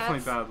luck. They're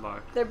definitely bats. bad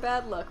luck. They're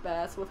bad luck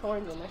bats with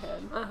horns on their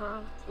head. Uh-huh.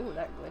 Ooh,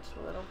 that glitched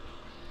a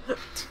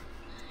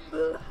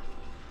little.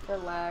 Or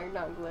lag,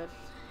 not glitched.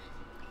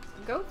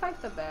 Go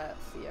fight the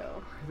bats, yo. Why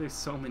are there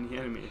so many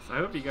enemies? I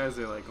hope you guys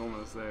are like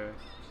almost there.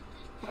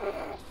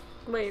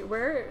 Wait,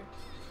 where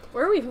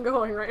are we even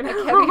going right now?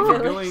 Akebi We're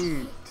Village.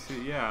 going to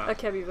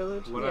Akebi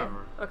Village?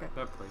 whatever. Yeah. Okay,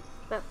 That place.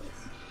 that place.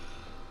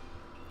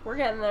 We're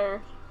getting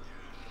there.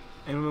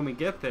 And when we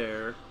get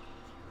there,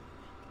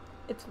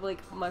 It's like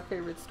my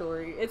favorite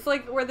story. It's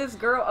like where this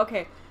girl.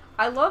 Okay,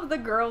 I love the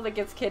girl that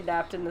gets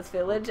kidnapped in this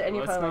village, and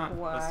you're let's probably not like,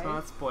 why? let's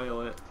not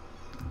spoil it.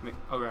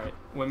 Alright,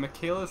 when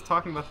Michaela's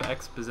talking about the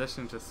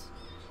exposition,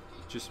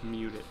 just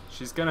mute it.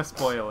 She's gonna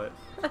spoil it.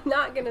 I'm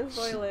not gonna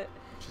spoil it.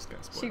 She's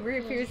gonna spoil She it.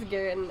 reappears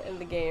again in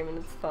the game, and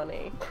it's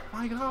funny.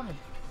 My god.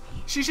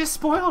 She just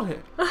spoiled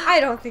it. I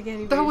don't think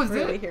anybody's was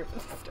really it. here for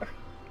the story.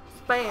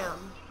 Spam.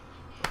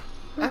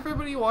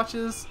 Everybody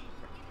watches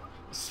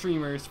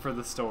streamers for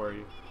the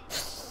story.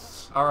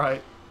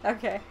 Alright.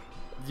 Okay.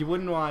 You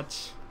wouldn't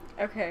watch.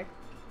 Okay.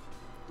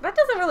 That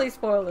doesn't really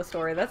spoil the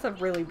story. That's a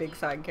really big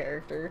side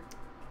character.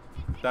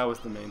 That was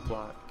the main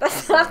plot.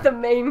 That's not the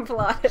main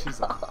plot at She's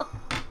all.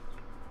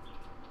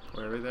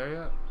 Were we there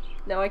yet?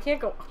 No, I can't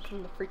go up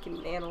from the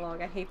freaking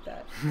analog. I hate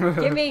that.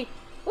 Give me...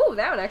 Ooh,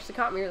 that one actually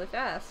caught me really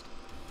fast.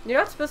 You're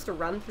not supposed to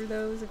run through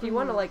those. If you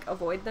want to, like,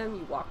 avoid them,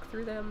 you walk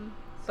through them.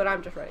 But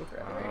I'm just running through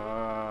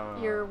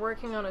everything. You're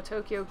working on a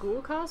Tokyo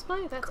Ghoul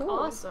cosplay? That's Cool.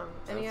 awesome.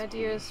 Any That's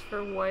ideas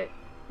for what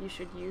you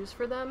should use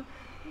for them?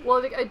 Well,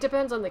 it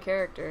depends on the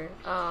character.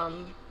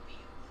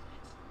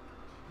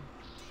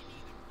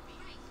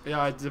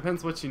 Yeah, it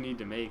depends what you need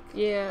to make.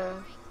 Yeah.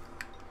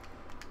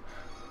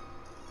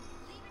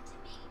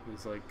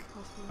 There's like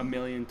a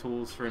million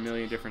tools for a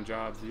million different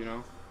jobs, you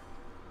know?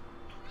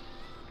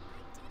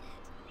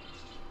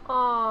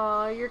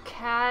 Aw, your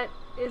cat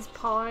is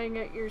pawing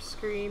at your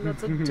screen.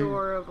 That's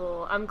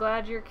adorable. I'm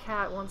glad your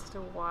cat wants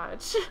to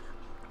watch.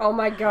 Oh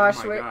my gosh,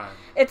 Oh my god.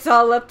 it's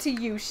all up to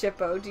you,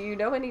 Shippo. Do you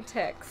know any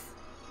techs?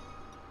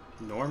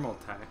 Normal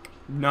tech.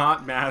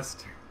 Not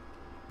master.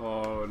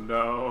 Oh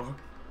no.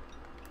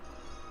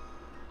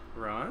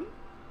 Run?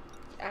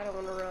 I don't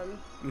want to run.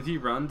 If you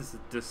run, does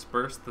it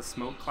disperse the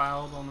smoke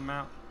cloud on the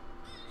map?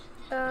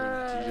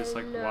 Or do you just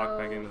like walk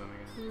back into them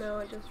again? No,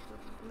 it just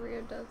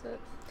does it.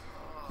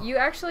 You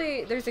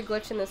actually, there's a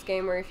glitch in this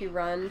game where if you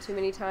run too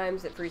many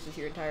times, it freezes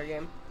your entire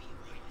game.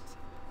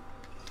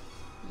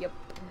 Yep.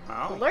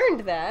 Wow.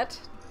 Learned that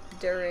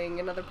during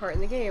another part in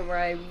the game where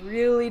I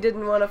really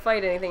didn't want to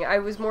fight anything. I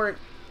was more,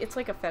 it's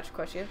like a fetch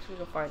quest. You have to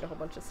go find a whole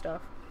bunch of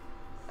stuff.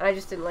 And I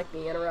just didn't like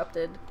being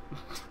interrupted.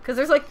 Because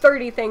there's like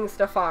 30 things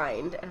to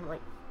find. And I'm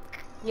like,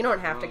 you don't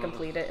have to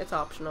complete it. It's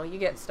optional. You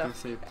get I stuff.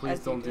 say, please as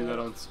you don't do go. that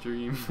on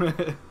stream.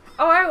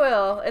 Oh, I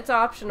will. It's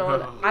optional.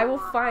 And I will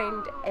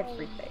find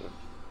everything.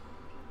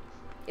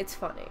 It's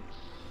funny.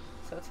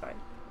 So it's fine.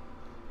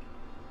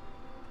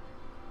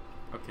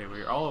 Okay,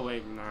 we're all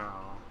awake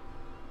now.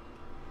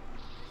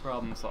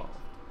 Problem solved.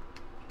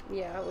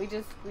 Yeah, we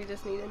just need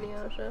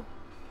Inuyasha.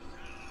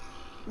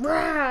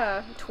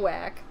 Brah!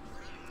 Twack.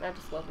 I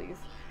just love these.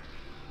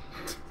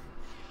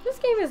 This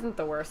game isn't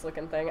the worst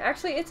looking thing.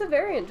 Actually, it's a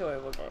very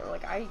enjoyable game.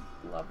 Like, I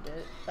loved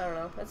it. I don't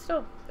know. It's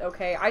still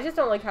okay. I just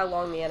don't like how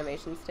long the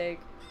animations take.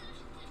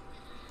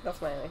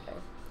 That's my only thing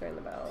during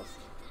the battles.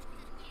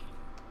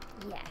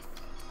 Yes.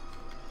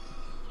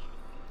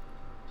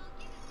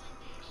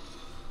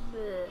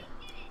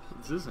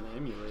 This is an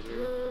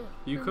emulator.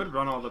 You could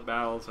run all the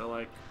battles at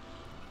like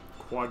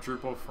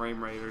quadruple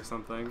frame rate or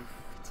something.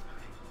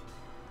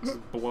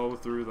 Just blow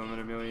through them at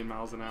 1,000,000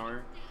 miles an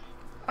hour.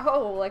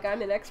 Oh, like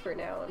I'm an expert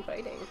now in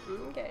fighting.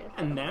 Okay.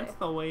 And that's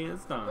the way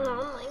it's done.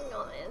 Oh my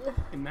god.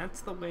 And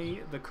that's the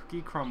way the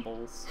cookie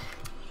crumbles.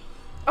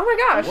 Oh my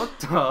gosh! What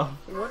the?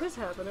 What is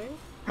happening?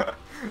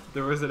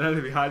 There was an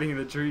enemy hiding in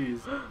the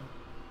trees.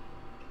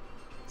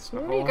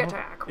 Sneak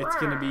attack. It's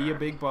gonna be a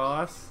big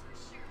boss.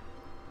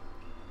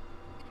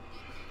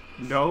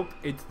 Nope,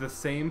 it's the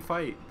same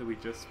fight that we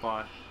just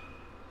fought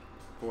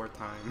 4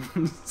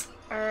 times.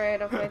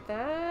 Alright, I'll fight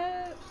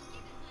that.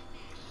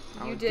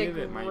 I'll You did give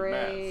it my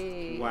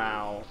great. best.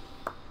 Wow.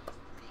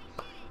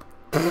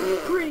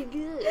 Pretty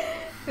good.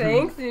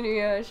 Thanks,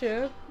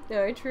 Inuyasha.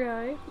 I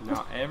try.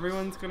 Now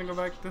everyone's gonna go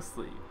back to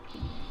sleep.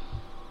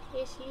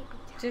 Just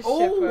Shippo.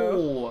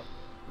 Oh!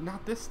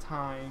 Not this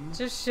time.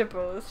 Just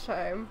Shippo this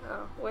time.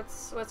 Oh,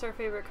 what's our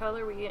favorite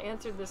color? We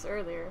answered this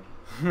earlier.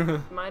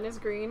 Mine is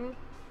green.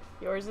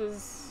 Yours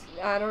is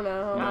I don't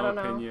know. No I don't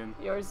know. opinion.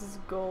 Yours is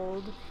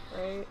gold,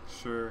 right?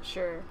 Sure.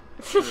 Sure.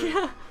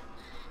 Sure.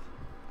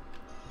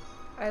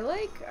 I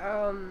like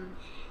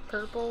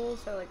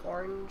purples. I like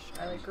orange.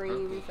 I like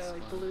greens. I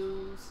like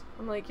blues.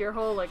 I'm like, your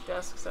whole like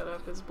desk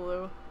setup is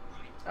blue.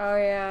 Oh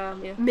yeah.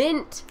 Yeah.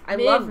 Mint. I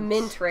Mint. love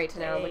mint right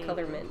now. Hey. The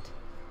color mint.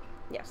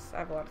 Yes, I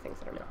have a lot of things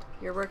that are mint.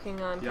 You're working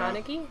on Yeah.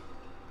 Kaneki?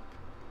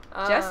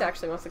 Jess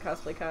actually wants to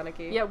cosplay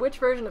Kaneki. Yeah, which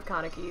version of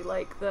Kaneki?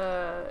 Like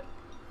the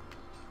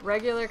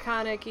regular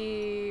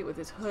Kaneki with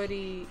his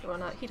hoodie. Well,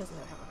 not he doesn't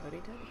have a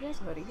hoodie. He has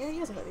a hoodie. Yeah, he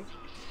has a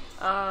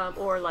hoodie.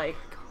 Or like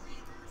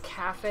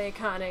cafe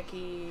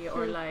Kaneki,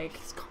 or like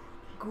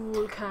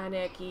ghoul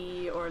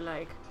Kaneki, or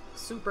like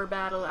super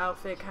battle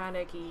outfit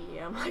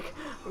Kaneki. I'm like,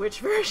 which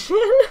version?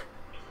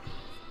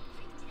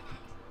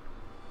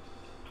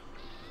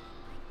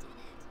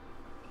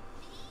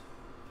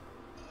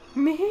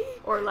 Me?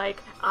 Or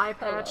like eye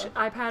patch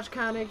Hello.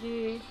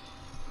 Kaneki.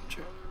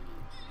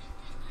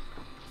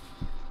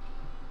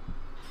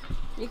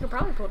 You could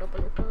probably pull it up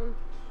on your phone.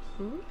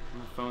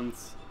 My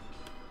phone's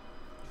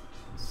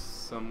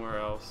somewhere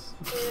else.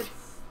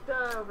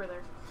 It's over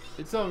there.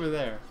 It's over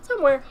there.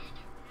 Somewhere.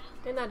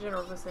 In that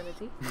general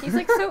vicinity. He's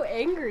like so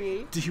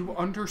angry. Do you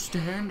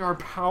understand our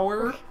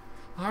power?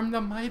 I'm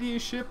the mighty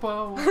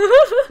Shippo.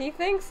 He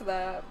thinks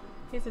that.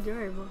 He's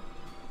adorable.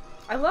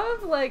 I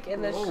love like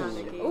in this.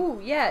 Kaneki. Oh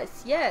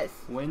yes, yes.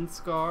 Wind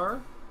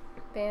scar.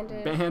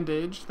 Bandage.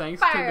 Bandage. Thanks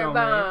Fire to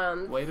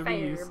bombs. Gomez. Way to be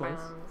Fire useless.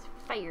 bombs.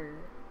 Fire.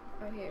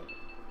 Okay.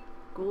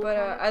 Ghoul But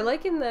Kaneki? I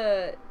like in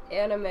the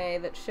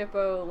anime that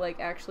Shippo like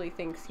actually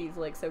thinks he's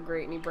like so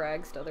great and he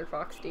brags to other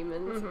fox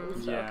demons and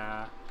stuff.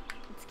 Yeah.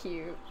 It's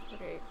cute.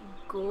 Okay,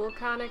 Ghoul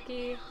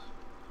Kaneki.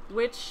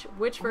 Which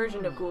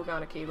version of Ghoul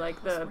Kaneki?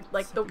 Like the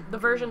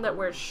version that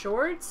wears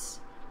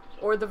shorts,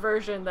 or the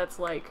version that's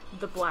like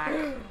the black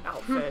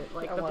outfit,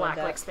 like I the wanted black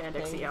that like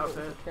spandexy thing outfit.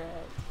 with the track.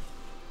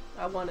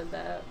 I wanted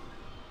that.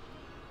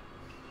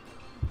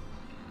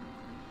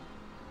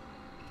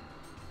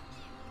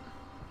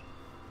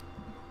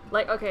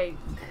 Like, okay,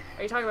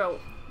 are you talking about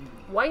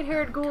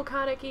white-haired Ghoul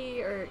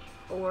Kaneki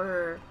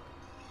or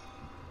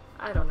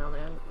I don't know,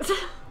 man.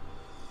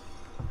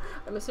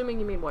 I'm assuming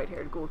you mean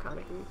white-haired Ghoul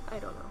Kaneki. I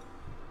don't know.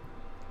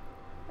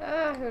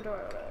 Who do I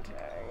want to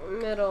attack?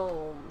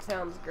 Middle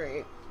sounds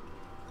great.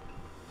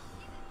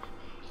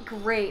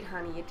 Great,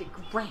 honey. You did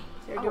great.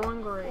 You're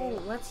doing great.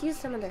 Oh, let's use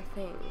some of their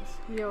things.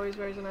 He always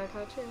wears an eye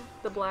patch, yeah.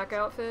 The black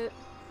outfit.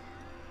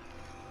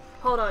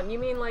 Hold on, you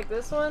mean like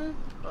this one?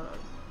 Hold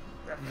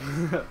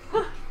on.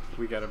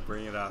 We gotta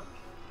bring it up.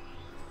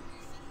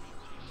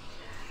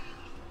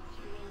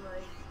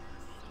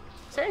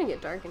 It's starting to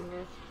get dark in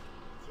here.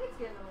 It's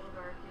getting a little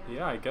dark,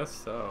 Yeah, I guess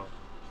so.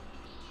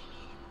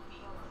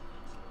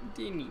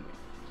 Dini.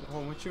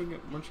 Well, weren't you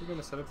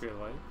gonna set up your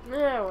light?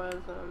 Yeah, I was.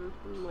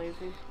 I'm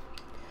lazy.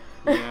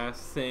 Yeah,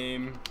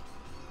 same.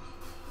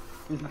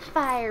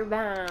 Fire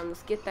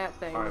bombs. Get that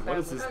thing. Alright, what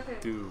does this Okay.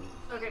 do?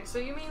 Okay, so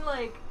you mean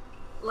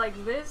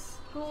like this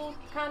Ghoul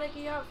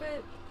Kaneki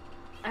outfit?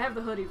 I have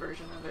the hoodie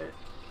version of it.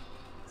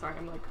 Sorry,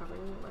 I'm like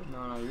covering it. Like,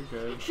 No, you're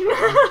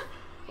good.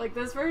 like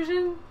this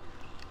version?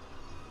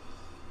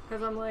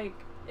 Because I'm like,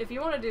 if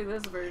you want to do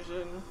this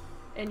version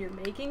and you're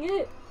making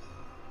it,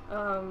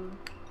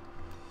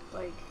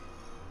 like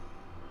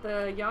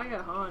the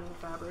Yaya Han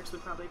fabrics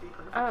would probably be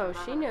perfect. Oh, for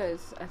she that.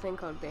 knows a thing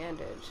called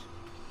bandage.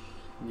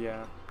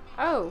 Yeah.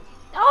 Oh.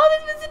 Oh,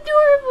 this was adorable.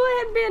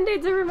 I had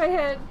band-aids over my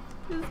head.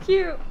 This is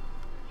cute.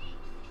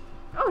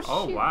 Oh,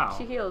 Oh, shoot. wow.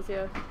 She heals,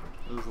 yeah.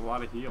 It was a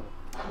lot of heal.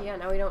 Yeah,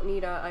 now we don't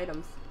need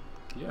items.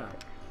 Yeah.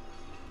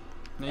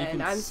 Now you And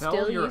can I'm sell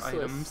still your useless.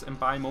 items and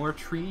buy more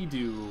tree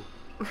dew.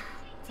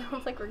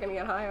 Sounds like we're gonna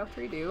get high off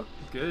redo.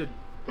 Good.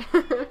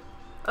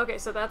 Okay,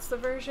 so that's the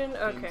version.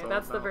 Okay, all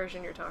that's the about.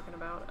 version you're talking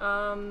about.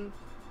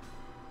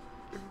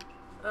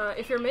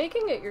 If you're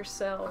making it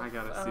yourself, I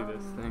gotta see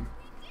this thing.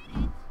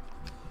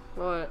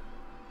 What?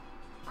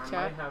 I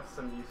Chat? might have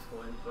some useful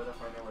input if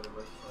I know what it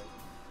looks like.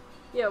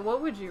 Yeah,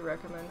 what would you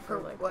recommend for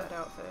For like what? that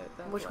outfit?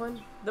 That Which black-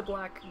 one? The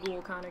black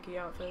Ghoul Kaneki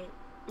outfit.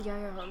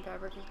 Yaya Han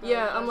fabric. Is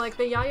Yeah, probably I'm best. like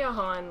the Yaya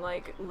Han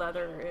like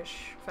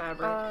leather-ish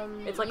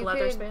fabric. It's like you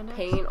leather could spandex.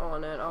 paint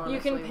on it, honestly. You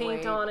can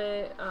paint wait. on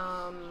it.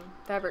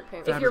 Fabric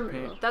paint. If Fabric you're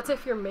paint. that's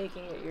if you're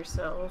making it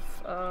yourself.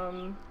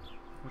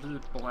 What is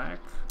it, black?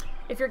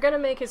 If you're gonna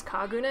make his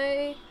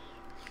Kagune,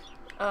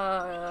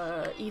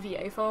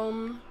 EVA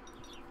foam,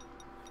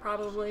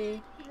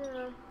 probably,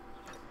 Yeah,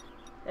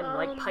 and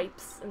like Um,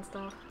 pipes and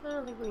stuff. I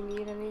don't think we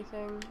need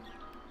anything.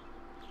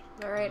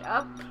 Alright,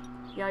 up.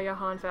 Yaya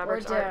Han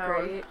fabrics Or aren't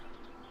down. great.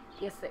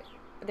 Yes, They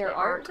there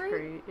aren't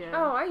great. Yeah.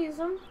 Oh, I use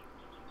them.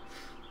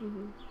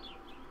 hmm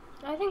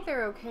I think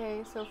they're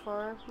okay so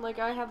far. Like,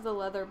 I have the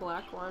leather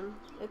black one.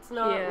 It's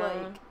not Yeah.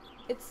 like...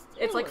 It's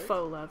like works.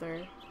 faux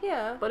leather,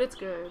 Yeah, but it's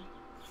good.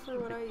 for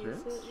what I Like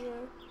use this? it, yeah.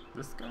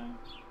 This guy?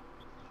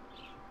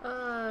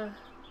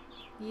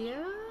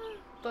 Yeah,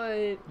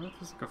 but What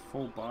if it's like a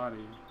full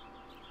body?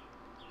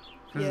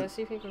 'Cause yeah.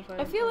 See if you can find.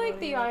 I feel like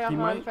the somebody. Yaya He Han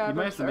might have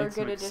fabrics to are a make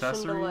some good addition to,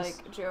 accessories.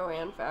 like,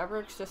 Joanne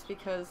fabrics, just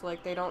because,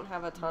 like, they don't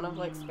have a ton of,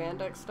 like,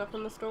 spandex stuff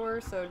in the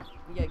store, so,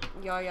 yeah,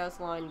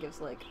 Yaya's line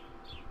gives, like,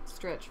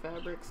 stretch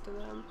fabrics to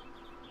them.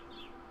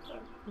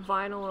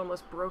 Vinyl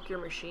almost broke your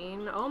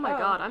machine. Oh my Oh.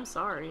 god, I'm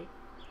sorry.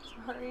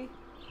 Sorry.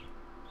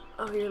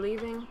 Oh, you're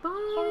leaving?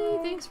 Bye!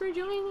 Thanks for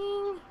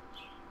joining!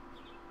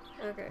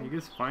 Okay. I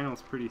guess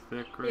vinyl's pretty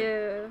thick, right?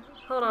 Yeah.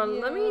 Hold on,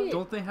 let me...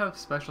 Don't they have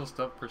special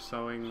stuff for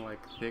sewing, like,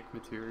 thick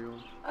material?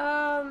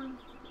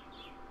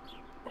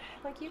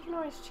 Like, you can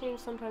always change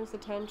sometimes the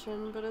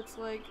tension, but it's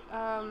like,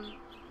 I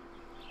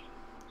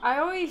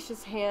always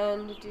just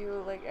hand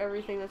do, like,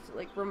 everything that's,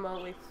 like,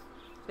 remotely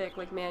thick,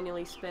 like,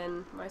 manually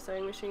spin my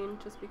sewing machine,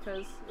 just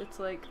because it's,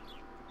 like,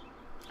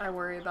 I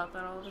worry about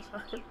that all the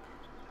time.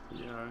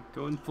 Yeah,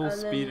 going full And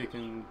speed, then- it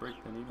can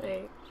break the needle.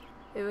 Wait.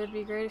 It would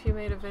be great if you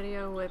made a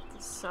video with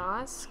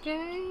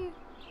Sasuke?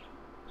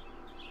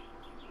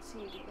 See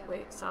you together.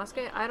 Wait,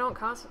 Sasuke? I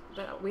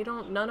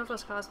don't none of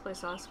us cosplay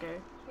Sasuke.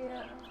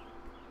 Yeah.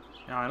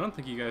 Yeah, I don't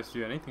think you guys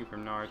do anything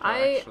from Naruto,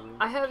 I actually.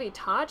 have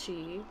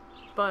Itachi,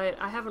 but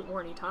I haven't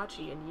worn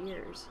Itachi in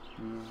years.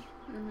 Mm.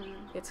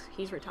 Mm-hmm.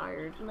 He's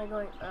retired. Am I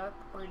going up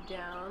or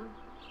down?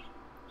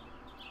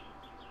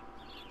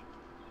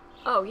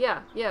 Oh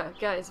yeah,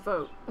 guys,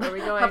 vote. Are we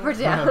going Up or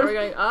down? Are we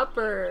going up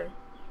or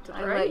to the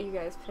I right? let you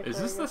guys pick. Is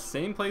where this I the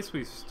same place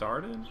we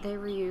started? go. They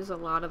reuse a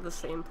lot of the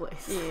same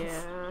places.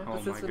 Yeah. Oh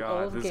This my is an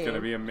god, old this is gonna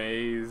game. be a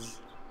maze.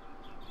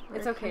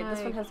 It's Where okay, can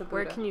this one has a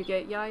Where Buddha. can you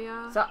get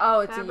Yaya? So,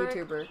 it's fabric? a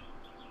YouTuber.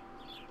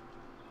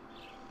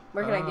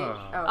 Where can I get?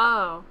 Oh.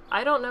 Oh,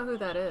 I don't know who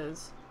that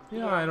is.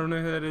 Yeah, I don't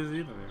know who that is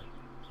either.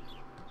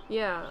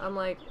 Yeah, I'm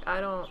like,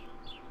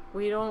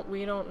 we don't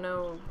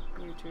know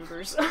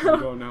YouTubers. You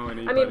don't know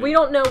anybody. I mean, we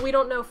don't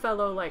know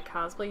fellow like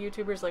cosplay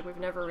YouTubers. Like we've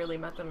never really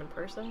met them in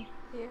person.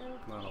 Yeah.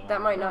 Not a lot.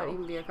 That might not No.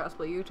 even be a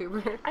cosplay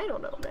YouTuber. I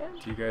don't know, man.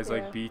 Do you guys Yeah.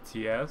 like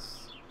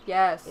BTS?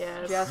 Yes.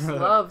 Yes. Jess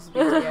loves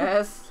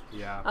BTS.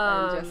 Yeah.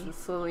 And Jess is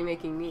slowly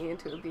making me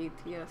into a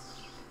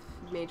BTS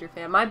major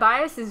fan. My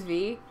bias is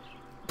V.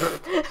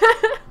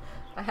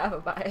 I have a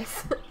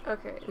bias.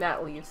 Okay.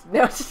 Matt leaves.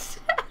 No, just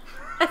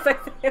as I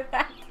say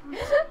that.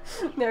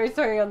 Now he's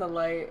turning on the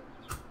light.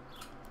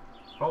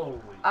 Holy.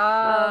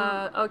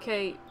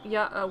 Okay.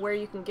 Yeah. Where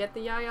you can get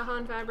the Yaya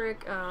Han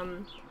fabric?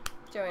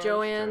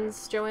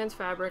 Joanne's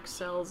Fabric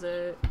sells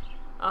it.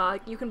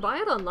 You can buy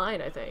it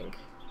online, I think.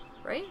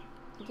 Right?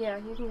 Yeah,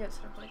 you can get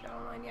stuff like that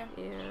online, yeah.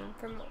 Yeah.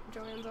 From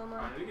Joanne's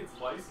online. think it's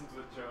licensed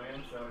with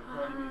Joanne, so it'd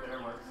probably be their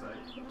website.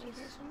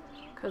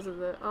 Because of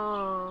the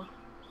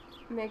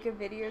Make a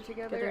video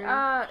together.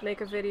 together.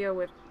 Make a video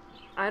with.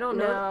 I don't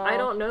know. No. I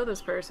don't know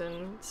this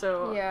person,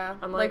 so Yeah.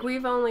 I'm like, like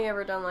we've only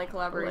ever done like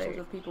collaborations like,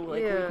 with people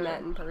like yeah. we've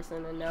met in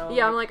person and know.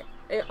 yeah. I'm like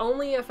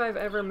only if I've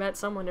ever met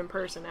someone in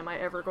person am I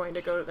ever going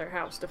to go to their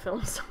house to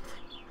film something.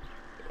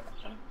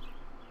 Yeah.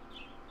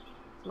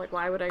 Like,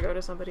 why would I go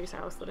to somebody's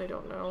house that I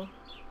don't know?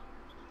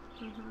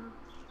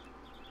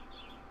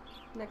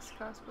 Next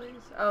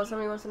cosplays. Oh,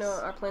 somebody wants to know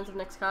our plans of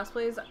next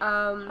cosplays.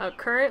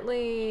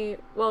 Currently,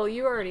 well,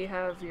 you already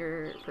have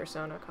your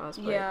Persona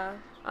cosplay. Yeah.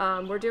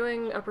 We're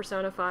doing a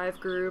Persona 5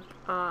 group.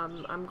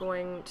 I'm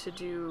going to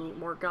do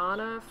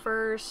Morgana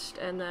first,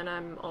 and then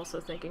I'm also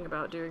thinking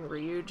about doing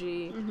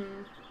Ryuji.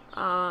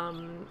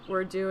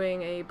 We're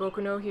doing a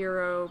Boku no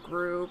Hero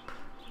group.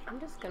 I'm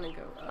just gonna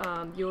go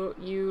up.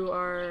 You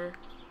are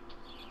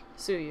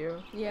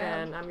Suyu. Yeah.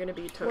 And I'm gonna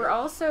be Todoroki. We're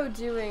also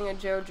doing a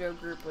JoJo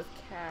group with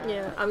Kat.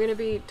 Yeah, I'm gonna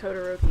be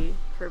Todoroki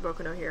for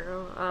Boku no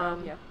Hero.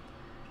 Yeah.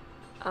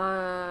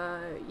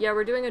 Yeah,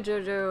 we're doing a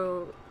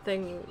JoJo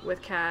thing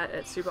with Kat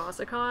at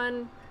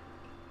SubasaCon.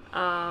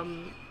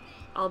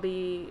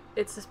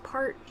 It's this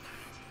part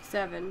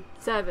 7.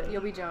 7.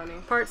 You'll be Johnny.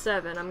 Part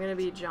 7, I'm gonna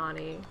be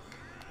Johnny.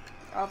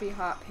 I'll be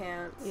Hot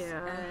Pants.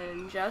 Yeah.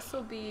 And Jess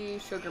will be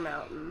Sugar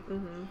Mountain.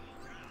 Mm-hmm.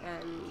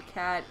 And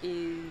Kat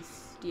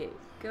is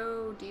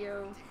Diego.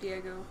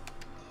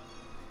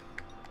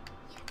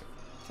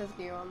 Says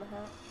Dio on the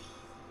hat.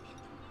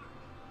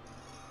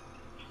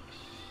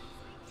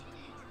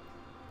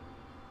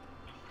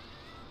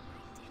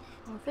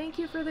 Well, thank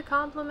you for the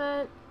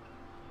compliment.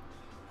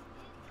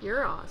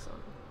 You're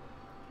awesome.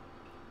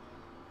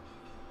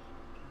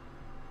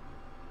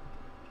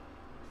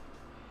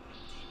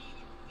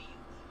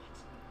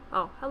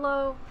 Oh,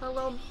 hello,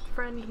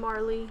 friend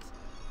Marley.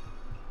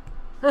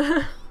 Who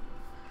is?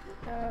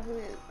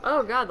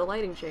 Oh god, the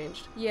lighting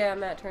changed. Yeah,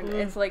 Matt turned.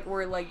 It's like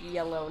we're like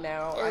yellow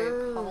now. I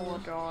Ooh.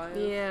 apologize.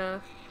 Yeah.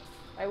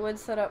 I would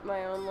set up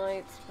my own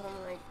lights, but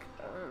I'm like,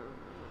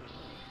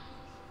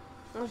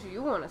 what do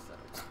you want to set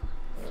up?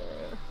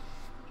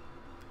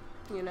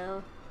 You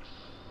know?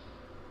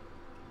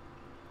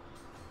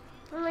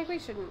 I'm like, we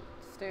shouldn't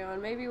stay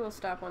on. Maybe we'll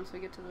stop once we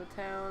get to the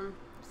town.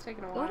 It's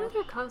taking a while. What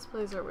other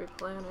cosplays are we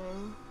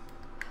planning?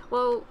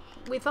 Well,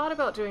 we thought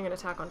about doing an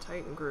Attack on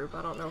Titan group.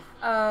 I don't know.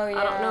 Oh, yeah.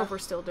 I don't know if we're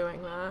still doing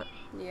that.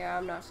 Yeah,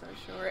 I'm not so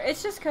sure.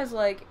 It's just because,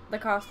 like, the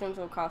costumes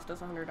will cost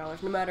us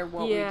 $100 no matter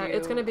what we do. Yeah,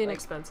 it's gonna be an like,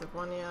 expensive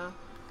one, yeah.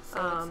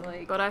 So it's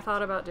like, But I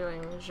thought about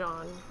doing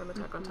Jean from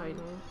Attack on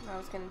Titan. I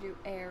was gonna do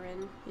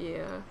Aaron.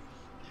 Yeah.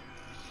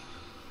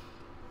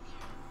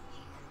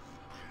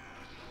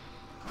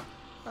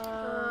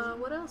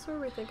 What else were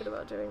we thinking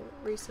about doing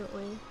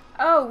recently?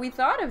 Oh, we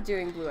thought of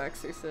doing Blue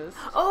Exorcist.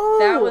 Oh,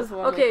 That was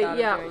one we okay. thought of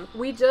Yeah, doing.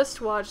 we just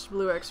watched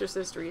Blue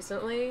Exorcist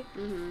recently.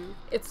 Mm-hmm.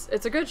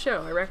 It's a good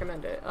show. I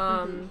recommend it.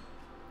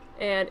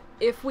 And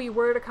if we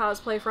were to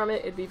cosplay from it,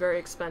 it'd be very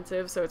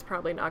expensive, so it's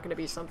probably not going to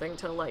be something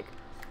till like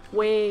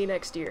way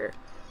next year.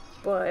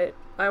 But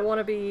I want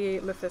to be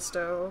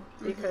Mephisto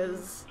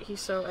because he's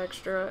so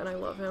extra and I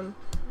love him.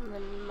 And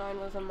then mine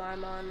was a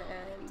Maimon,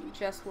 and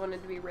Jess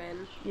wanted to be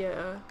Rin.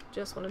 Yeah,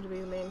 just wanted to be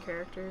the main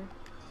character.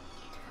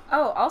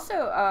 Oh,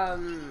 also,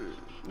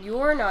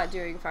 you're not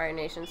doing Fire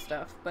Nation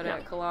stuff, but No.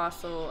 at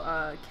Colossal,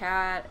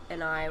 Kat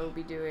and I will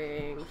be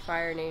doing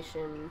Fire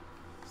Nation,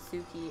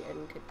 Suki,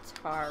 and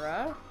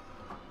Katara.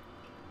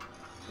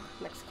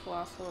 Next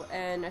Colossal,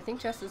 and I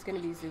think Jess is going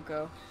to be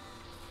Zuko.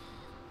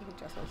 I think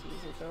Jess wants to be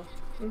Zuko.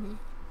 Mm-hmm.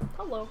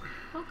 Hello,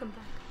 welcome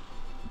back.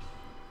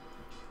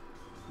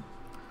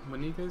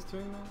 When are you guys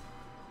doing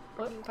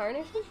that? What? Fire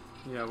Nation?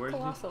 Yeah, where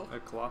Colossal. did you...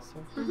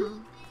 Colossal? Mm-hmm.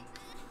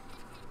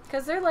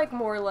 Because they're, like,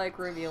 more, like,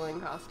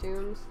 revealing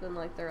costumes than,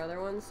 like, their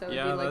other ones, so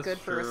Yeah, it'd be, like, that's good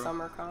for a true.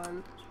 summer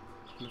con.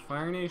 The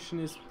Fire Nation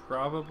is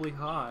probably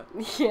hot.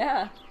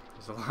 Yeah.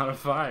 There's a lot of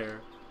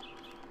fire.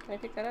 Can I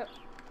pick that up?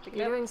 Pick it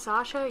You up? doing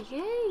Sasha?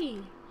 Yay!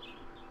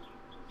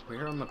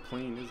 Where on the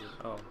plane is it?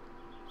 Oh.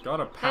 Got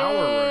a power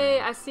Hey,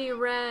 ring. I see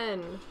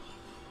Ren.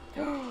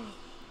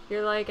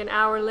 You're like an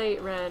hour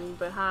late, Ren,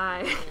 but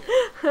hi.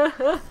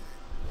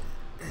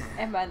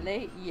 Am I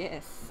late?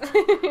 Yes.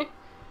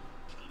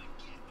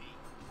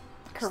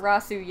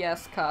 Karasu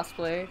Yes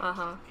cosplay.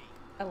 Uh-huh.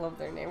 I love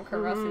their name.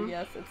 Karasu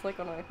Yes. It's like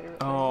one of my favorite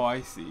Oh,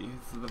 I see.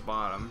 It's at the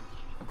bottom.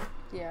 things.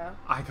 Yeah.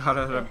 I got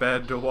out of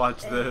bed to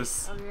watch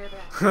this. I'll be right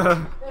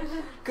back.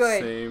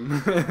 Good. Same.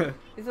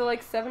 Is it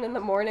like 7 in the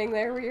morning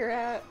there where you're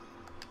at?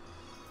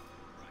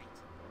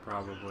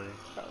 Probably.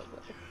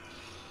 Probably.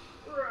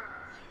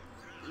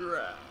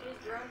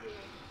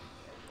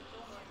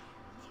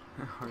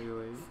 Are you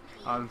late?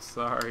 I'm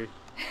sorry.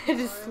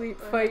 Just sleep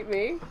fight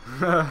me.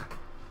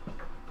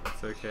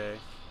 It's okay.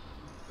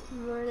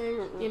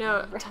 Morning. You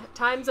know,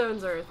 time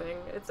zones are a thing.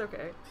 It's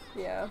okay.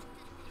 Yeah.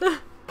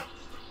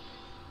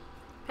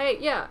 Hey,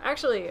 yeah,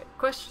 actually,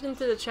 question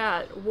to the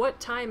chat. What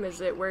time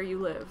is it where you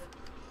live?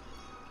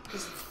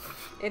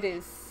 It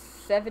is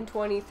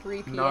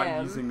 7:23 p.m.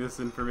 Not using this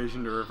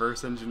information to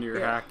reverse engineer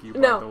Yeah. hack you, by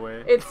No, the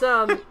way. it's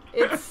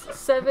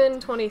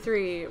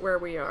 7:23 where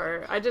we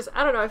are. I don't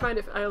know,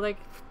 I like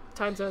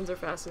time zones are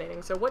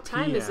fascinating. So what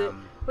time is it?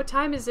 PM. What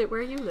time is it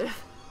where you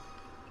live?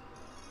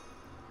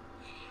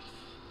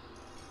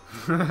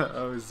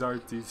 Oh,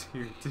 Zarty's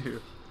here too.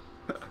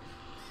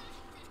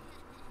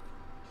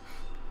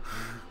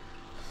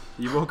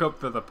 You woke up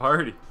for the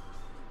party.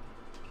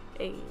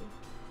 Hey.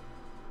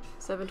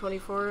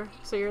 7:24.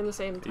 So you're in the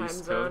same time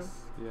East zone. Coast.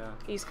 Yeah.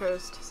 East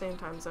Coast, same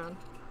time zone.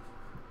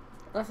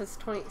 Unless it's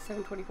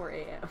 7:24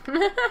 a.m.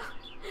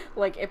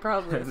 Like, it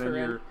probably And is then for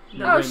you're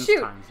him. Oh, Rin's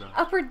shoot! time zone.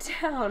 Up or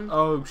down?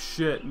 Oh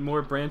shit!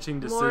 More branching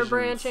decisions. More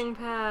branching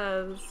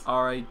paths.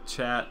 All right,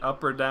 chat.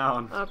 Up or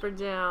down? Up or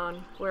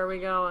down? Where are we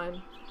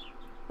going?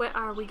 Where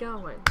are we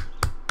going?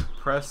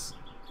 Press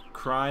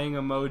crying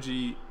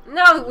emoji.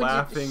 No! would you-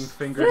 Laughing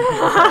finger to the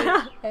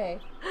right. Hey.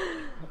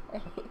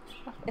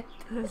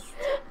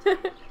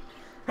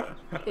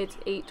 It's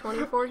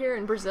 8:24 here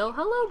in Brazil.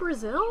 Hello,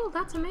 Brazil.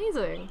 That's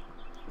amazing.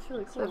 It's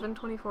really cool.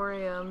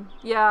 7:24 a.m.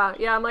 Yeah.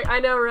 I'm like, I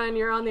know, Ren.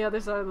 You're on the other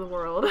side of the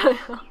world.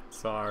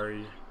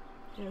 Sorry.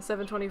 Yeah,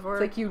 7:24.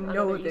 It's like you on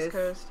know the this. East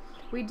Coast.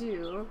 We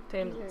do.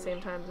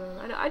 Same time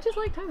zone. I just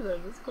like time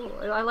zones. It's cool.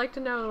 I like to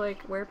know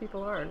like where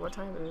people are and what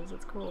time it is.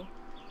 It's cool.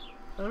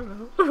 I don't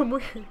know. I'm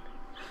weird.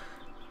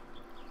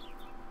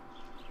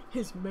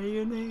 Is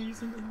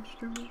mayonnaise an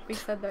instrument? We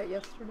said that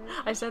yesterday.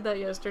 I said that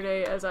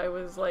yesterday as I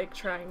was like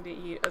trying to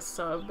eat a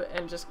sub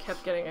and just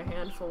kept getting a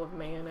handful of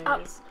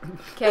mayonnaise.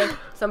 Okay,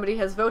 somebody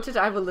has voted.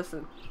 I will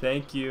listen.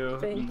 Thank you,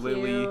 Thank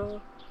Lily,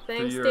 you.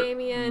 Thanks, for your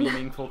Damien.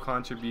 meaningful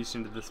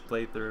contribution to this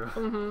playthrough.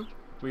 Mm-hmm.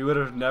 We would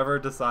have never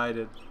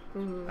decided,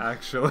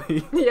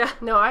 actually. Yeah.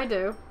 No, I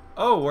do.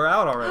 Oh, we're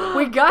out already.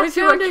 We got We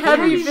to found a a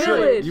heavy heavy Shit,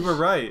 village. you were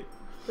right.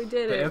 We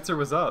did The it. answer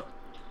was up.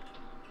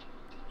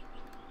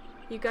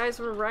 You guys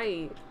were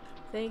right.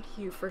 Thank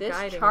you for This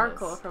guiding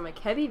charcoal us. from a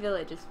Kebi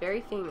village is very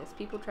famous.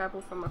 People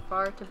travel from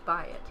afar to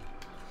buy it.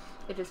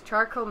 It is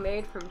charcoal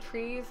made from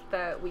trees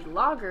that we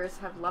loggers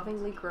have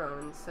lovingly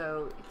grown,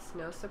 so it's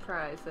no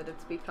surprise that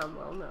it's become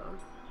well known.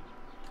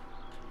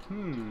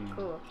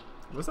 Cool.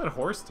 What's that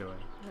horse doing?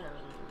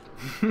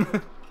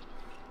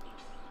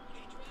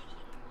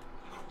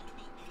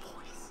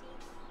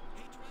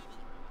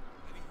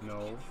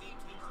 No.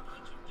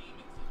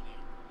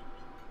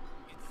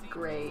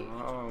 Great.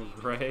 Oh,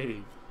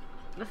 great.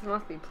 This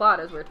must be plot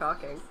as we're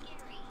talking.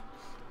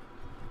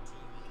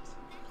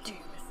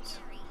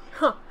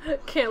 Huh.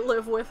 Can't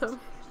live with him.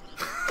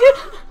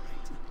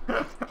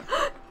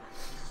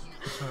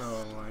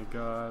 Oh my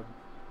god.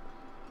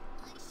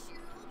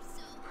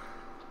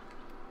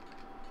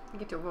 You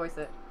get to voice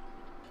it.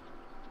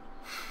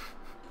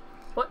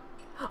 What?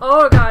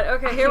 Oh god.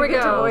 Okay, here we You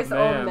get to go. voice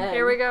man. old men.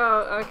 Here we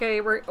go. Okay,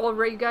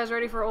 are you guys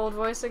ready for old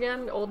voice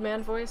again? Old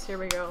man voice? Here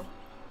we go.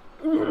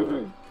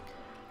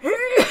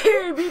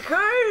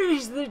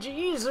 Because the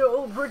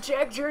diesel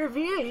protect our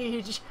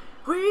village,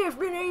 we have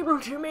been able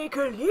to make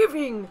a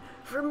living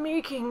from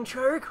making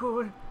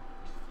charcoal.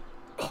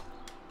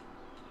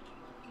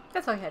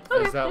 That's all I had.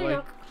 Okay, Is that there you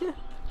like... go.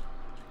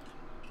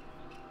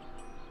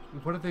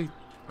 What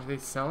are they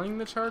selling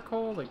the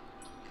charcoal? Like,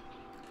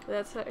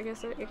 That's, I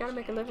guess, you gotta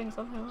make a living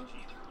somehow.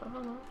 I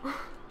don't know.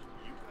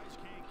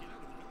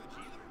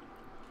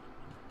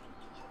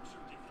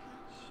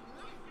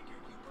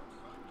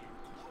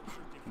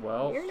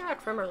 well, You're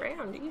not from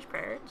around these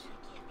parts.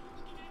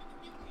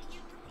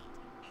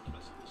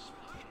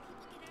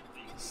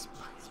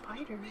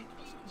 Spider.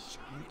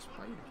 giant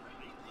spider.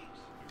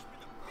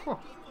 Huh.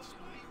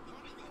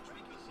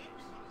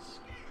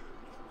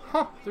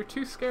 Huh, they're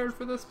too scared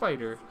for the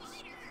spider.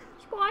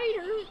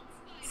 Spider.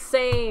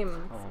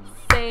 Same. Oh,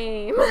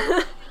 Same.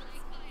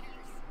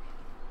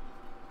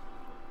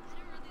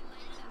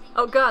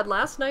 Oh god,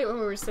 last night when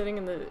we were sitting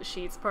in the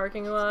Sheets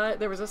parking lot,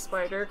 there was a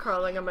spider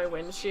crawling on my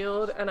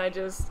windshield, and I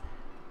just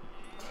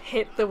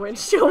hit the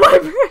windshield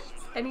wiper.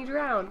 And he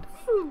drowned.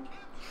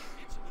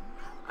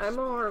 I'm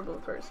a horrible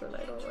person.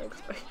 I don't like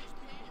spiders.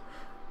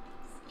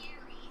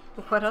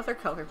 What other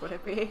color would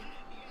it be?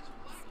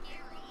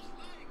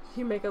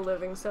 You make a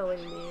living selling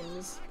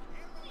memes.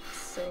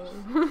 Sing.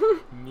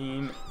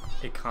 meme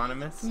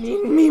economist.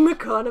 Meme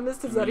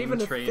economist, is that Meme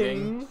even a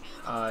trading. thing?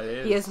 It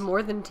is. He has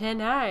more than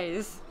 10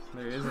 eyes.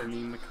 There is a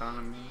meme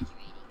economy.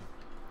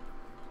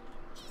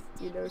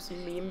 You know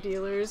some meme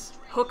dealers?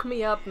 Hook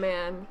me up,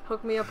 man.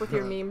 Hook me up with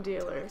your meme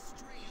dealer.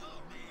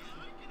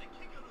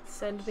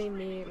 Send me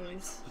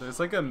memes. There's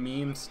like a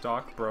meme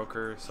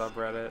stockbroker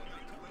subreddit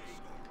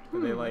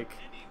where they like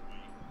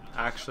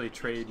actually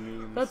trade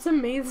memes. That's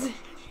amazing.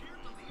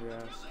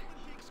 Yeah.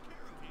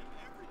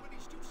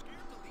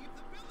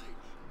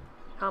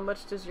 How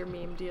much does your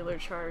meme dealer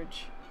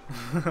charge?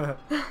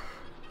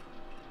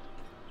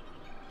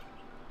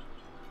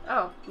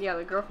 Oh, yeah,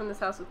 the girl from this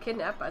house was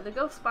kidnapped by the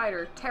ghost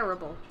spider.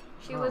 Terrible.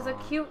 She was a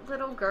Aw. cute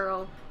little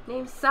girl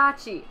named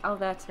Sachi. Oh,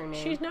 that's her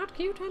name. She's not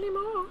cute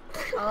anymore.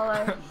 All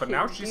I But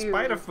now can she's do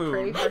spider is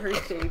Pray food. for her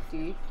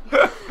safety.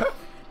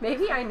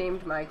 Maybe I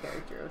named my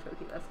character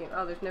Otoki last game.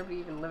 Oh, there's nobody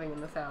even living in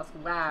this house.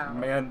 Wow.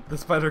 Man, the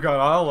spider got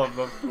all of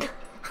them.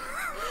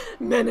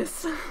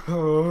 Menace.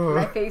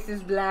 My face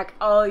is black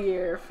all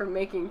year from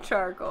making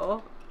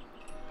charcoal.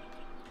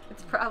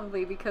 It's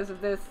probably because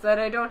of this that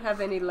I don't have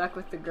any luck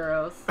with the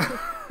girls.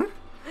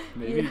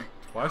 Maybe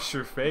wash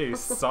your face.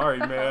 Sorry,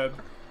 man.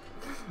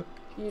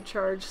 You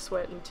charge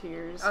sweat and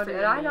tears. Oh, for did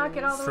your I not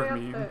get all memes. the way For up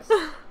memes.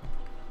 there?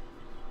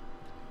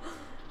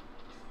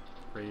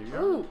 There you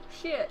go. Ooh,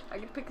 shit. I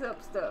can pick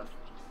up stuff.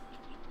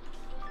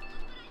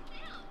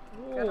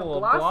 Got a Ooh, a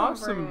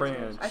blossom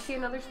branch. I see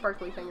another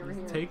sparkly thing over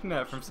here. Taking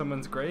that from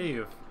someone's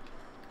grave.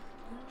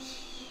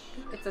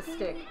 It's a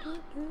stick.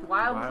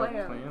 Wild Wild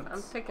plants. plants.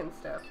 I'm picking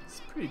stuff. It's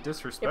pretty You're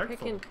disrespectful.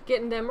 picking,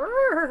 getting them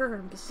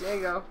herbs. There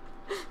you go.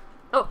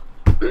 Oh.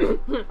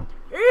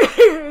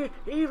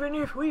 Even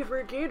if we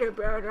forget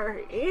about our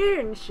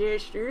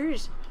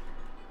ancestors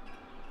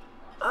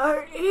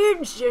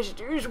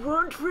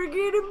won't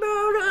forget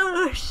about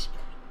us.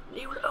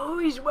 They will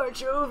always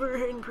watch over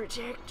and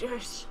protect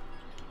us,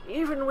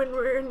 even when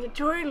we're in the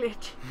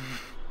toilet.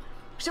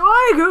 So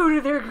I go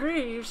to their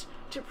graves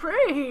to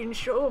pray and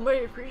show my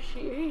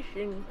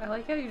appreciation. I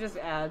like how you just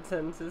add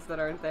sentences that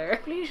aren't there.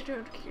 Please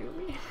don't kill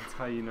me. That's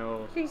how you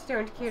know. Please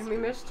don't kill me,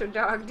 Mr.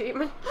 Dog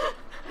Demon.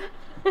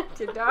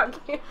 To dog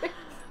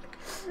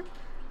humans.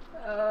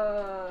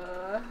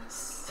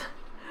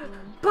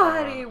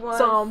 Buddy once.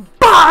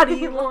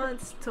 Somebody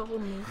once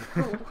told me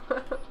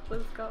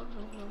Let's go.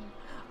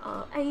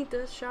 ain't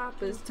the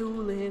sharpest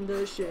tool in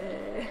the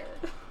shed.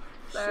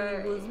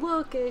 Sorry. She was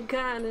looking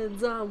kinda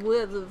dumb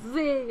with a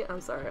V.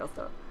 I'm sorry, I'll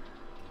stop.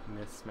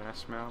 Miss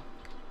Smash Mouth.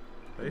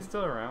 Are they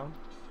still around?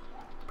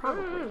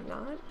 Probably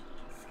not.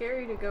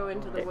 Scary to go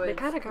into the They woods.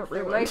 kinda got 'cause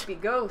there ruined. might be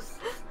ghosts.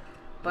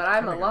 But They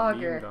I'm a kinda got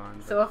logger, memed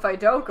on, so if I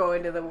don't go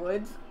into the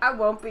woods, I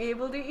won't be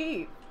able to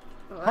eat.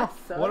 Well, Huh, that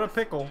sucks. what a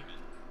pickle.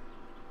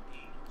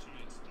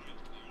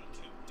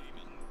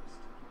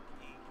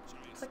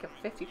 It's like a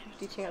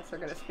 50-50 chance they're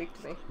gonna speak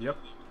to me. Yep.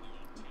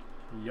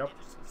 Yep.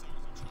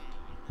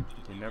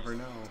 You never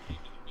know.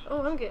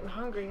 Oh, I'm getting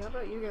hungry. How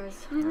about you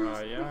guys? Yeah,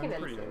 We I'm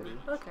can pretty end hungry.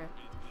 Okay.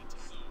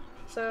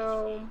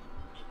 So,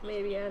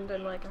 maybe end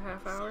in like a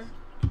half hour?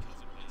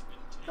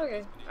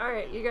 Okay.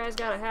 Alright, you guys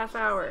got a half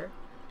hour.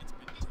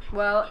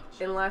 Well,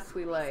 unless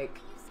we like.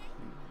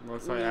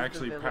 Unless Leave I the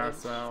actually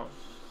pass village. out.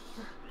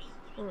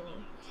 Mm.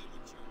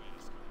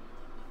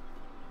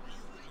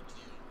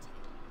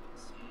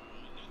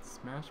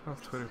 Smash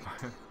Mouth Twitter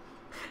bio.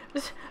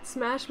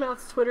 Smash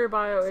Mouth's Twitter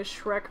bio is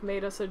Shrek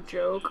made us a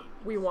joke.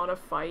 We want to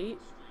fight.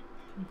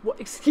 What?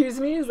 Excuse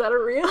me? Is that a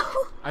real?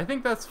 I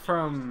think that's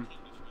from.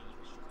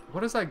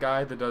 What is that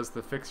guy that does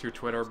the fix your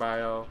Twitter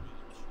bio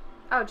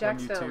Oh, on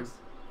Jack's YouTube? Films.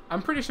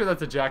 I'm pretty sure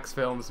that's a Jack's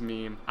Films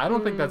meme. I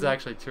don't think that's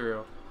actually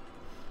true.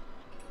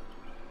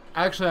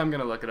 Actually, I'm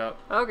gonna look it up.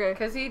 Okay.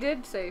 Because he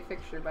did say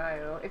fix your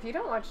bio. If you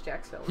don't watch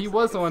Jack's films, He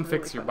was the it's one really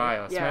fix your funny.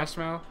 bio. Yeah. Smash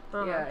Mouth.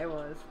 Yeah, it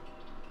was.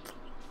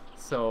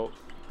 So,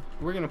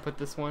 we're gonna put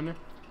this one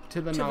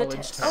to the the knowledge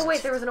test. test. Oh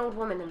wait, there was an old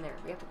woman in there.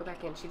 We have to go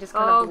back in. She just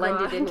kind Oh, of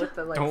blended in God. with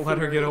the like. Don't let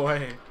her get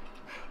away.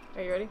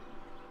 Are you ready?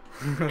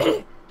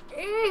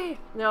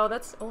 No,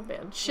 that's old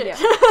man. Shit.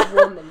 Yeah,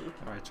 woman.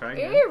 Alright, try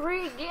again.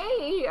 Every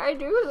day I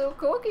do the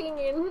cooking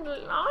and the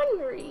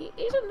laundry.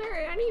 Isn't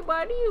there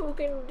anybody who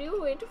can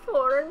do it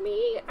for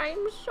me?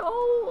 I'm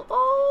so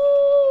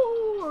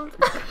old.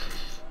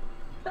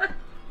 Oh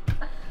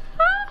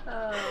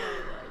my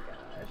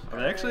gosh.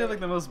 They actually have like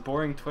the most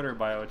boring Twitter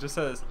bio. It just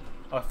says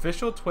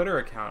official Twitter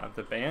account of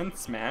the band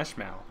Smash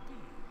Mouth.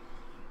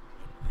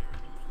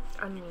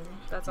 I mean,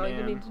 that's all you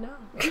Man. need to know.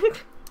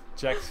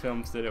 Jack's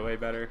Films did it way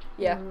better.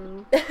 Yeah.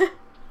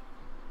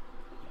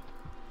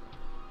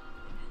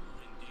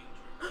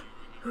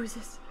 Who is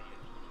this?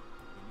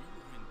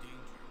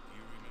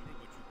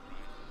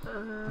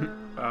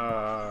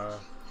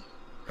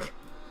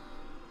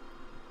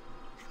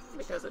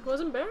 Because it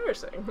was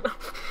embarrassing.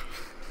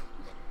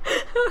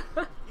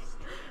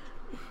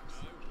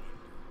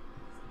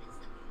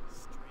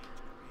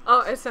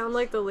 Oh, I sound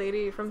like the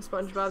lady from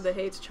SpongeBob that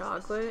hates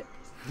chocolate.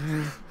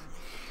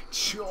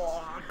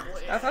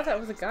 Chocolate. I thought that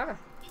was a guy.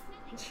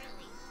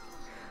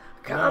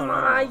 Come No.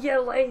 on, you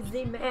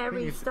lazy I Mary,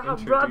 think it's stop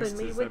introduced rubbing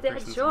me as with that that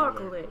person's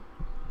chocolate.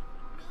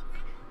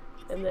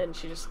 And then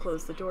she just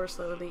closed the door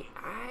slowly.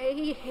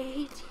 I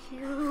hate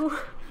you.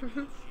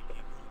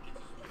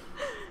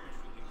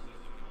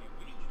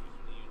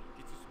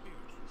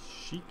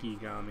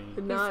 Shikigami.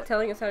 He's Not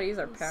telling us how to use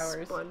our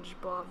powers.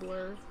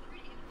 SpongeBobler.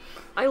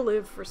 I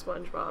live for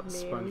SpongeBob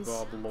memes.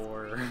 SpongeBob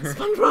lore.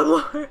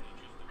 SpongeBob lore.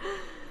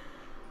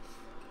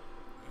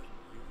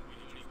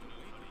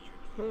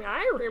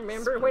 I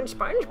remember when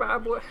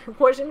SpongeBob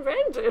was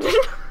invented.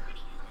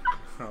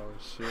 Oh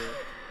shit.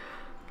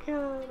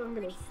 God, I'm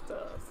gonna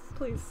stop.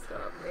 Please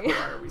stop me.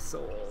 Why are we so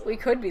old? We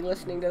could be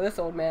listening to this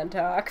old man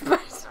talk, but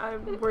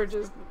We're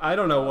just. I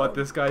don't know what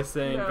this guy's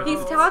saying, No. but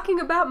he's talking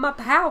about my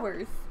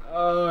powers.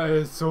 oh,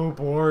 it's so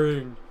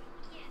boring.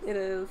 It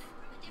is.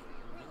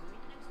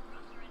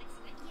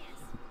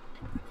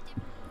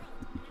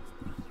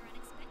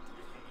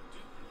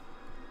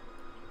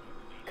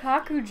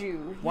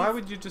 Kakuju. Why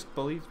would you just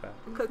believe that?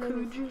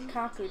 Kakuju.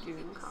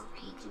 Kakuju.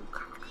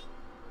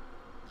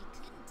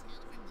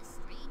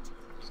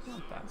 It's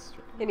not that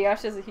straight.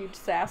 Inuyasha's a huge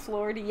sass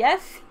lord.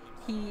 Yes,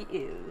 he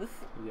is.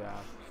 Yeah.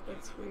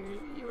 That's weird.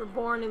 You were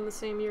born in the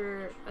same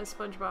year as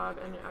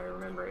SpongeBob, and I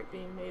remember it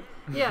being made.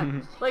 Yeah,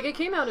 like it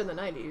came out in the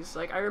 90s.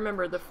 Like I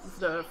remember the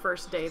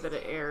first day that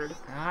it aired.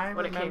 I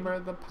When it came. remember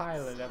the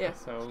pilot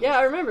episode. Yeah,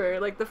 I remember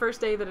like the first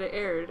day that it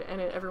aired,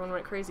 and everyone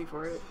went crazy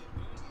for it.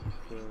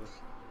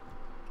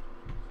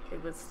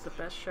 It was the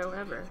best show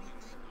ever.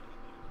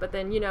 But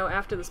then, you know,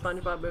 after the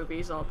SpongeBob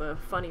movies, all the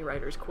funny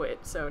writers quit,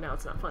 so now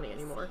it's not funny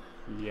anymore.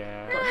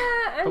 Yeah.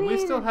 I But we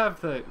mean, still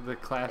have the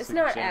classic it's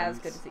not gems.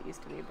 as good as it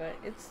used to be, but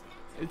it's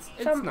It's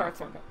some not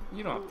parts are fun. good.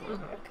 You don't have to.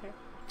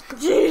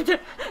 Okay.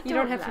 You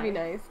don't have to be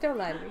nice. Don't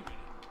lie to me.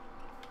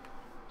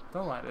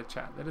 Don't lie to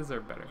chat. They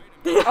deserve better.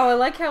 Oh, I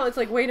like how it's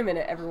like, wait a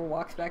minute, everyone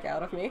walks back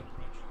out of me.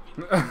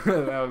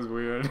 That was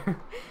weird.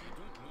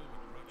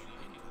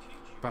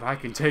 But I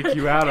can take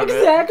you out of it.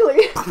 Exactly.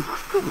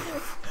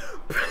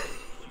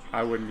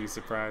 I wouldn't be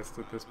surprised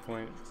at this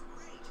point.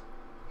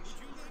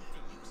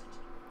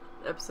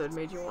 Episode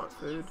made you want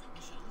food.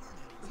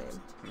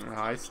 Same.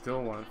 I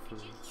still want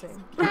food.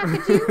 Same.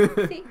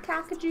 Cockajoo. See,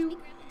 cockajoo.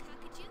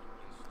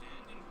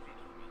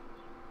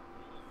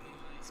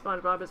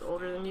 SpongeBob is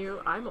older than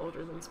you. I'm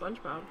older than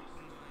SpongeBob.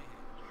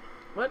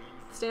 What?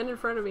 Stand in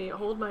front of me,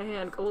 hold my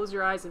hand, close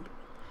your eyes, and...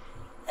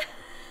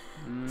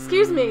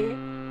 Excuse me.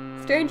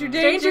 Stranger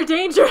danger.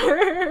 Danger,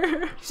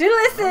 danger! She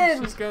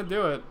listened. She's gonna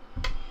do it.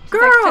 She's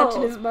like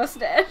touching his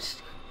mustache.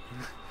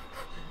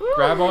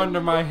 Grab onto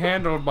my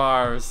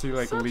handlebars. He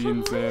like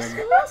leans in.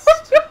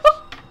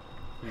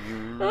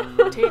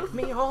 Take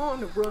me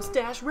on a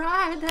mustache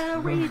ride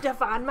that'll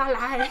redefine my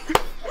life.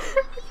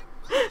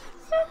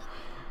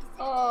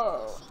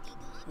 Oh.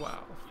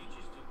 Wow.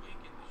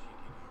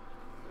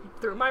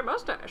 Through my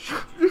mustache.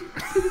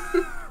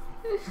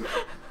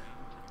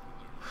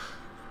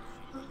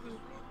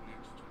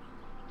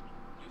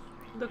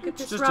 Look at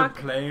It's this just rock.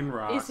 a plain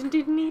rock. Isn't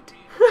it neat?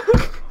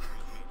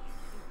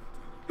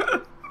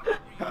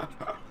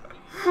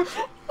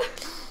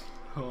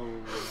 Oh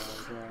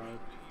my god.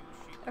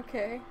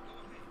 Okay.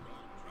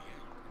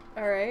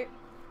 Alright.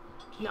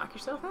 Knock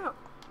yourself out.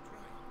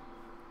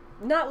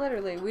 Not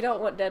literally. We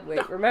don't want dead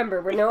weight.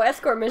 Remember, we're no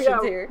escort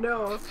missions here.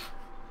 No.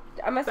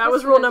 Am I That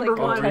was supposed to rule just, number like,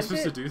 go Oh, one. are we touch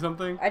supposed to it? do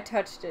something? I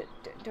touched it.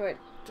 Do it.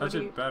 Touch do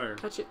you- it better.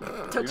 Touch it.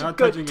 You're Touch not it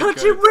good. touching it Touch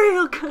good. it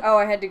real good. Oh,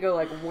 I had to go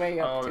like way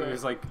up Oh, to it it.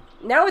 was like,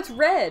 Now it's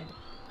red.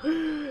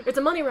 It's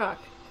a money rock.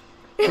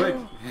 quick,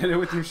 hit it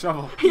with your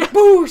shovel.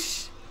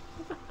 Boosh!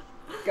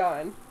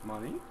 Gone.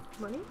 Money?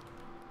 Money?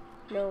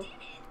 No.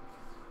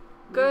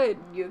 Good.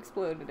 You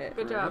exploded it.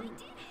 Good job.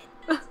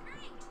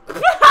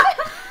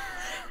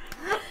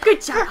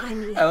 Good job,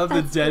 honey. I love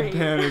the That's great.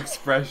 deadpan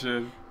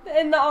expression.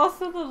 And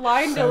also the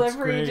line That's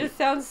delivery great. just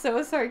sounds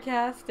so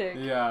sarcastic.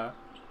 Yeah.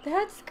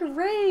 That's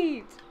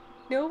great.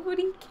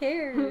 Nobody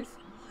cares.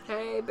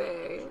 Hey,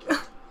 babe.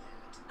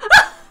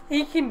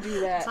 He can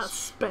do that. It's not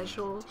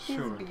special. He's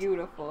Sure.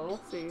 beautiful.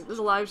 See, there's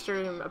a live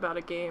stream about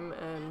a game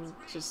and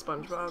just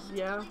SpongeBob.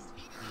 Yeah.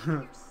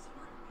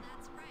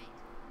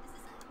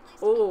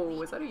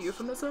 Oh, is that a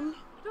euphemism?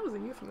 That was a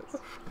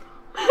euphemism.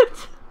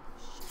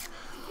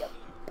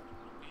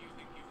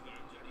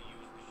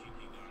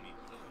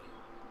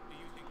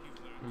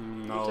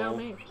 No. tell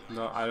me.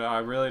 No, I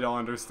really don't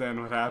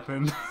understand what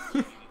happened.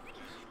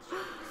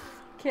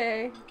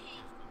 Okay.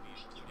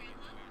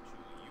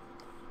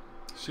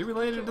 She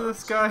related to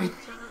this guy?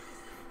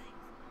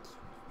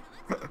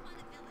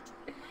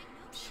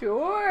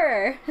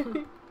 Sure.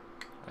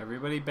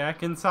 Everybody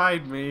back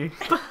inside me.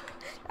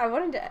 I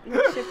wanted to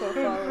make Shippo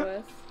follow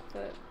us,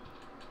 but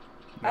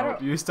I No,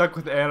 don't. you stuck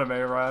with anime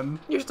run.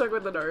 You're stuck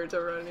with the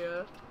Naruto run,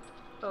 yeah.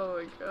 Oh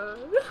my god.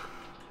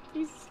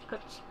 He's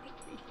such a...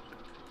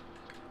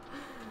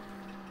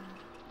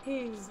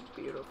 He's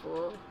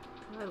beautiful.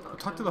 I love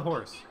Talk him. to the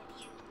horse.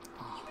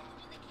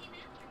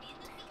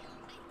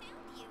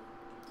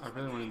 I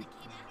really want to.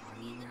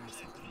 You have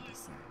something to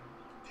say.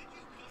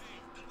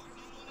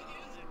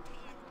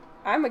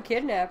 I'm a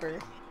kidnapper.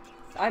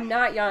 I'm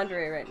not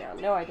Yandere right now.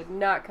 No, I did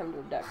not come to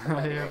abduct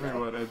somebody Hey right now.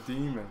 everyone, a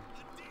demon.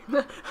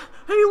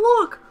 Hey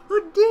look! A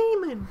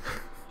demon!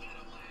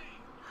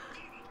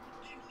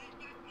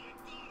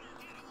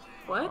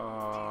 What?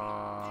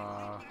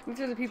 These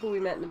are the people we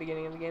met in the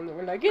beginning of the game that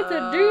were like, it's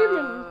a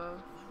demon!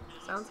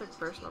 Sounds like a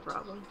personal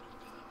problem.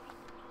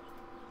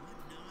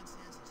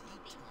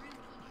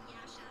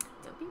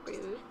 Don't be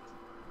rude.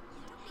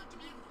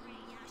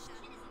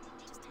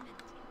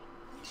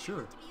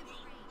 Sure.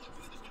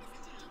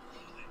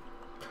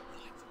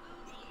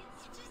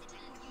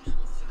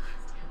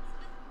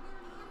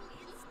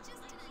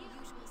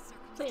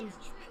 Same.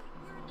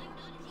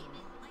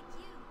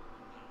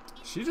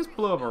 She just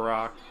blew up a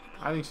rock.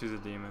 I think she's a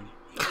demon.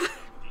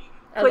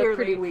 I look Clearly.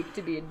 pretty weak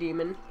to be a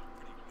demon.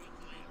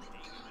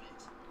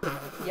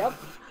 Yep.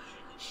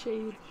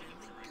 Shade.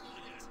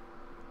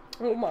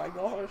 Oh my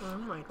gosh. Oh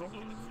my god.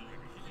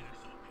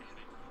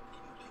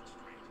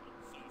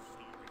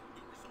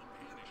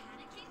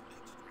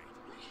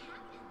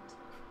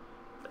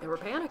 They were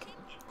panicking.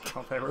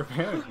 Oh, they were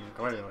panicking,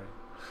 clearly.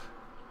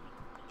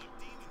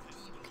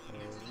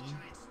 Okay.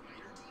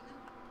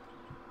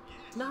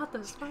 Not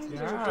the spider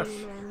Yes,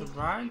 demon. the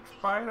giant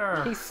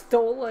spider. He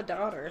stole a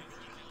daughter.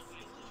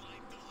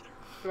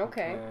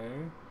 Okay.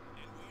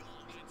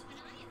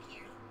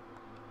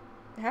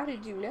 How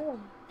did you know?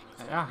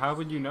 Yeah, how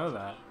would you know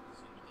that?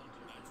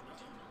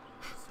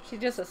 She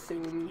just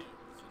assumed.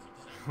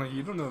 Like,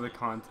 you don't know the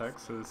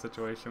context of the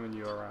situation when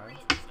you arrive.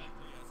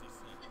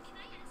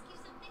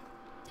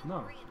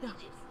 No. No.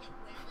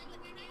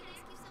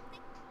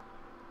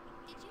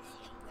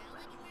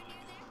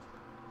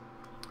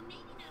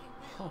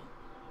 Oh.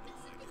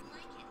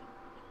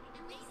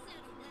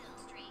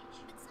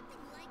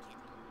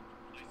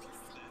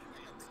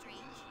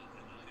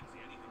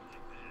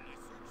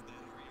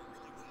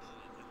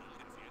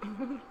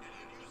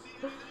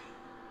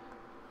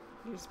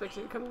 You expect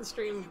you to come to the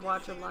stream,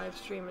 watch a live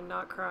stream, and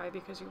not cry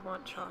because you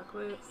want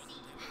chocolate?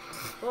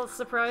 Well,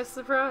 surprise,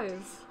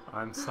 surprise.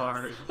 I'm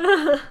sorry.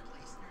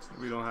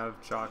 We don't have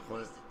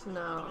chocolate.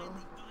 No.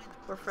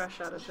 We're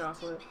fresh out of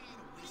chocolate.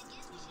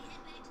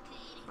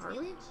 Are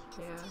we?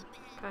 Yeah,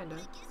 kinda.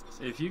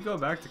 If you go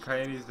back to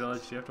Coyote's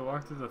Village, you have to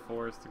walk through the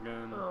forest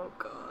again. Oh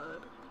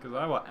god. Because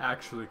I will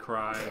actually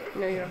cry.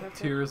 No, you don't have to.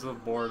 Tears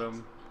of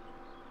boredom.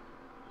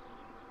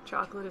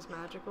 Chocolate is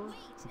magical.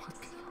 What?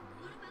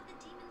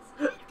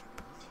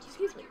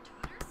 Excuse me.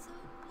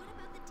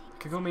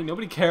 Kagome,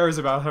 nobody cares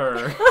about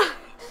her.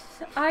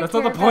 I That's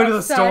not care the point of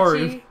about the story.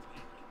 Sachi.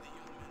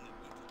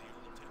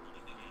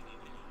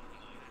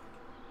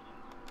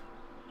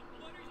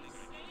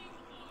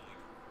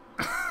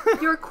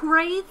 You're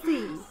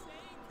crazy!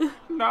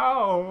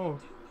 No.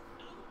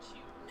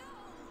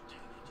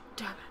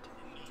 Damn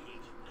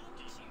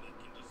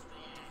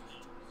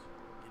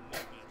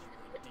it.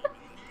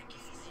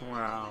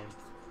 Wow.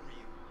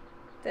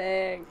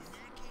 Thanks.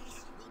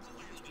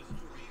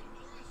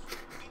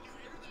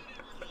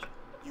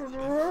 You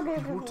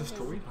were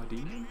destroyed by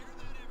demon?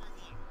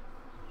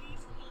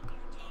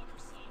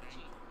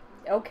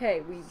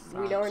 Okay, we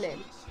know her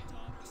name.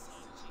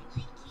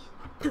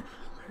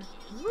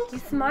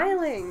 He's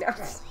smiling.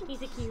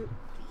 He's a cute.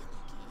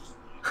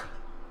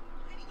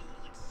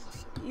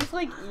 He's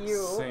like you.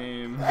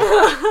 Same.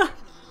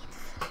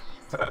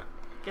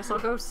 Guess I'll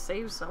go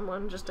save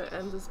someone just to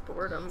end this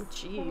boredom.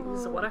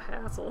 Jeez, what a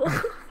hassle.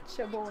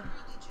 Chabon.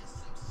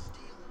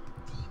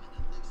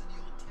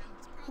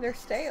 They're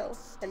stale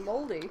and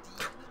moldy.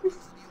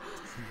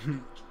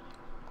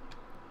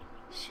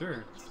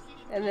 Sure.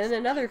 And then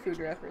another food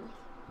reference.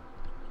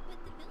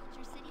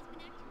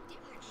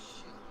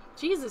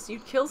 Jesus,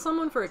 you'd kill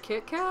someone for a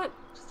Kit Kat?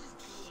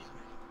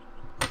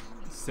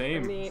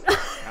 Same. I mean,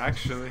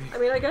 Actually, I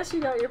mean, I guess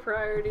you got your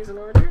priorities in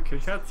order.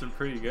 Kit Kats are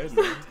pretty good,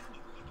 man.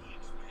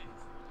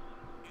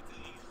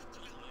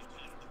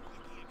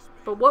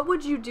 But what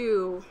would you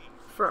do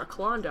for a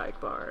Klondike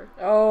bar?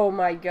 Oh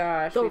my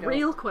gosh. The we don't-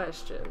 real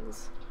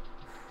questions.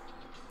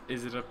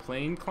 Is it a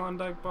plain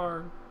Klondike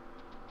bar?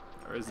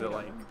 Or is I it don't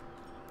like... know.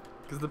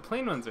 Because the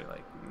plain ones are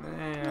like,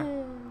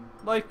 meh.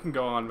 Life can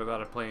go on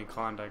without a plain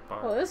Klondike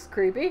bar. Well, this is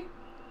creepy.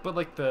 But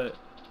like the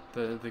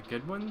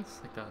good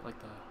ones, like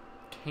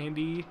the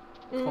candy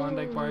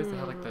Klondike bars, they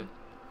have like the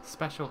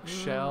special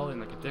shell and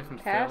like a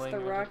different Past filling. the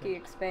and rocky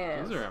everything.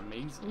 expanse. Those are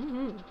amazing.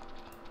 Mm-hmm.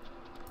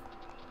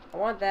 I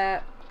want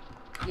that.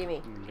 Gimme.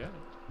 You can get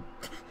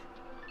it.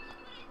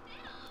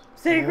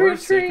 Sacred Or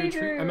Sacred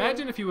Tree.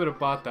 Imagine if you would have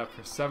bought that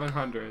for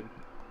 700.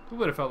 We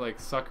would have felt like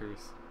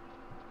suckers.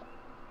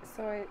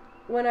 So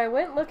when I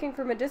went looking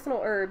for medicinal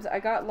herbs, I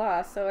got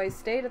lost, so I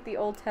stayed at the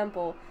old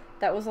temple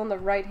that was on the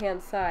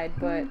right-hand side,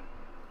 but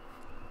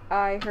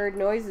I heard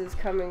noises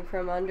coming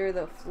from under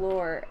the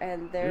floor,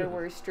 and there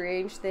were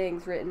strange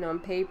things written on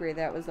paper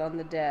that was on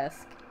the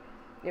desk.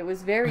 It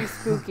was very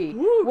spooky.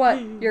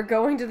 What? You're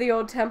going to the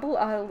old temple?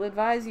 I'll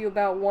advise you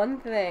about one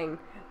thing.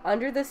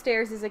 Under the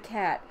stairs is a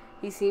cat.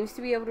 He seems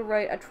to be able to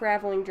write a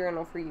traveling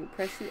journal for you.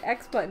 Press the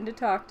X button to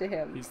talk to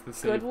him. He's the Good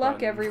save luck,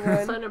 button. It's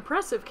everyone. an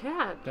impressive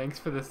cat. Thanks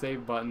for the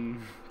save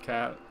button,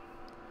 cat.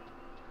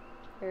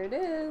 There it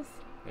is.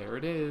 There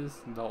it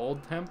is, the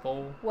old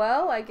temple.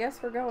 Well, I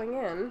guess we're going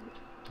in.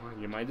 Well,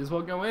 you might as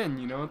well go in,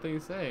 you know what they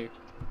say.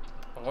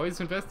 Always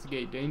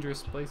investigate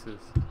dangerous places.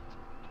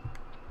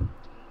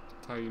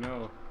 That's how you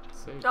know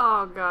it's safe.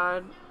 Oh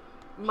god.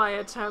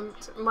 My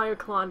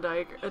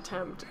Klondike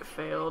attempt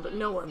failed.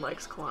 No one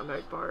likes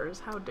Klondike bars.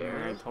 How Yeah,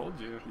 dare. I told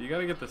you. You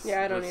gotta get the,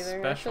 Yeah, I don't the either,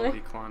 specialty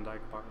actually.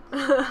 Klondike bars.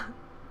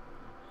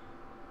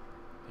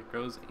 Here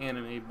goes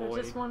anime boy.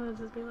 I just wanted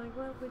to be like,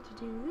 what would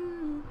you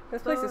do?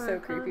 This place is for so a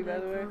creepy, by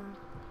the way.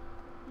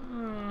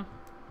 Klondike bar?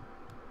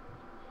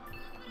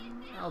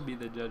 I'll be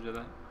the judge of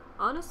that.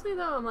 Honestly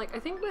though, I'm like, I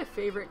think my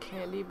favorite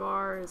candy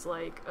bar is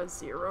like a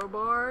Zero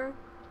bar.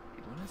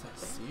 What is that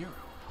zero?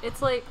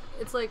 It's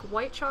like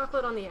white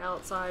chocolate on the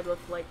outside with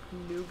like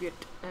nougat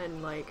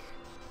and like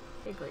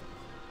I think like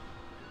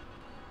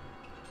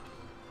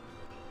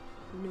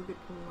nougat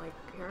and like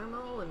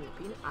caramel and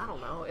peanut. I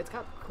don't know. It's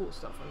got cool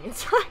stuff on the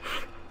inside.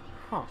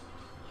 Huh.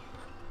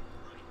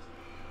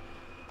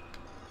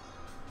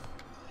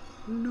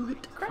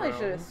 Nougat. Probably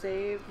should have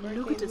saved. right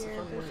Nougat in is a here,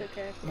 fun but it's word.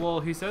 okay. Well,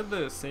 he said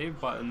the save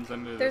button's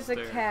under There's the a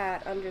stairs.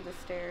 cat under the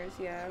stairs.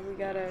 Yeah, we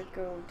gotta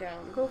go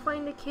down. Go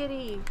find a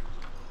kitty.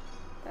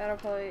 That'll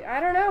probably. I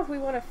don't know if we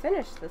want to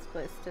finish this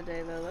place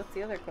today, though. That's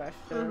the other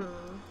question.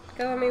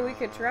 Because I mean, we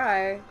could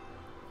try.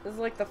 This is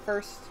like the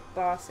first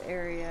boss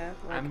area.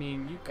 Like, I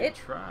mean, you could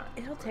try.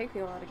 it'll take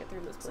me a while to get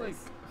through this It's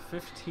place.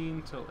 like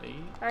 15 till 8.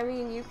 I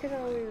mean, you can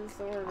always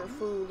order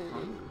food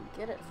and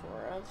get it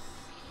for us.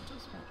 I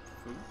just want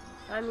food.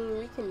 I mean,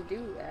 we can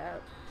do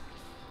that.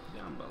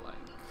 Yeah, but like,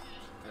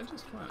 I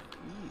just want to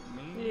eat,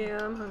 man.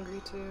 Yeah, I'm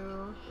hungry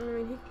too. I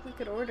mean, we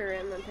could order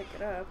it and then pick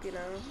it up, you know.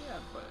 Yeah,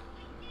 but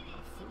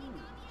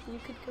food. You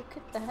could go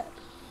get that.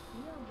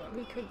 Yeah, but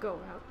We could go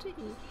out to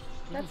eat.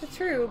 That's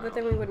true, but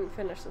then we wouldn't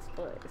finish this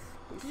place.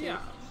 You see? Yeah,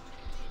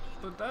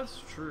 but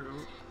that's true.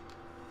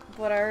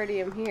 But I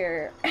already am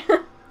here.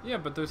 Yeah,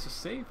 but there's a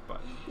save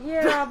button.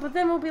 Yeah, but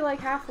then we'll be like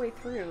halfway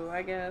through.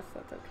 I guess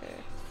that's okay.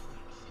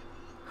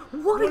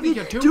 What are you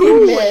doing,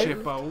 doing?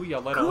 Shippo? You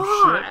little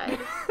God.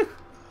 shit.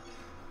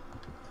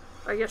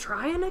 Are you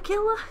trying to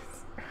kill us?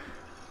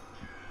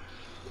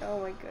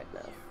 Oh my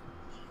goodness.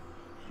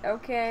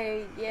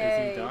 Okay,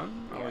 yay. Is he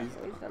done? Yeah, Oh,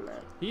 he's done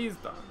that. He's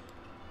done.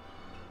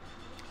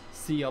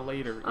 See ya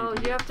later. Oh,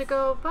 idiot. you have to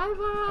go. Bye bye.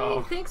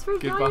 Oh, Thanks for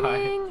goodbye.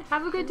 joining.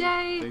 Have a good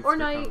day Thanks or for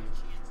night.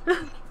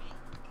 coming.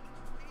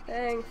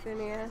 Thanks,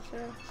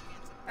 Inuyasha.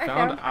 I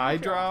Found eye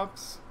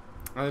drops.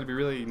 Oh, that'd be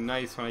really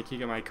nice when I can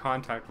get my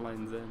contact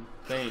lens in.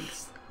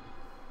 Thanks.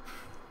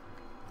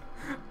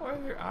 Why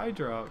are there eye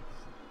drops?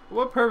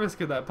 What purpose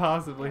could that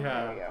possibly There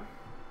have? we go.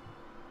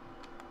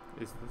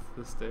 Is this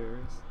the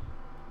stairs?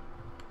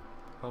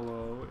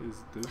 Hello, is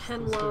this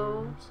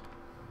Hello.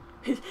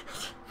 the stairs?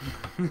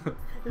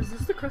 Is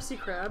this the Krusty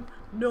Krab?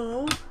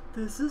 No,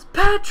 this is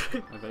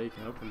Patrick. I bet you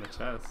can open the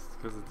chest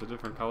because it's a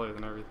different color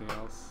than everything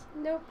else.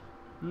 Nope.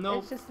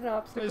 Nope. It's just an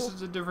obstacle. It's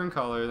just a different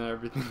color than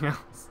everything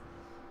else.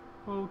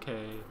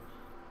 Okay.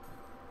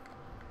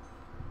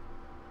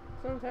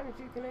 Sometimes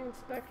you can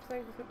inspect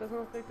things if it doesn't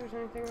look like there's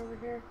anything over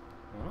here.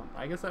 Well,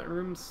 I guess that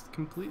room's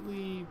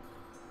completely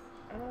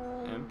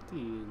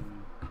empty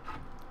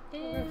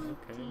and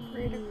okay.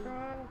 Right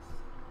across.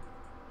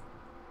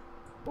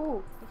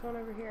 Ooh, there's one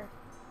over here.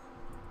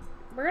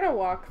 We're gonna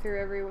walk through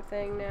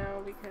everything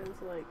now because,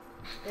 like,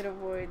 it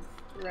avoids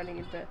running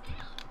into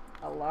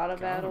a lot of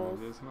battles.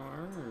 There's no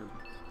herb.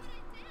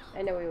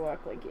 I know we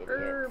walk like idiots.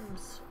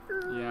 Herbs.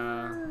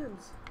 Yeah.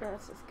 Herbs.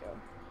 Let's just go.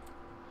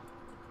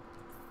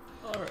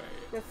 Alright.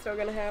 It's still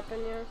gonna happen,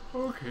 yeah?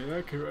 Okay,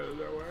 that came out of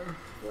nowhere.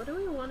 What do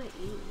we want to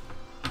eat?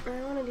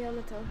 I want a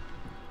Yamato.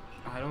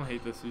 I don't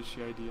hate the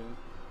sushi idea.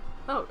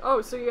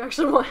 Oh, so you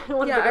actually want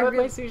to Yeah, go with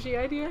my sushi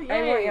idea? Yay.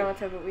 I want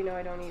Yamato, but we know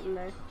I don't eat in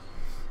there.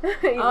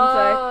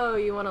 Oh,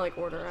 you want to like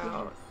order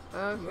out?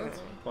 Okay. That's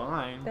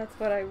fine. That's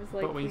what I was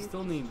like. But we please.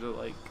 still need to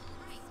like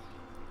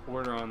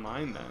order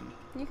online then.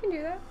 You can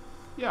do that.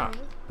 Yeah, Mhm.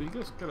 but you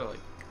just gotta like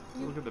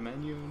look at the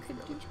menu and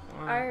figure out what you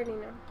want. I already know.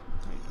 No,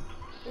 you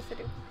don't. Yes, I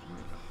do. No,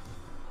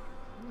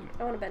 you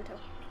don't. I want a bento.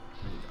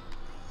 No, you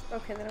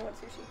don't. Okay, then I want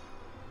sushi.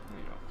 No,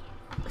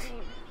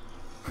 you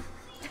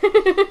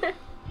don't.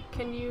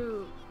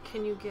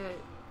 Can you get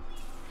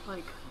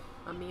like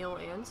a meal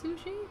and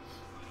sushi?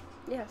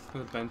 Yes. The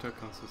bento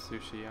comes with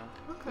sushi, yeah.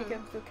 You Okay.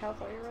 can do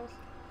California rolls.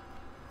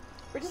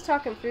 We're just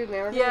talking food,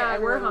 man. We're Yeah,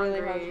 getting we're everyone really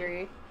hungry.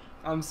 hungry.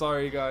 I'm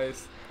sorry,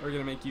 guys. We're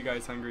gonna make you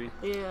guys hungry.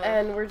 Yeah.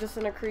 And we're just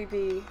in a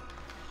creepy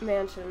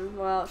mansion.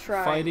 Well,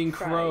 shrine. Fighting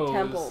shrine, crows.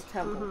 Temple.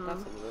 Mhm.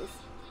 That's what it is.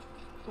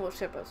 Well,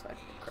 Shippo's fighting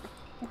a crow.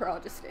 We're all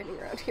just standing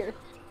around here.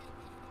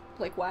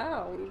 Like,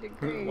 wow, you did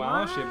great.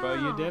 Wow, Shippo,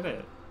 you Wow. did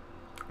it.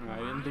 I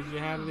didn't think you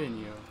had it in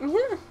you.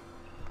 Yeah.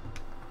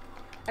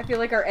 I feel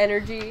like our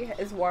energy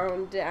is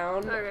worn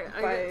down Okay,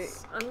 I by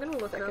guess I'm gonna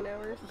look second up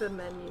hours. the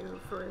menu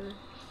for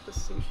the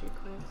sushi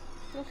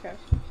place. Okay.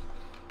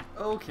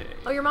 Okay.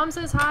 Oh, your mom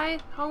says hi.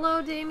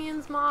 Hello,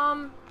 Damien's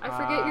mom. I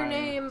forget your Hi.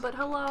 name, but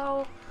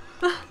hello.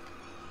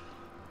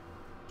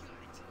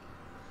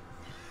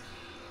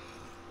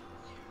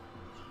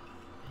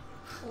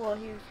 Well,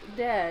 he's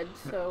dead,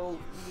 so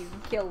you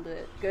killed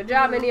it. Good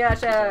job,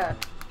 Inuyasha!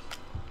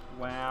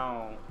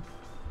 Wow.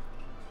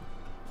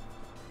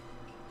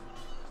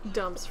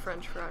 Dumps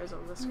French fries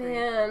on the screen.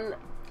 Man,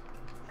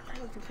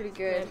 that would be pretty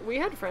good. Man, we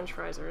had French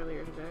fries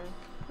earlier today.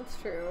 That's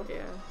true.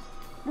 Yeah.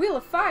 Wheel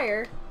of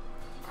Fire?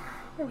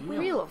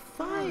 Wheel of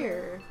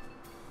Fire.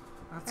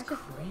 That's I could-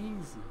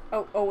 crazy.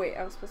 Oh wait,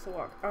 I was supposed to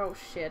walk. Oh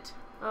shit.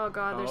 Oh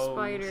god, there's Oh,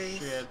 spiders.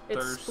 shit,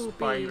 It's there's spoopy.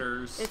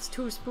 spiders. It's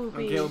too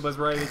spoopy. Caleb was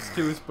right, it's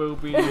too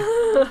spoopy.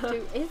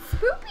 Dude, it's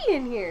spoopy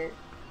in here.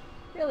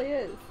 It really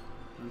is.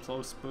 I'm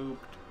so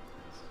spooked.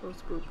 So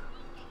spoop.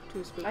 Too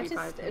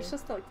spoopy. It's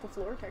just like the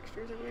floor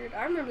textures are weird.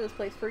 I remember this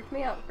place freaked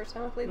me out the first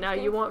time I played this Now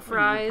game. you want You're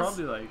fries?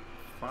 probably like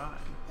 5.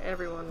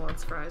 Everyone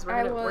wants fries. We're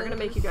I gonna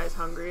make you guys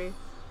hungry.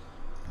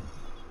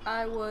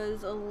 I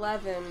was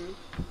 11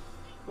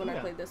 when I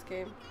Yeah. played this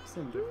game.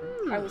 Same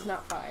difference. I was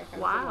not 5. I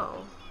was Wow.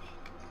 11.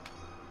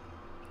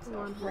 So,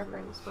 One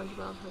reference.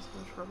 SpongeBob has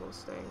no trouble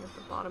staying at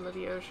the bottom of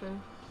the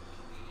ocean.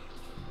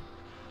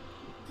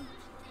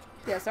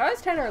 Yeah, so I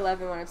was 10 or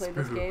 11 when I played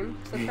this game,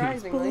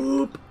 surprisingly.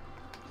 Boop.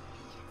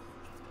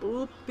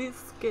 Boopy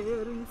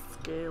scary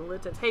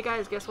skeletons. Hey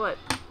guys, guess what?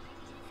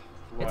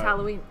 What? It's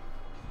Halloween.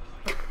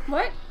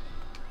 What?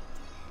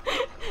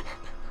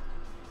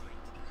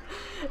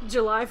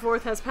 July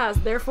 4th has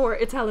passed, therefore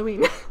it's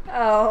Halloween.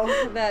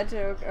 Oh, that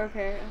joke.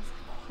 Okay. I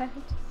was like,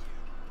 what?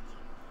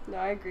 No,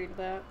 I agreed with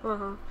that.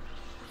 Uh-huh.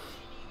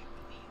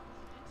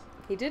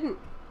 He didn't.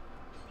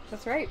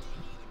 That's right.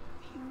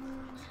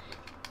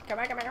 Come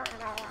on, come on,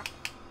 come on.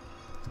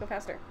 Let's go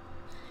faster.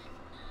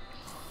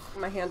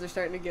 My hands are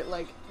starting to get,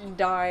 like,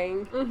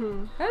 dying.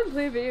 Mm-hmm. I haven't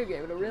played a video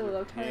game in a really Your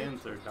long time.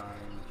 hands are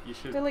dying. You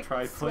should They're, like,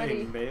 try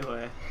sweaty. playing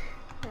Melee.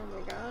 Oh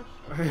my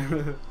gosh.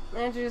 Your My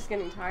hands are just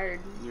getting tired.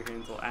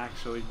 hands will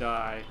actually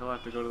die. He'll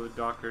have to go to the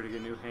doctor to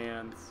get new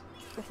hands.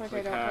 It's like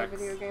Like I don't hacks. play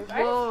video games.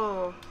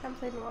 Whoa. I haven't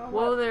played in a while.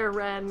 Whoa What? there,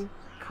 Ren.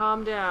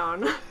 Calm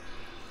down.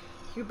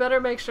 You better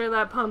make sure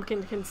that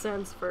pumpkin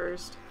consents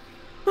first.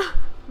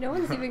 No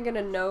one's even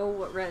gonna know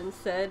what Ren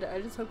said.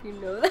 I just hope you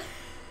know that.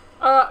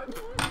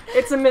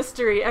 It's a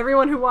mystery.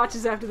 Everyone who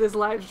watches after this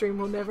live stream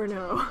will never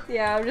know.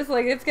 Yeah, I'm just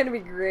like, it's gonna be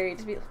great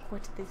to be like,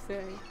 what did they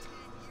say?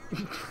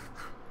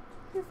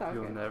 It's all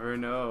You'll good. never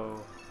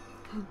know.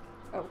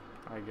 Oh.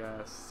 I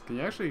guess. Can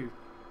you actually... Is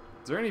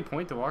there any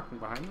point to walking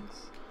behind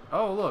us?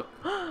 Oh, look.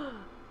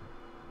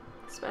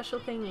 Special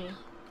thingy.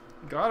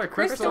 Got a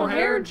Crystal crystal hair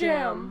hair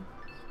gem.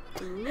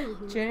 Ooh.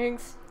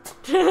 Jinx.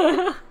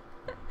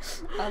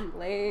 I'm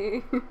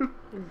lame.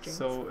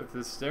 So, if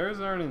the stairs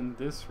aren't in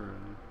this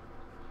room,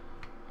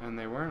 and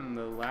they weren't in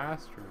the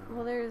last room,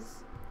 Well,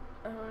 there's.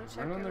 I wanna check.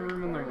 they're in the every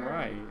room on the corner.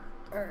 right.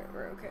 Alright,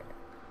 we're okay.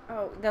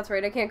 Oh, that's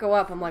right. I can't go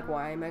up. I'm like,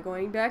 why am I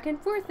going back and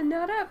forth and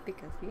not up?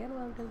 Because the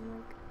analog doesn't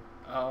work.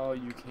 Oh,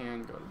 you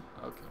can go.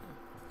 Okay.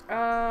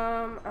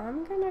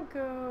 I'm gonna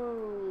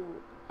go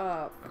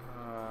up.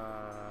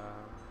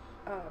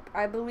 Uh, Up.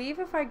 I believe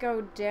if I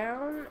go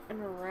down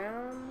and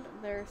around,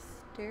 there's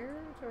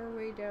stairs or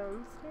way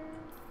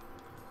downstairs.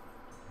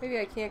 Maybe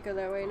I can't go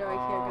that way. No, I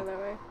can't go that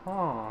way.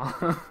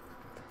 huh.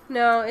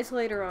 No, it's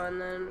later on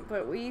then.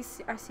 But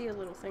I see a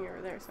little thing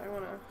over there, so I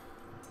wanna.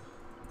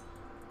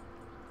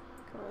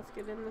 Come on, let's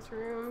get in this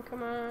room.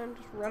 Come on,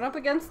 just run up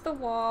against the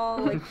wall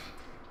like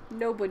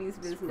nobody's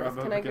business. Rub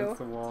up Can I go? against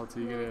the wall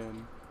till you get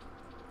in.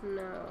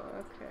 No.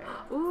 Okay.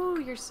 Ooh,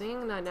 you're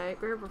singing The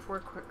Nightmare Before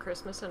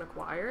Christmas in a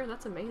choir?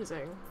 That's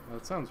amazing.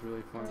 That sounds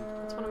really fun.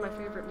 It's one of my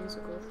favorite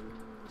musicals.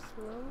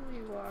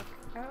 Slowly walk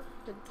out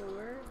the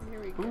door. Here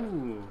we go.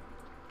 Ooh.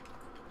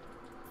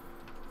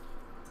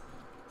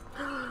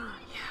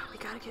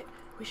 Yeah,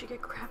 we should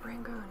get Crab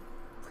Rangoon.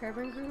 Crab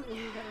Rangoon? Ooh, that would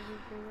be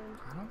good.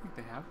 I don't think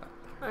they have that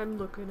there. I'm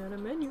looking at a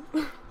menu.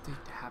 They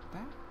have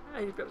that?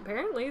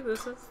 Apparently,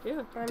 this is,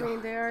 yeah. I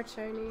mean, they are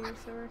Chinese,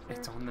 so we're fair.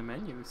 It's on the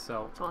menu,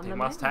 so It's on they the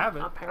must menu, have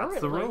it. apparently.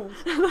 That's the rules.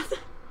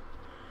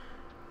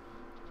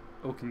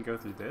 Oh, can you go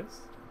through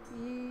this?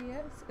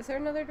 Yes. Is there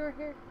another door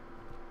here?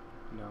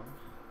 No,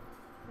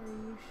 Are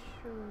you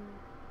sure?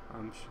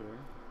 I'm sure.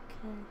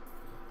 Okay.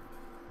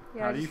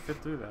 Yeah, How do you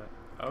fit through that?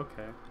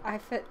 Okay. I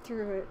fit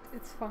through it.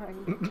 It's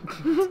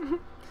fine.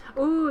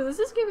 Ooh, this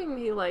is giving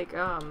me like,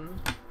 oh,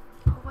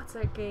 what's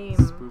that game?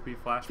 Spoopy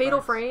flashbacks.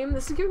 Fatal Frame.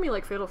 This is giving me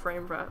like Fatal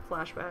Frame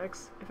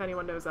flashbacks, if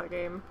anyone knows that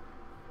game.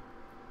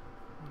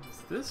 What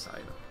is this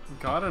item?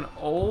 Got an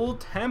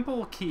old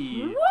temple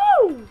key.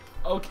 Woo!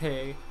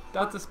 Okay,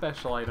 that's a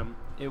special item.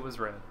 It was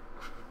red.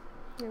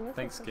 Yeah, what's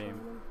Thanks, that game.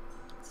 one?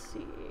 Let's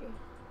see.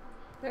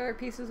 There are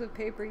pieces of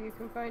paper you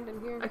can find in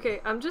here.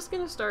 Okay, I'm just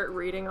gonna start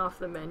reading off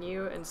the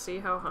menu and see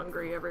how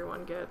hungry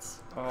everyone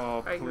gets.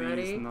 Oh, Are you please,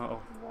 ready?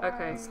 no. Why?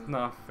 Okay. It's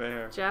not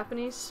fair.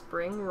 Japanese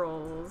spring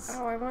rolls.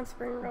 Oh, I want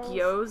spring rolls.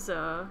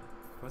 Gyoza.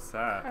 What's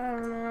I that?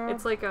 don't know.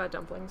 It's like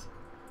dumplings.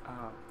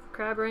 Oh,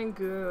 Crab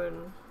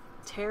rangoon.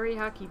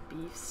 Teriyaki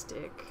beef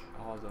stick.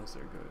 oh, those are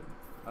good.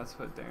 That's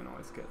what Dan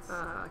always gets.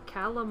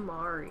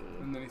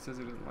 Calamari. And then he says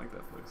he doesn't like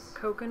that place.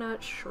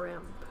 Coconut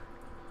shrimp.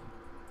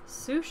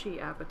 Sushi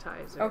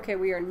appetizer. Okay,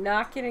 we are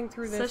not getting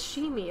through this.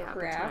 Sashimi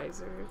crap.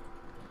 appetizer.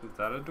 Is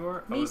that a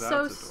door? Oh, Miso that's a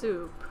door.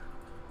 soup.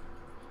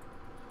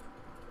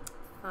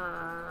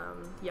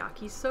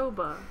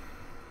 Yakisoba.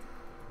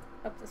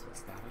 Up this way.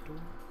 Is that a door?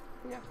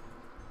 Yeah.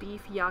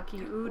 Beef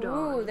yaki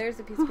udon. Ooh, there's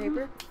a piece of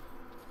paper.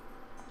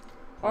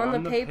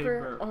 On the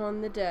paper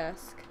on the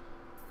desk.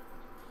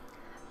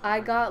 I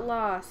got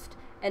lost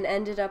and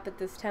ended up at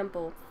this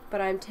temple,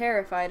 but I'm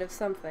terrified of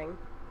something.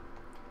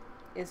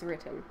 Is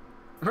written.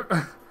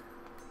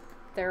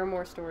 There are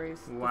more stories.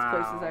 This place is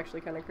Wow.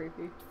 actually kind of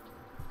creepy.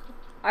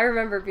 I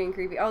remember it being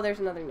creepy. Oh, there's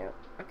another note.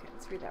 Okay,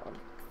 let's read that one.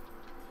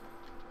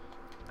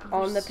 Oh,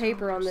 On there's the so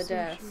paper on much the sushi.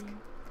 desk.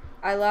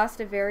 I lost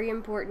a very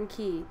important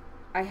key.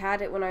 I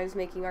had it when I was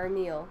making our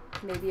meal.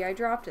 Maybe I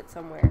dropped it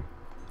somewhere.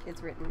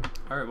 It's written.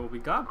 Alright, well, we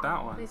got that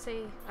They one.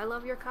 say, I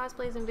love your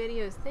cosplays and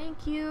videos.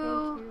 Thank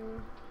you. Thank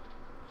you.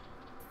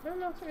 I don't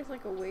know if there's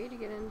like a way to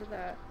get into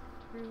that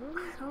room.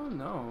 I don't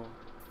know.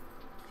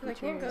 'Cause I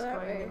can't Teacher go is that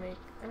going way. to make-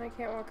 And I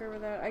can't walk over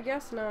that. I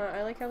guess not.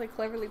 I like how they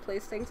cleverly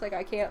place things. Like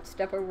I can't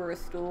step over a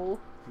stool.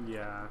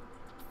 Yeah.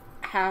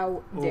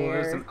 How Oh,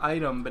 there's dare. an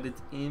item, but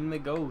it's in the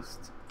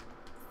ghost.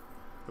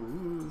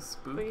 Ooh,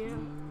 spooky.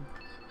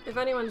 If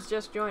anyone's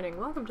just joining,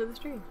 welcome to the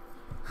stream.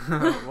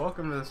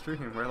 Welcome to the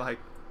stream. We're like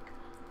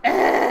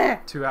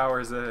 2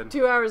 hours in.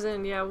 2 hours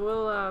in, yeah,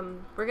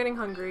 we're getting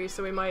hungry,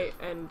 so we might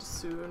end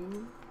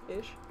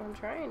soon-ish. I'm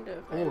trying to.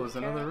 Oh, find there's a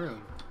another cat.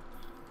 room.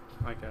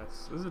 I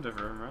guess. This is a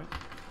different room, right?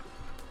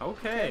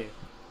 Okay.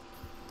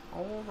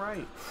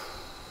 Alright.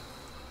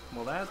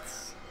 Well,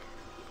 that's...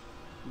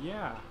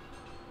 Yeah.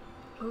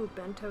 Oh,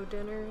 bento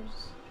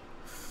dinners.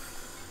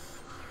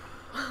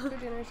 Food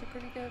dinners are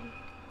pretty good.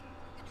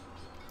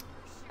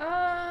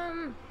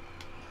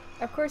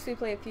 Of course we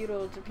play a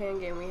feudal Japan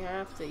game. We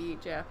have to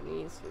eat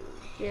Japanese food.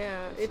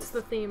 Yeah, it's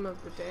the theme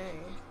of the day.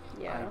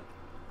 Yeah.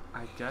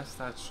 I guess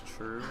that's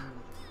true.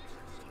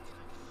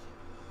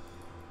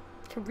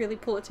 Can really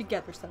pull it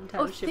together Oh,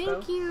 sometimes, Shippo.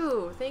 thank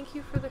you! Thank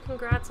you for the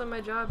congrats on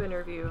my job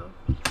interview.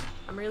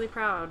 I'm really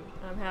proud.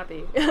 I'm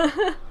happy.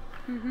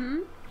 Mm-hmm.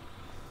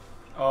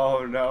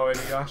 Oh no,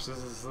 Inuyasha's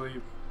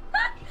asleep.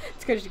 It's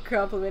because you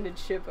complimented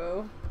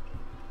Shippo.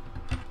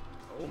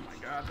 Oh my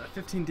god, that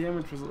 15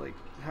 damage was like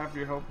half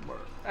your health bar.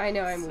 I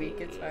know I'm weak.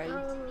 It's fine.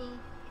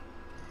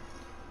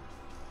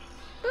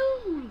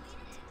 Boom!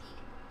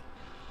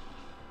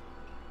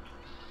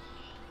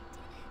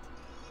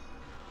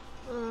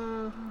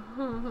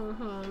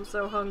 I'm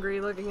so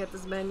hungry looking at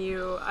this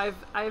menu. I've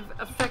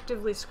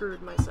effectively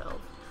screwed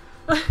myself.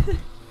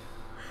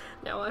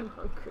 Now I'm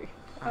hungry.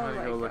 I'm Oh gonna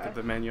my go look God. at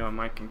the menu on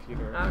my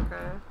computer.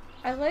 Okay.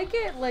 I like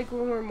it like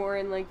when we're more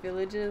in like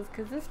villages,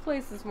 because this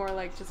place is more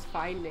like just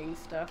finding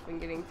stuff and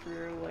getting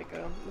through like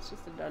a. It's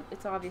just a dun.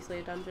 It's obviously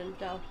a dungeon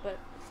delve, but.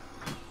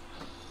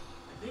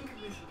 I think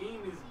this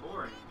game is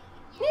boring.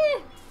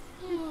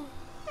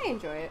 I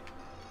enjoy it.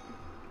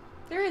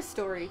 There is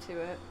story to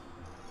it.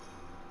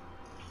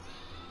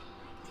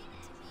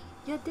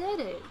 You did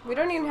it. We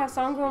don't even have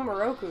Sango and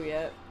Moroku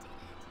yet.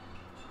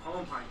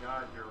 Oh my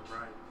god, you're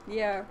right.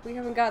 Yeah, we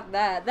haven't got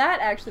that. That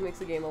actually makes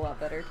the game a lot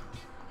better.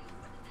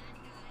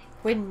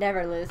 We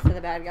never lose to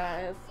the bad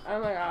guys. Oh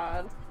my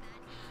god.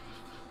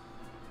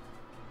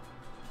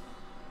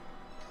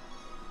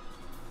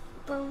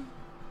 Boom.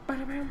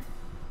 Ba-da-bam.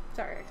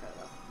 Sorry, I cut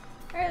it off.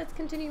 Alright, let's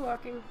continue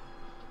walking.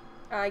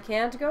 I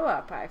can't go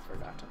up. I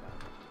forgot about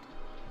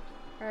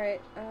it.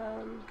 Alright,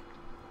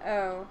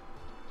 oh.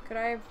 Could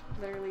I have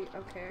literally...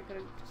 Okay, I could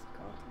have just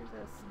gone through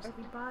this.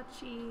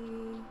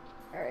 Hibachi.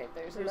 Alright,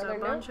 there's There's another a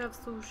bunch note.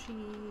 of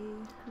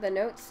sushi. The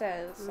note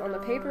says, on the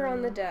paper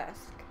on the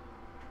desk,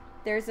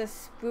 there's a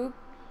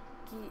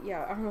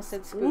Yeah, I almost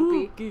said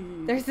spoopy. Spooky.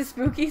 There's a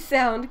spooky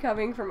sound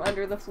coming from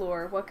under the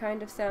floor. What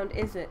kind of sound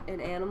is it? An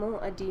animal?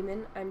 A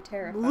demon? I'm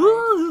terrified.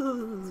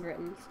 It's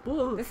written.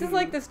 Spooky. This is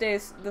like this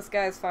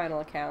guy's final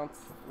accounts.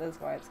 That's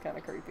why it's kind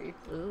of creepy.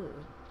 Ugh.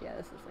 Yeah,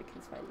 this is like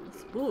his final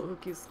days.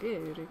 Spooky,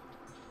 scary.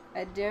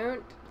 I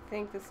don't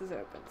think this is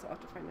open, so I'll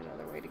have to find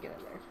another way to get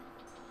in there.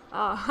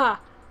 Ah, ha!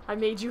 I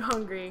made you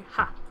hungry.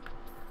 Ha!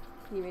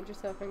 You made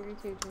yourself hungry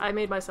too, Jim. I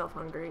made myself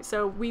hungry.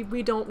 So we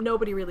don't,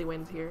 nobody really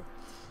wins here.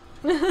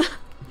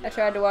 I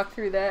tried to walk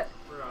through that.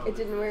 It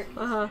didn't work.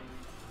 Uh-huh.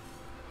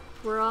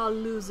 We're all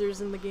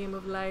losers in the game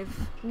of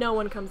life. No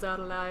one comes out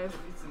alive.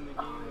 It's in the game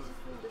of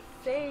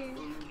Save.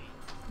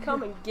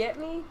 Come and get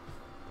me.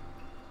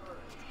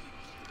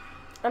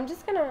 I'm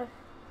just gonna...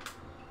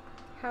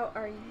 How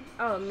are you?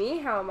 Oh, me?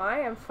 How am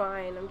I? I'm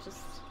fine. I'm just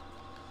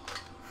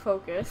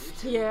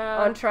focused Yeah.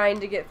 on trying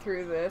to get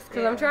through this.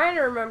 Because I'm Yeah. trying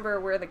to remember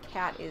where the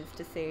cat is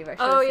to save. I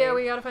Oh, yeah, saved.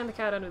 we gotta find the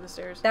cat under the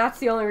stairs. That's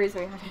the only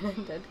reason we haven't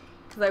ended.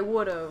 Because I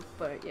would have,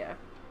 but yeah.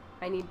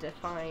 I need to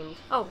find...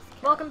 Oh, this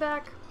cat. welcome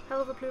back.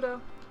 Hello, Pluto.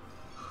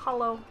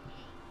 Hello.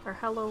 Or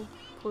hello,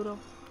 Pluto.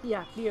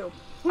 Yeah, you.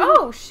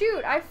 Oh,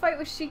 shoot! I fight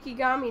with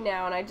Shikigami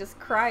now, and I just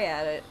cry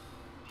at it.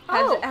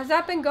 Oh. Has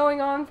that been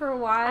going on for a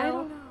while? I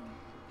don't know.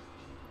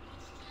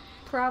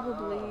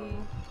 Probably. I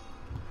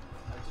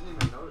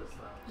didn't even notice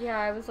that. Yeah,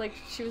 I was like,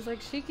 she was like,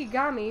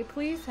 Shikigami,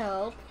 please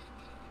help.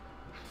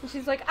 And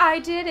she's like, I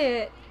did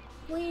it.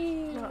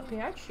 Wee. Not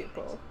bad,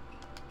 Shippo.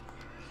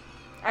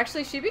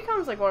 Actually, she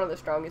becomes like one of the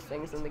strongest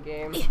things in the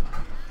game. That's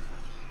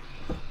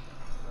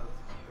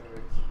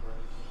very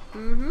surprising.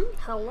 Mm-hmm.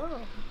 Hello.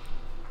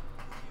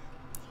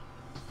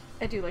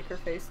 I do like her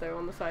face though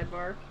on the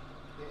sidebar.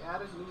 They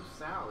added new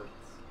salads.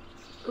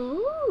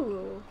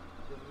 Ooh.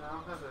 They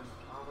now have an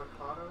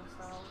avocado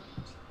salad,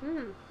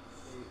 Hmm.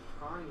 a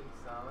prawn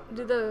salad.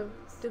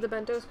 Do the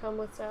bentos come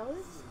with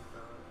salads?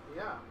 salad.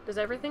 Yeah. Does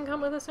everything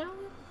come with a salad?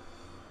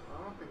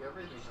 I don't think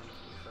everything comes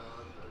with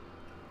salad, but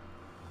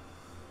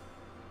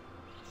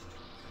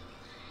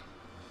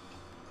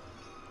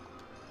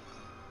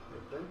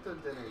your bento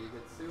dinner, you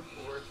get soup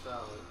or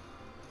salad.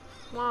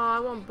 Wow, I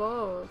want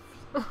both.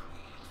 Yeah.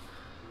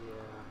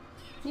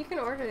 You can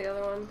order the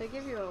other one. They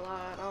give you a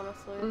lot,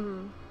 honestly.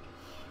 Mm-hmm.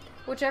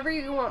 Whichever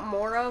you want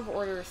more of,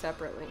 order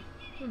separately.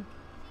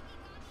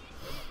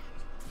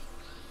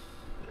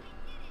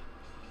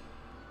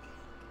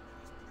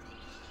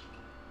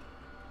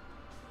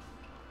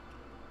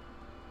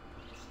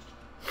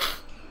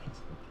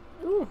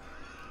 Ooh.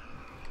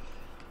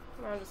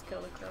 I'll just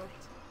kill the crow.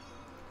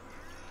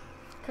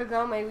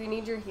 Kagome, we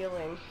need your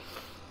healing.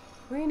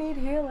 We need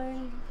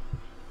healing.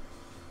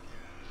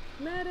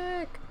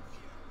 Medic.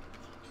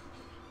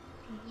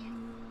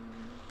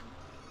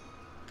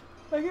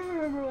 I can't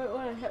remember what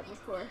one I had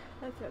before.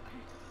 That's okay.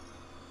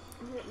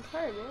 I'm getting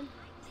tired, man.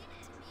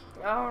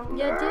 Oh no!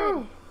 Yeah,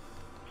 did.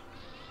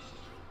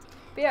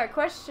 But yeah,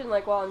 question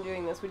like while I'm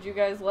doing this, would you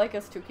guys like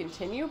us to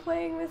continue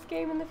playing this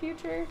game in the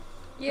future?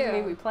 'Cause, I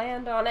mean, we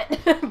planned on it,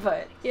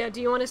 but Yeah,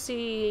 do you want to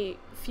see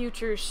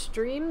future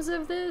streams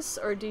of this,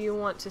 or do you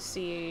want to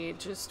see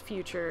just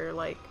future,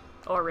 like,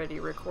 already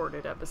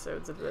recorded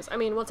episodes of this? I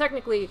mean, well,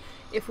 technically,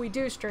 if we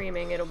do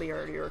streaming, it'll be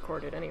already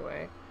recorded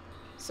anyway.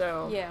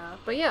 So, yeah.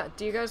 But yeah,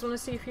 do you guys want to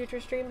see future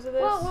streams of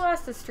this? Well, we'll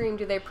ask the stream,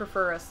 do they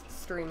prefer us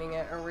streaming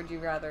it, or would you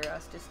rather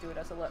us just do it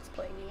as a Let's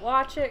Play and you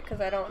watch it?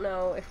 Because I don't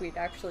know if we'd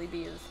actually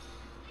be as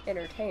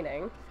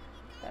entertaining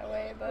that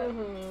way, but...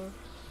 Mm-hmm.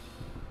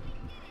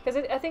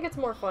 Because I think it's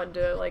more fun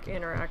to, like,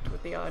 interact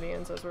with the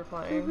audience as we're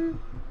playing. Mhm.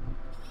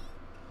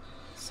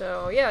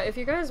 So, yeah, if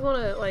you guys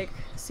want to, like,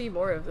 see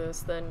more of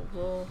this, then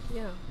we'll,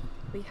 yeah,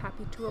 be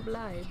happy to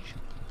oblige.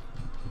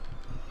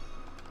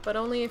 But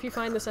only if you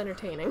find this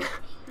entertaining.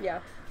 Yeah.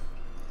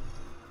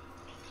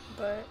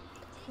 But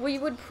we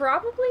would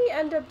probably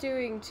end up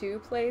doing 2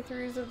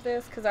 playthroughs of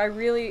this, because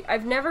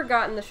I've never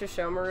gotten the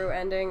Shishomaru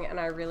ending, and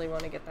I really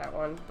want to get that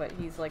one, but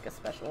he's like a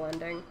special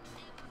ending.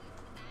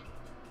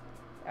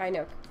 I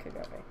know,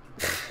 Kagome.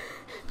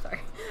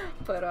 Sorry.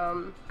 But,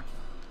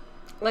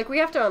 like, we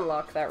have to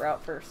unlock that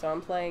route first, so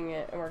I'm playing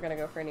it, and we're gonna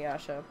go for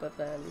Inuyasha, but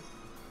then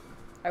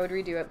I would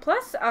redo it.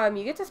 Plus,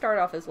 you get to start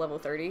off as level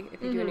 30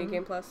 if you do a New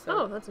Game Plus. So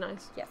Oh, that's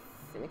nice. yes,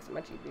 it makes it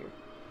much easier.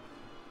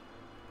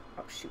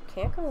 Oh, shoot,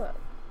 can't go up.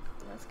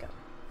 Let's go.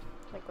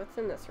 Like, what's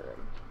in this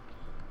room?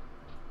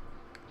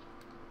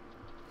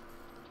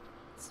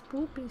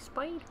 Spoopy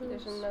spiders.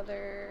 There's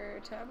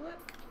another tablet.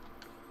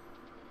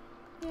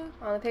 Yeah.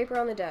 On the paper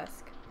on the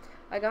desk.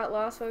 I got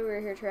lost while we were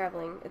here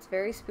traveling. It's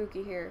very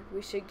spooky here.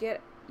 We should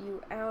get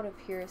you out of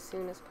here as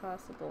soon as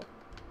possible.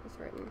 It's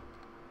written.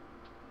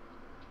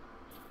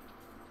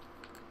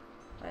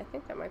 I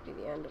think that might be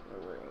the end of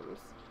the rooms.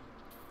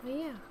 But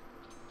yeah.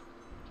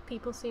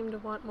 People seem to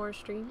want more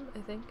stream, I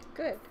think.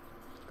 Good.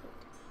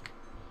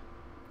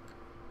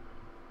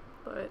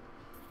 But,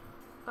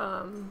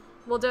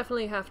 we'll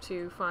definitely have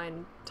to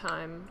find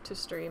time to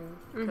stream,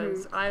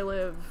 because I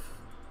live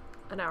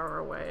an hour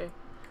away.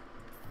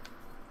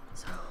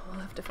 So we'll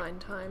have to find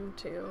time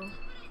to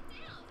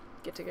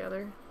get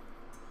together.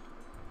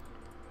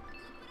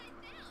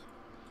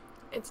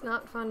 It's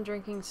not fun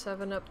drinking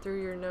 7-Up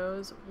through your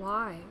nose.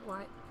 Why?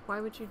 Why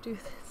would you do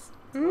this?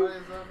 Why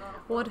is that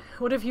not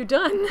What have you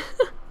done?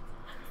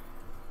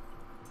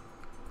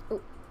 Oh,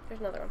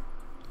 there's another one.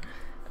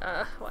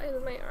 Why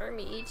is my arm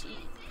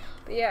itchy?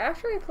 But yeah,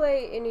 after we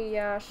play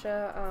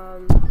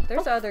Inuyasha,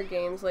 there's other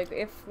games.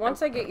 Like,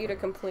 once I get you to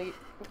complete...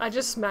 I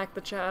just smacked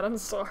the chat, I'm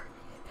sorry.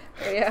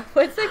 But yeah,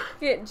 once I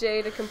get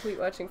Jay to complete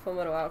watching Full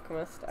Metal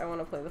Alchemist, I want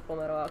to play the Full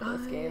Metal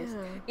Alchemist games.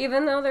 Yeah.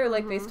 Even though they're,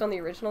 like, based on the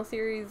original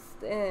series,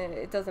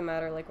 it doesn't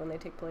matter, like, when they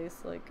take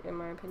place, like, in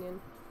my opinion.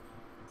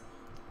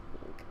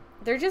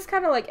 They're just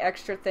kind of, like,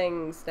 extra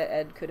things that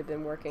Ed could have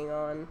been working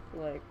on,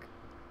 like,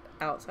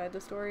 outside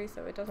the story,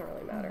 so it doesn't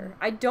really matter.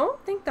 I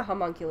don't think the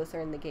homunculus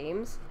are in the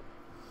games,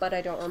 but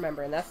I don't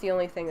remember, and that's the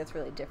only thing that's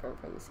really different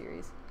from the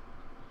series.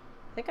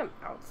 I think I'm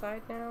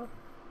outside now.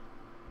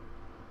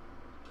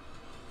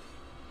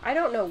 I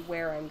don't know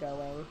where I'm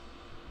going.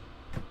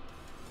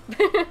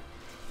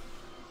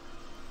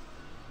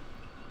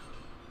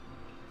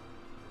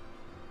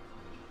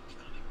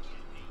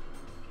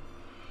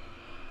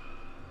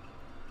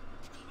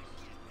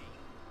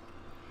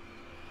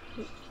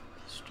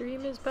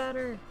 Stream is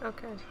better.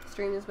 Okay.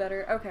 Stream is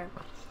better. Okay.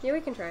 Yeah,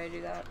 we can try to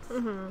do that.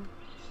 Mm-hmm.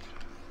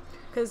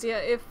 Because, yeah,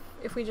 if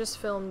we just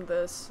filmed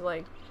this,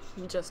 like,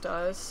 just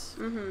us...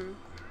 Mm-hmm.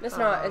 It's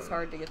not as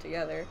hard to get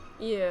together.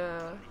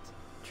 Yeah,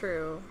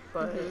 true,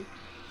 but... Mm-hmm.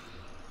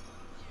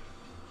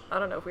 I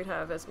don't know if we'd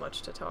have as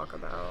much to talk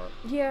about.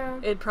 Yeah.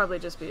 It'd probably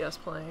just be us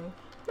playing.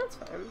 That's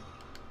fine.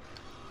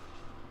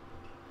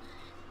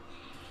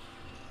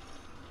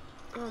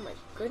 Oh my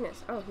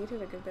goodness. Oh, he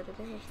did a good bit of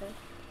damage there.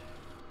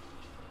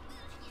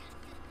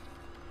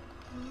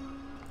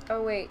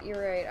 Oh wait,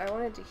 you're right. I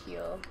wanted to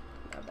heal.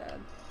 Not bad.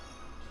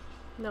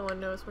 No one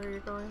knows where you're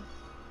going.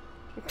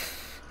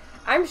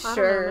 I'm I don't know,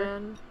 sure.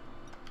 man.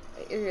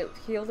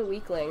 Heal the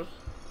weakling.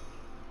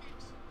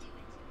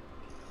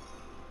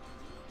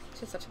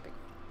 Just such a big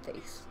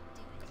face.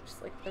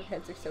 Just like their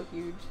heads are so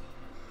huge.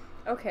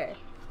 Okay.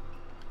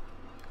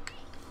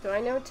 Do I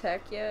know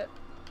tech yet?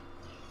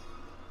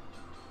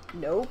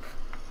 Nope.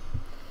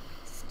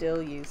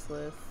 Still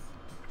useless.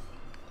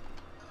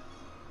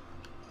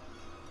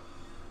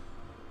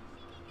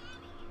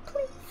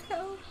 Please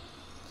help.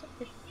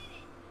 Sorry.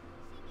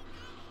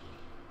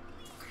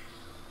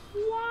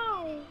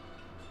 Wow.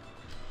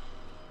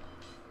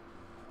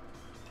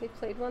 We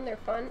played one, they're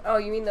fun. Oh,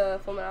 you mean the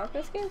Full Metal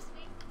Alchemist games?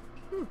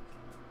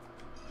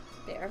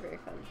 They are very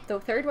fun. The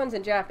third one's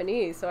in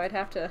Japanese, so I'd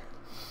have to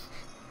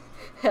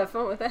have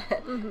fun with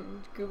that. Mm-hmm.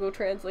 Google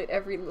Translate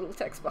every little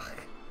text box.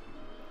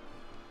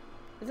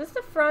 Is this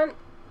the front?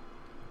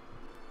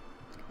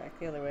 Let's go back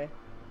the other way.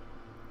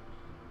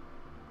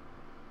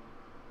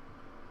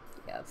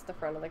 Yeah, it's the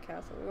front of the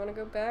castle. We want to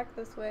go back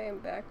this way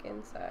and back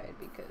inside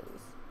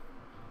because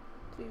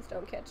please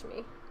don't catch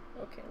me.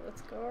 Okay,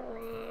 let's go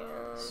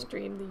around.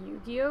 Stream the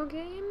Yu-Gi-Oh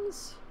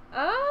games?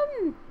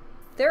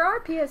 There are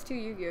PS2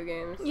 Yu-Gi-Oh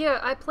games.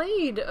 Yeah, I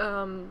played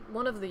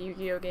one of the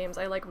Yu-Gi-Oh games.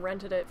 I like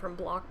rented it from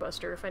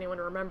Blockbuster, if anyone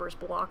remembers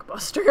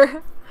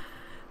Blockbuster.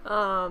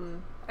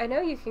 I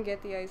know you can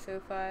get the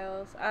ISO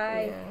files.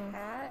 I Yeah.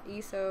 had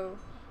ISO.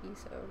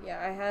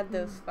 Yeah, I had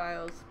those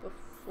files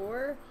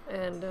before,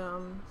 And so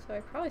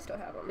I probably still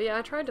have them. yeah,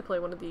 I tried to play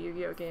one of the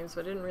Yu-Gi-Oh games,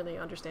 but I didn't really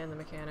understand the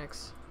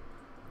mechanics.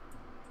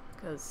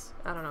 Because,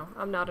 I don't know,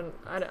 I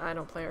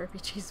don't play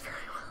RPGs very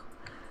well.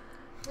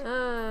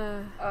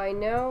 I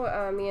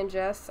know me and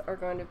Jess are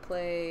going to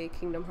play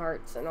Kingdom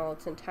Hearts in all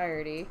its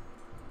entirety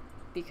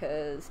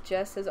because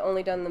Jess has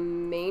only done the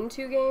main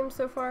 2 games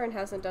so far and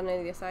hasn't done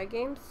any of the side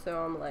games,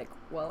 so I'm like,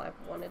 well, I've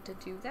wanted to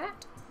do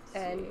that,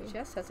 and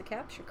Jess has a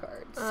capture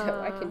card,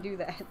 so I can do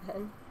that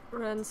then.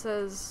 Ren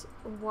says,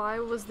 why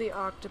was the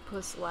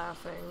octopus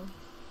laughing?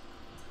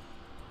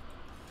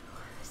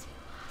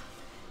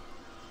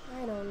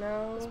 I don't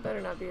know. This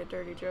better not be a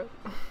dirty joke.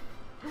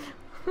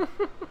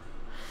 Octopus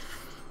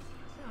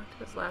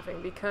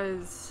laughing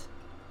because...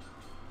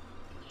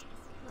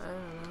 I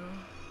don't know.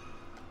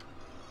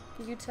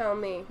 You tell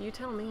me. You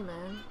tell me,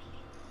 man.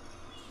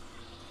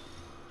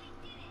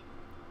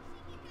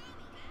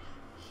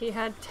 He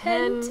had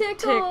 10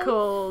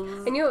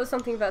 tickles. I knew it was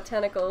something about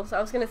tentacles.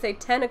 I was gonna say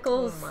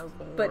tentacles, Oh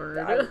my but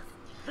lord.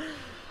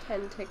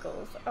 10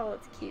 tickles. Oh,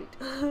 it's cute.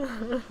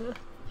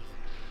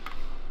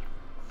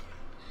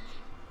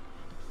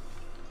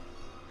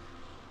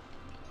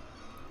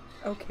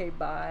 Okay,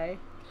 bye.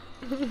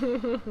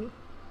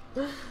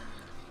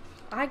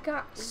 I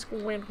got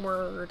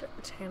Squidward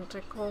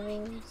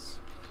tentacles.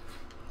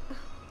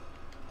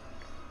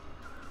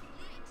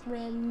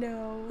 Ren,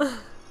 no.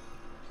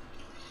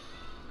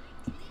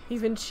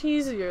 Even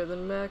cheesier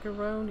than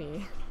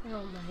macaroni.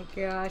 Oh my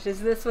gosh,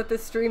 is this what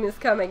this stream is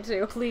coming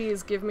to?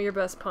 Please give me your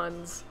best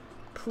puns.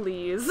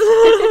 Please.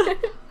 I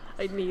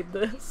need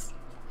this.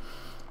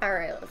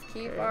 Alright, let's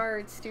keep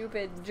our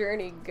stupid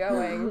journey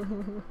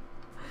going.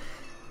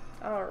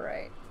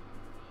 Alright.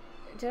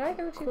 Did I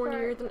go too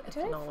Cornier far? than Did I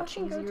ethanol,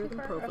 fucking go cheesier too than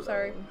far? provolone. I'm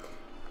sorry.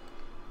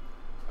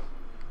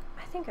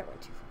 I think I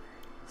went too far.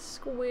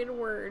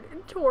 Squidward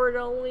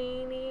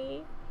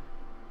tortellini.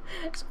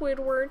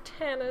 Squidward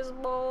tennis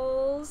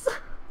balls.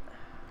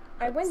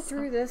 I went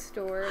through this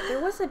door.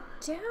 There was a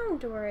down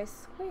door, I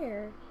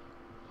swear.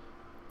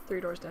 3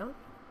 doors down?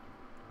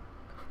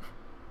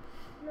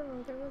 No,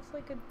 there was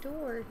like a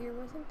door here,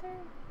 wasn't there?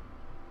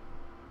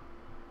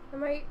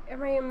 Am I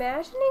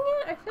imagining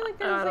it? I feel like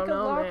there was I like a don't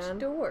know, locked man.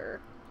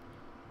 door.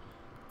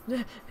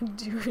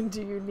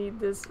 do you need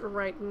this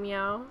right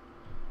meow?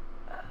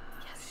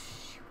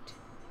 Yes. Shoot.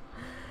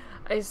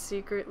 I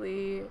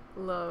secretly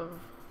love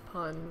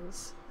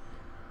puns.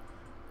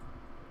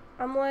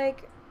 I'm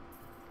like,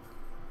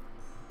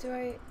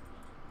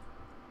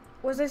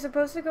 was I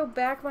supposed to go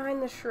back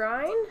behind the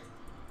shrine?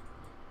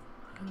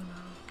 I don't know.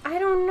 I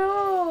don't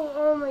know.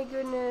 Oh my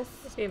goodness.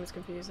 This game is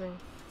confusing.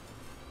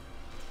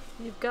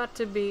 You've got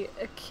to be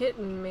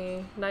kidding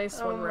me.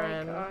 Nice Oh one, my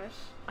Ren. gosh.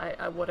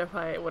 What have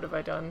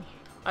I done?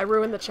 I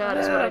ruined the chat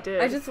is what I did.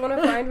 I just want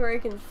to find where I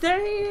can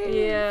save.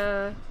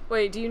 Yeah.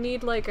 Wait, do you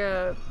need like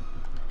a...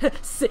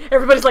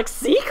 Everybody's like,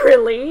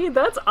 secretly?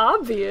 That's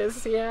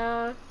obvious.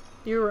 Yeah.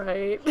 You're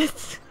right.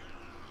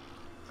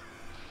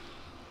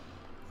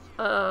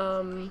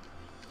 Oh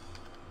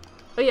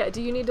yeah,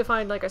 do you need to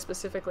find like a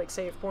specific like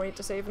save point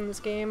to save in this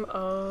game?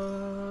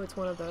 Oh, it's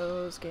one of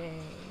those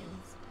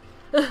games.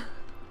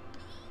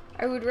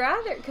 I would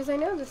rather, because I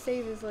know the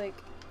save is like,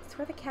 it's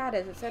where the cat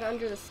is. It said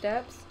under the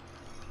steps.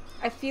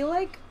 I feel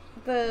like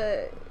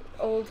the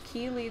old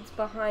key leads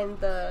behind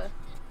the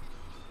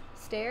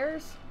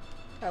stairs.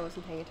 I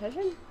wasn't paying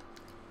attention.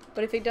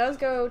 But if it does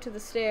go to the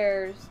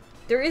stairs,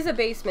 there is a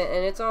basement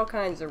and it's all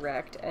kinds of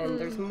wrecked, and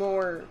there's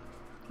more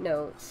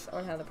notes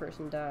on how the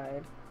person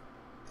died.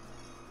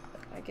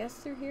 I guess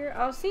through here.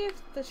 I'll see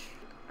if the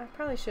I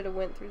probably should have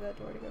went through that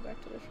door to go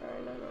back to the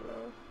shrine. I don't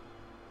know.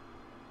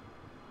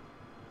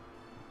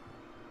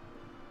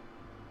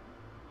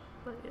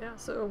 But yeah,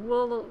 so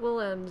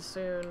we'll end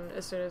soon,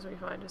 as soon as we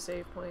find a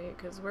save point,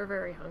 because we're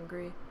very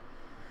hungry.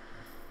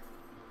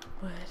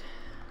 But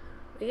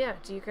yeah,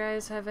 do you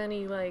guys have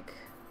any like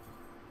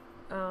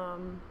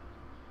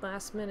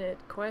last minute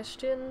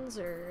questions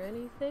or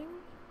anything?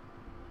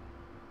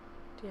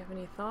 Do you have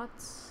any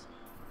thoughts?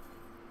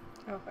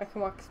 Oh, I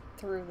can walk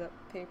through the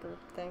paper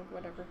thing,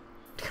 whatever.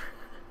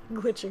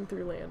 Glitching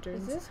through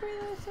lanterns. Is this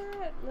where that's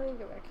at? Let me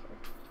go back here.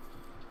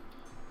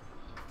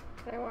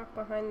 Can I walk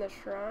behind the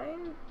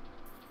shrine?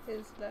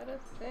 Is that a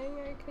thing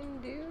I can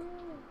do?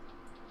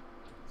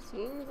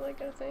 Seems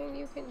like a thing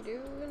you can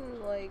do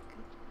in, like,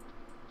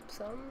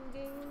 some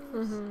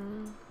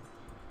games.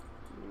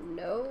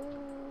 No.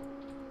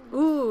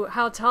 Ooh,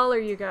 how tall are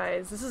you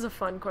guys? This is a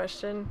fun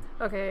question.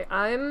 Okay,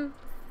 I'm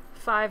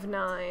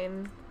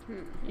 5'9".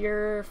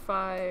 You're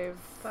 5'5".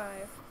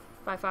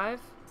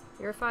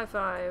 You're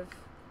 5'5".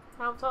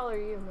 How tall are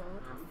you,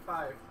 Matt? I'm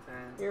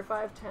 5'10". You're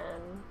 5'10".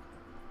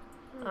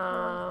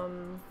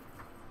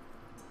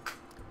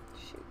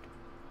 Shoot.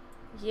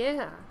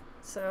 Yeah.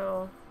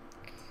 So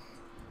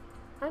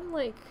I'm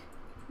like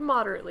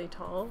moderately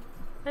tall.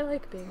 I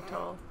like being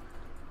tall.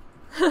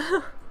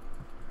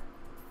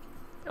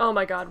 Oh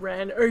my god,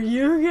 Ren, are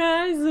you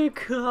guys a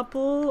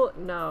couple?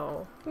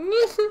 No.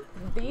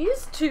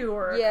 These two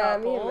are a Yeah,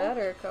 couple. me and Matt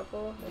are a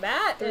couple.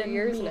 Matt 3 and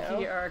years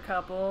Miki now. are a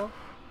couple.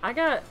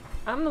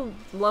 I'm a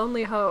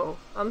lonely hoe.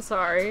 I'm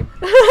sorry.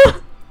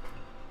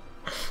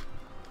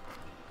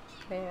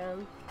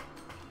 Man.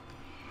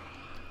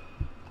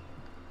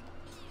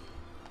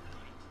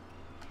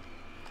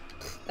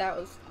 That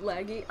was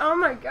laggy. Oh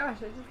my gosh,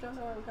 I just don't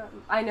know where I'm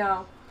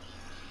going.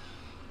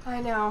 I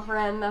know,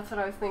 Ren, that's what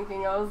I was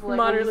thinking. I was like,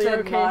 Moderately when you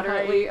said okay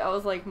moderately, I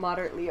was like,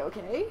 moderately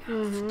okay?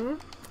 Mm-hmm.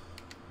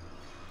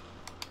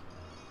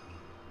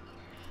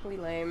 We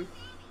lame.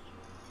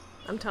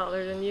 I'm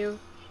taller than you.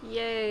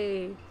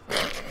 Yay.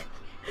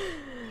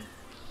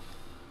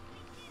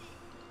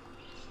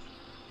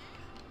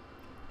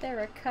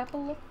 They're a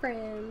couple of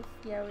friends.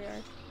 Yeah, we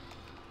are.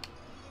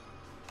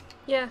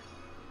 Yeah.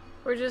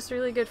 We're just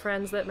really good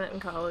friends that met in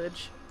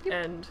college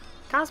and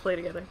cosplay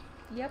together.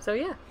 Yep. So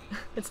yeah.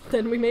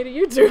 Then we made a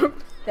YouTube.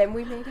 Then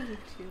we made a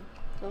YouTube.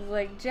 I was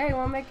like, Jay,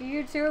 wanna make a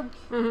YouTube?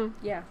 Mm-hmm.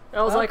 Yeah.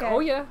 I was like, Okay. oh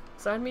yeah,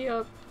 sign me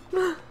up.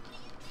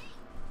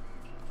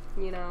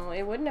 You know,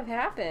 it wouldn't have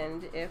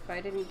happened if I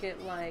didn't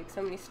get, like,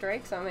 so many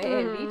strikes on my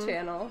A&B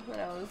channel.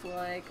 And I was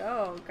like,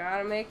 oh,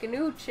 gotta make a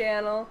new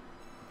channel.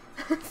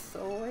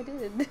 So I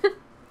did.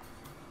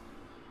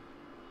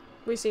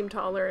 We seem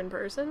taller in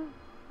person.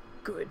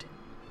 Good.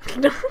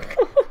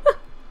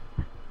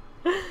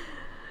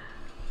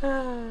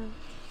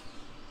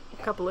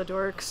 Couple of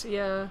dorks,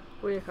 yeah.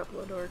 We a couple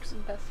of dorks.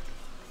 Best.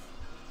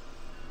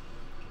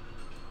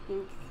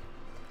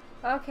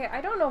 Okay,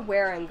 I don't know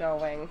where I'm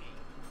going.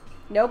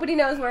 Nobody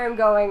knows where I'm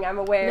going, I'm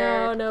aware.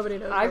 No, nobody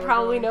knows. I where we're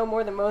probably going. know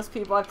more than most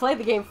people. I've played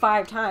the game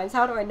 5 times.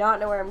 How do I not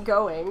know where I'm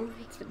going?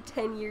 It's been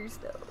 10 years,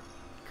 though.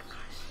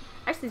 Gosh.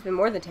 Actually, it's been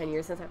more than 10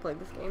 years since I played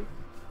this game.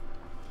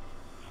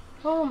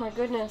 Oh my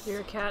goodness.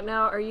 You're a cat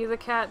now? Are you the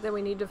cat that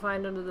we need to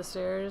find under the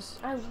stairs?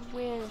 I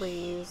wish.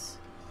 Please.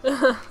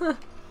 I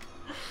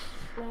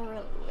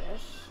really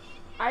wish.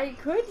 I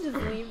could just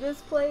leave this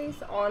place,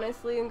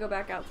 honestly, and go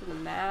back out to the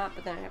map,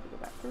 but then I have to go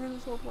back through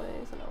this whole place,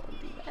 and I don't want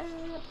to do that.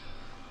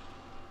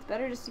 It's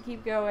better just to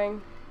keep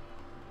going.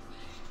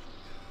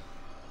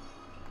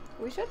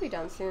 We should be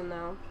done soon,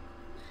 though.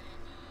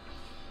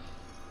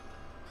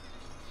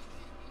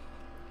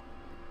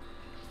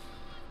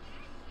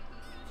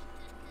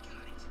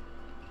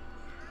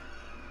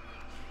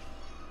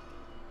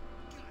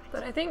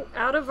 But I think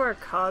out of our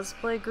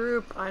cosplay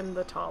group, I'm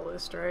the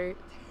tallest, right?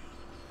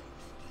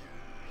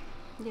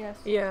 Yes.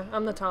 Yeah,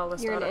 I'm the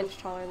tallest. You're an out of... inch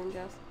taller than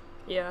Jess.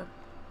 Yeah,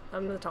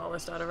 I'm the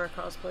tallest out of our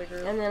cosplay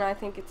group. And then I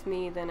think it's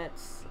me, then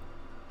it's...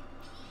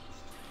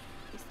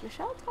 Is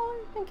Michelle taller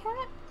than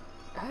Kat?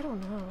 I don't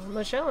know.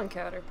 Michelle and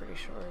Kat are pretty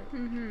short.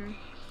 Mm-hmm.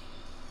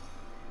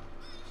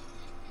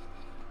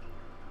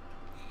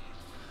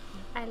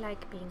 I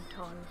like being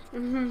tall.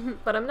 Mm-hmm.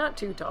 But I'm not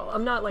too tall.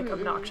 I'm not, like,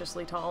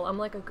 obnoxiously tall. I'm,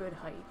 like, a good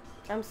height.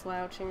 I'm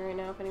slouching right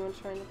now if anyone's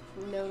trying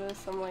to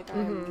notice. I'm like,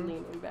 I'm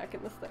leaning back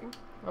in this thing.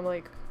 I'm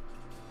like...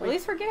 At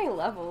least we're getting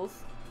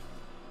levels.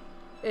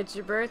 It's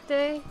your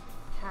birthday?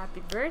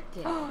 Happy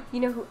birthday. You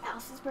know who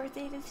else's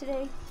birthday it is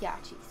today?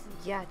 Yachi's.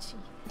 Yachi.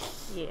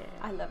 Yeah.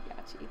 I love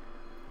Yachi.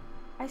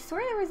 I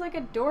swear there was like a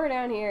door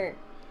down here.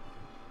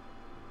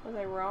 Was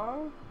I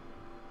wrong?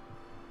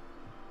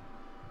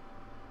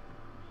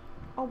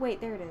 Oh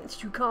wait, there it is.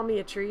 Did you call me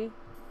a tree?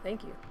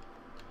 Thank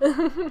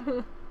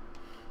you.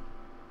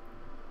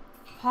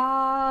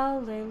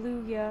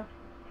 Hallelujah.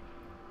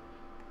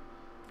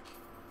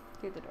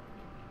 Through the door.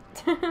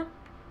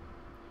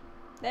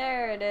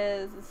 There it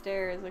is, the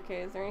stairs.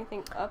 Okay, is there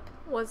anything up?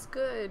 What's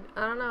good?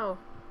 I don't know.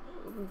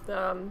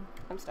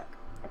 I'm stuck.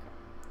 Okay.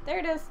 There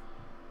it is.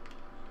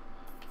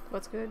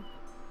 What's good?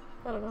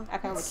 I don't know. I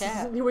found the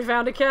cat. We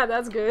found a cat,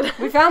 that's good.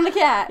 We found the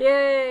cat!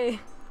 Yay!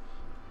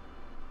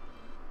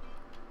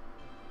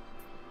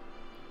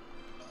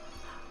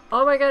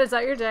 Oh my god, is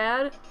that your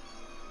dad?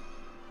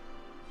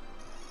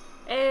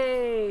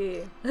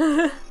 Hey!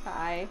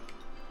 Hi.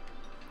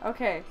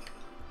 Okay.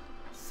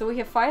 So we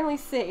have finally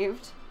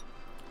saved.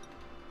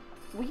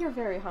 We are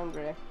very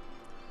hungry.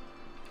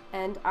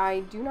 And I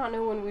do not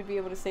know when we'd be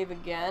able to save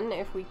again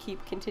if we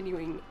keep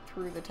continuing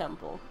through the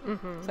temple.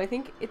 Mm-hmm. So I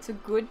think it's a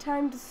good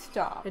time to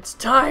stop. It's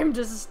time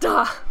to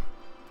stop!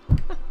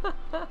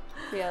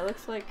 Yeah, it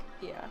looks like,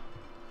 yeah.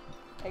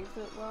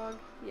 Exit log?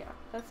 Yeah,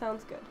 that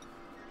sounds good.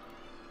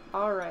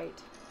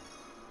 Alright.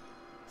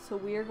 So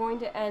we are going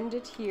to end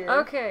it here.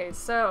 Okay,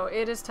 so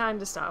it is time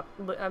to stop.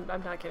 I'm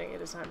not kidding,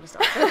 it is time to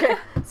stop. Okay,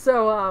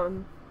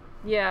 so,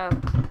 yeah.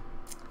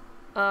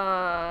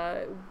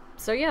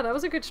 So yeah, that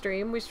was a good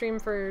stream. We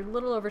streamed for a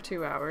little over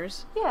 2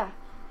 hours. Yeah.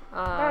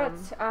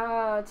 That's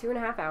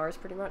 2.5 hours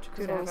pretty much,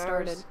 because when we 2.5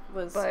 started hours,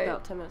 was but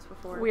about 10 minutes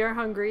before. We are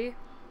hungry,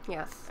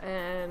 Yes.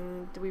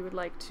 and we would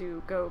like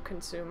to go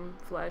consume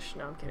flesh.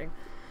 No, I'm kidding.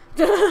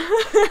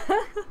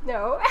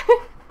 No.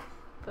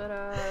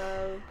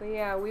 But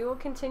yeah, we will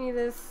continue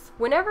this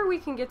whenever we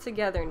can get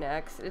together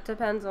next. It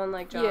depends on,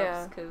 like, jobs,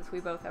 Yeah. because we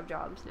both have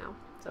jobs now.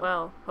 So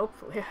Well,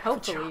 hopefully.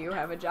 hopefully you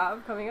have a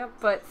job coming up,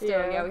 but still,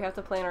 yeah, we have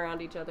to plan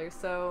around each other,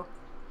 so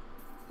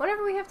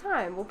whenever we have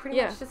time, we'll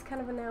pretty much just kind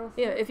of announce.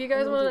 Yeah, if you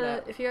guys we'll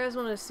do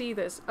want to see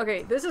this.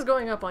 Okay, this is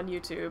going up on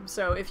YouTube,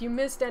 so if you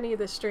missed any of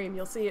this stream,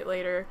 you'll see it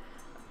later.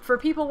 For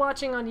people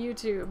watching on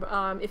YouTube,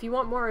 if you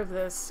want more of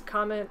this,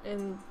 comment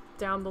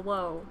down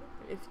below,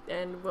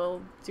 and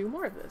we'll do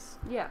more of this.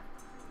 Yeah.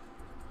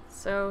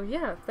 So,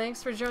 yeah,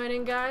 thanks for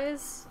joining,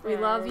 guys. We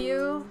love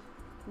you.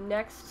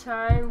 Next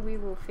time, we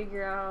will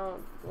figure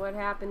out what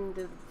happened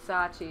to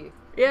Sachi.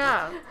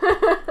 Yeah.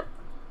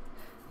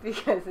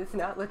 Because it's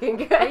not looking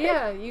good. But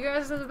yeah, you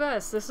guys are the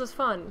best. This was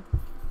fun.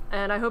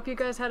 And I hope you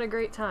guys had a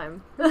great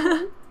time.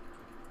 Do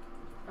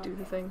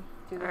the thing.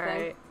 Do the All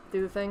thing. right.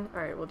 Do the thing?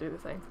 Alright, we'll do the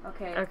thing.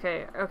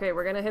 Okay. Okay,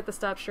 we're gonna hit the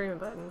stop streaming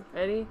button.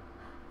 Ready?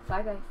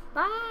 Bye, guys.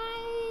 Bye!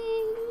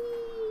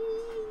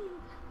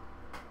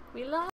 We love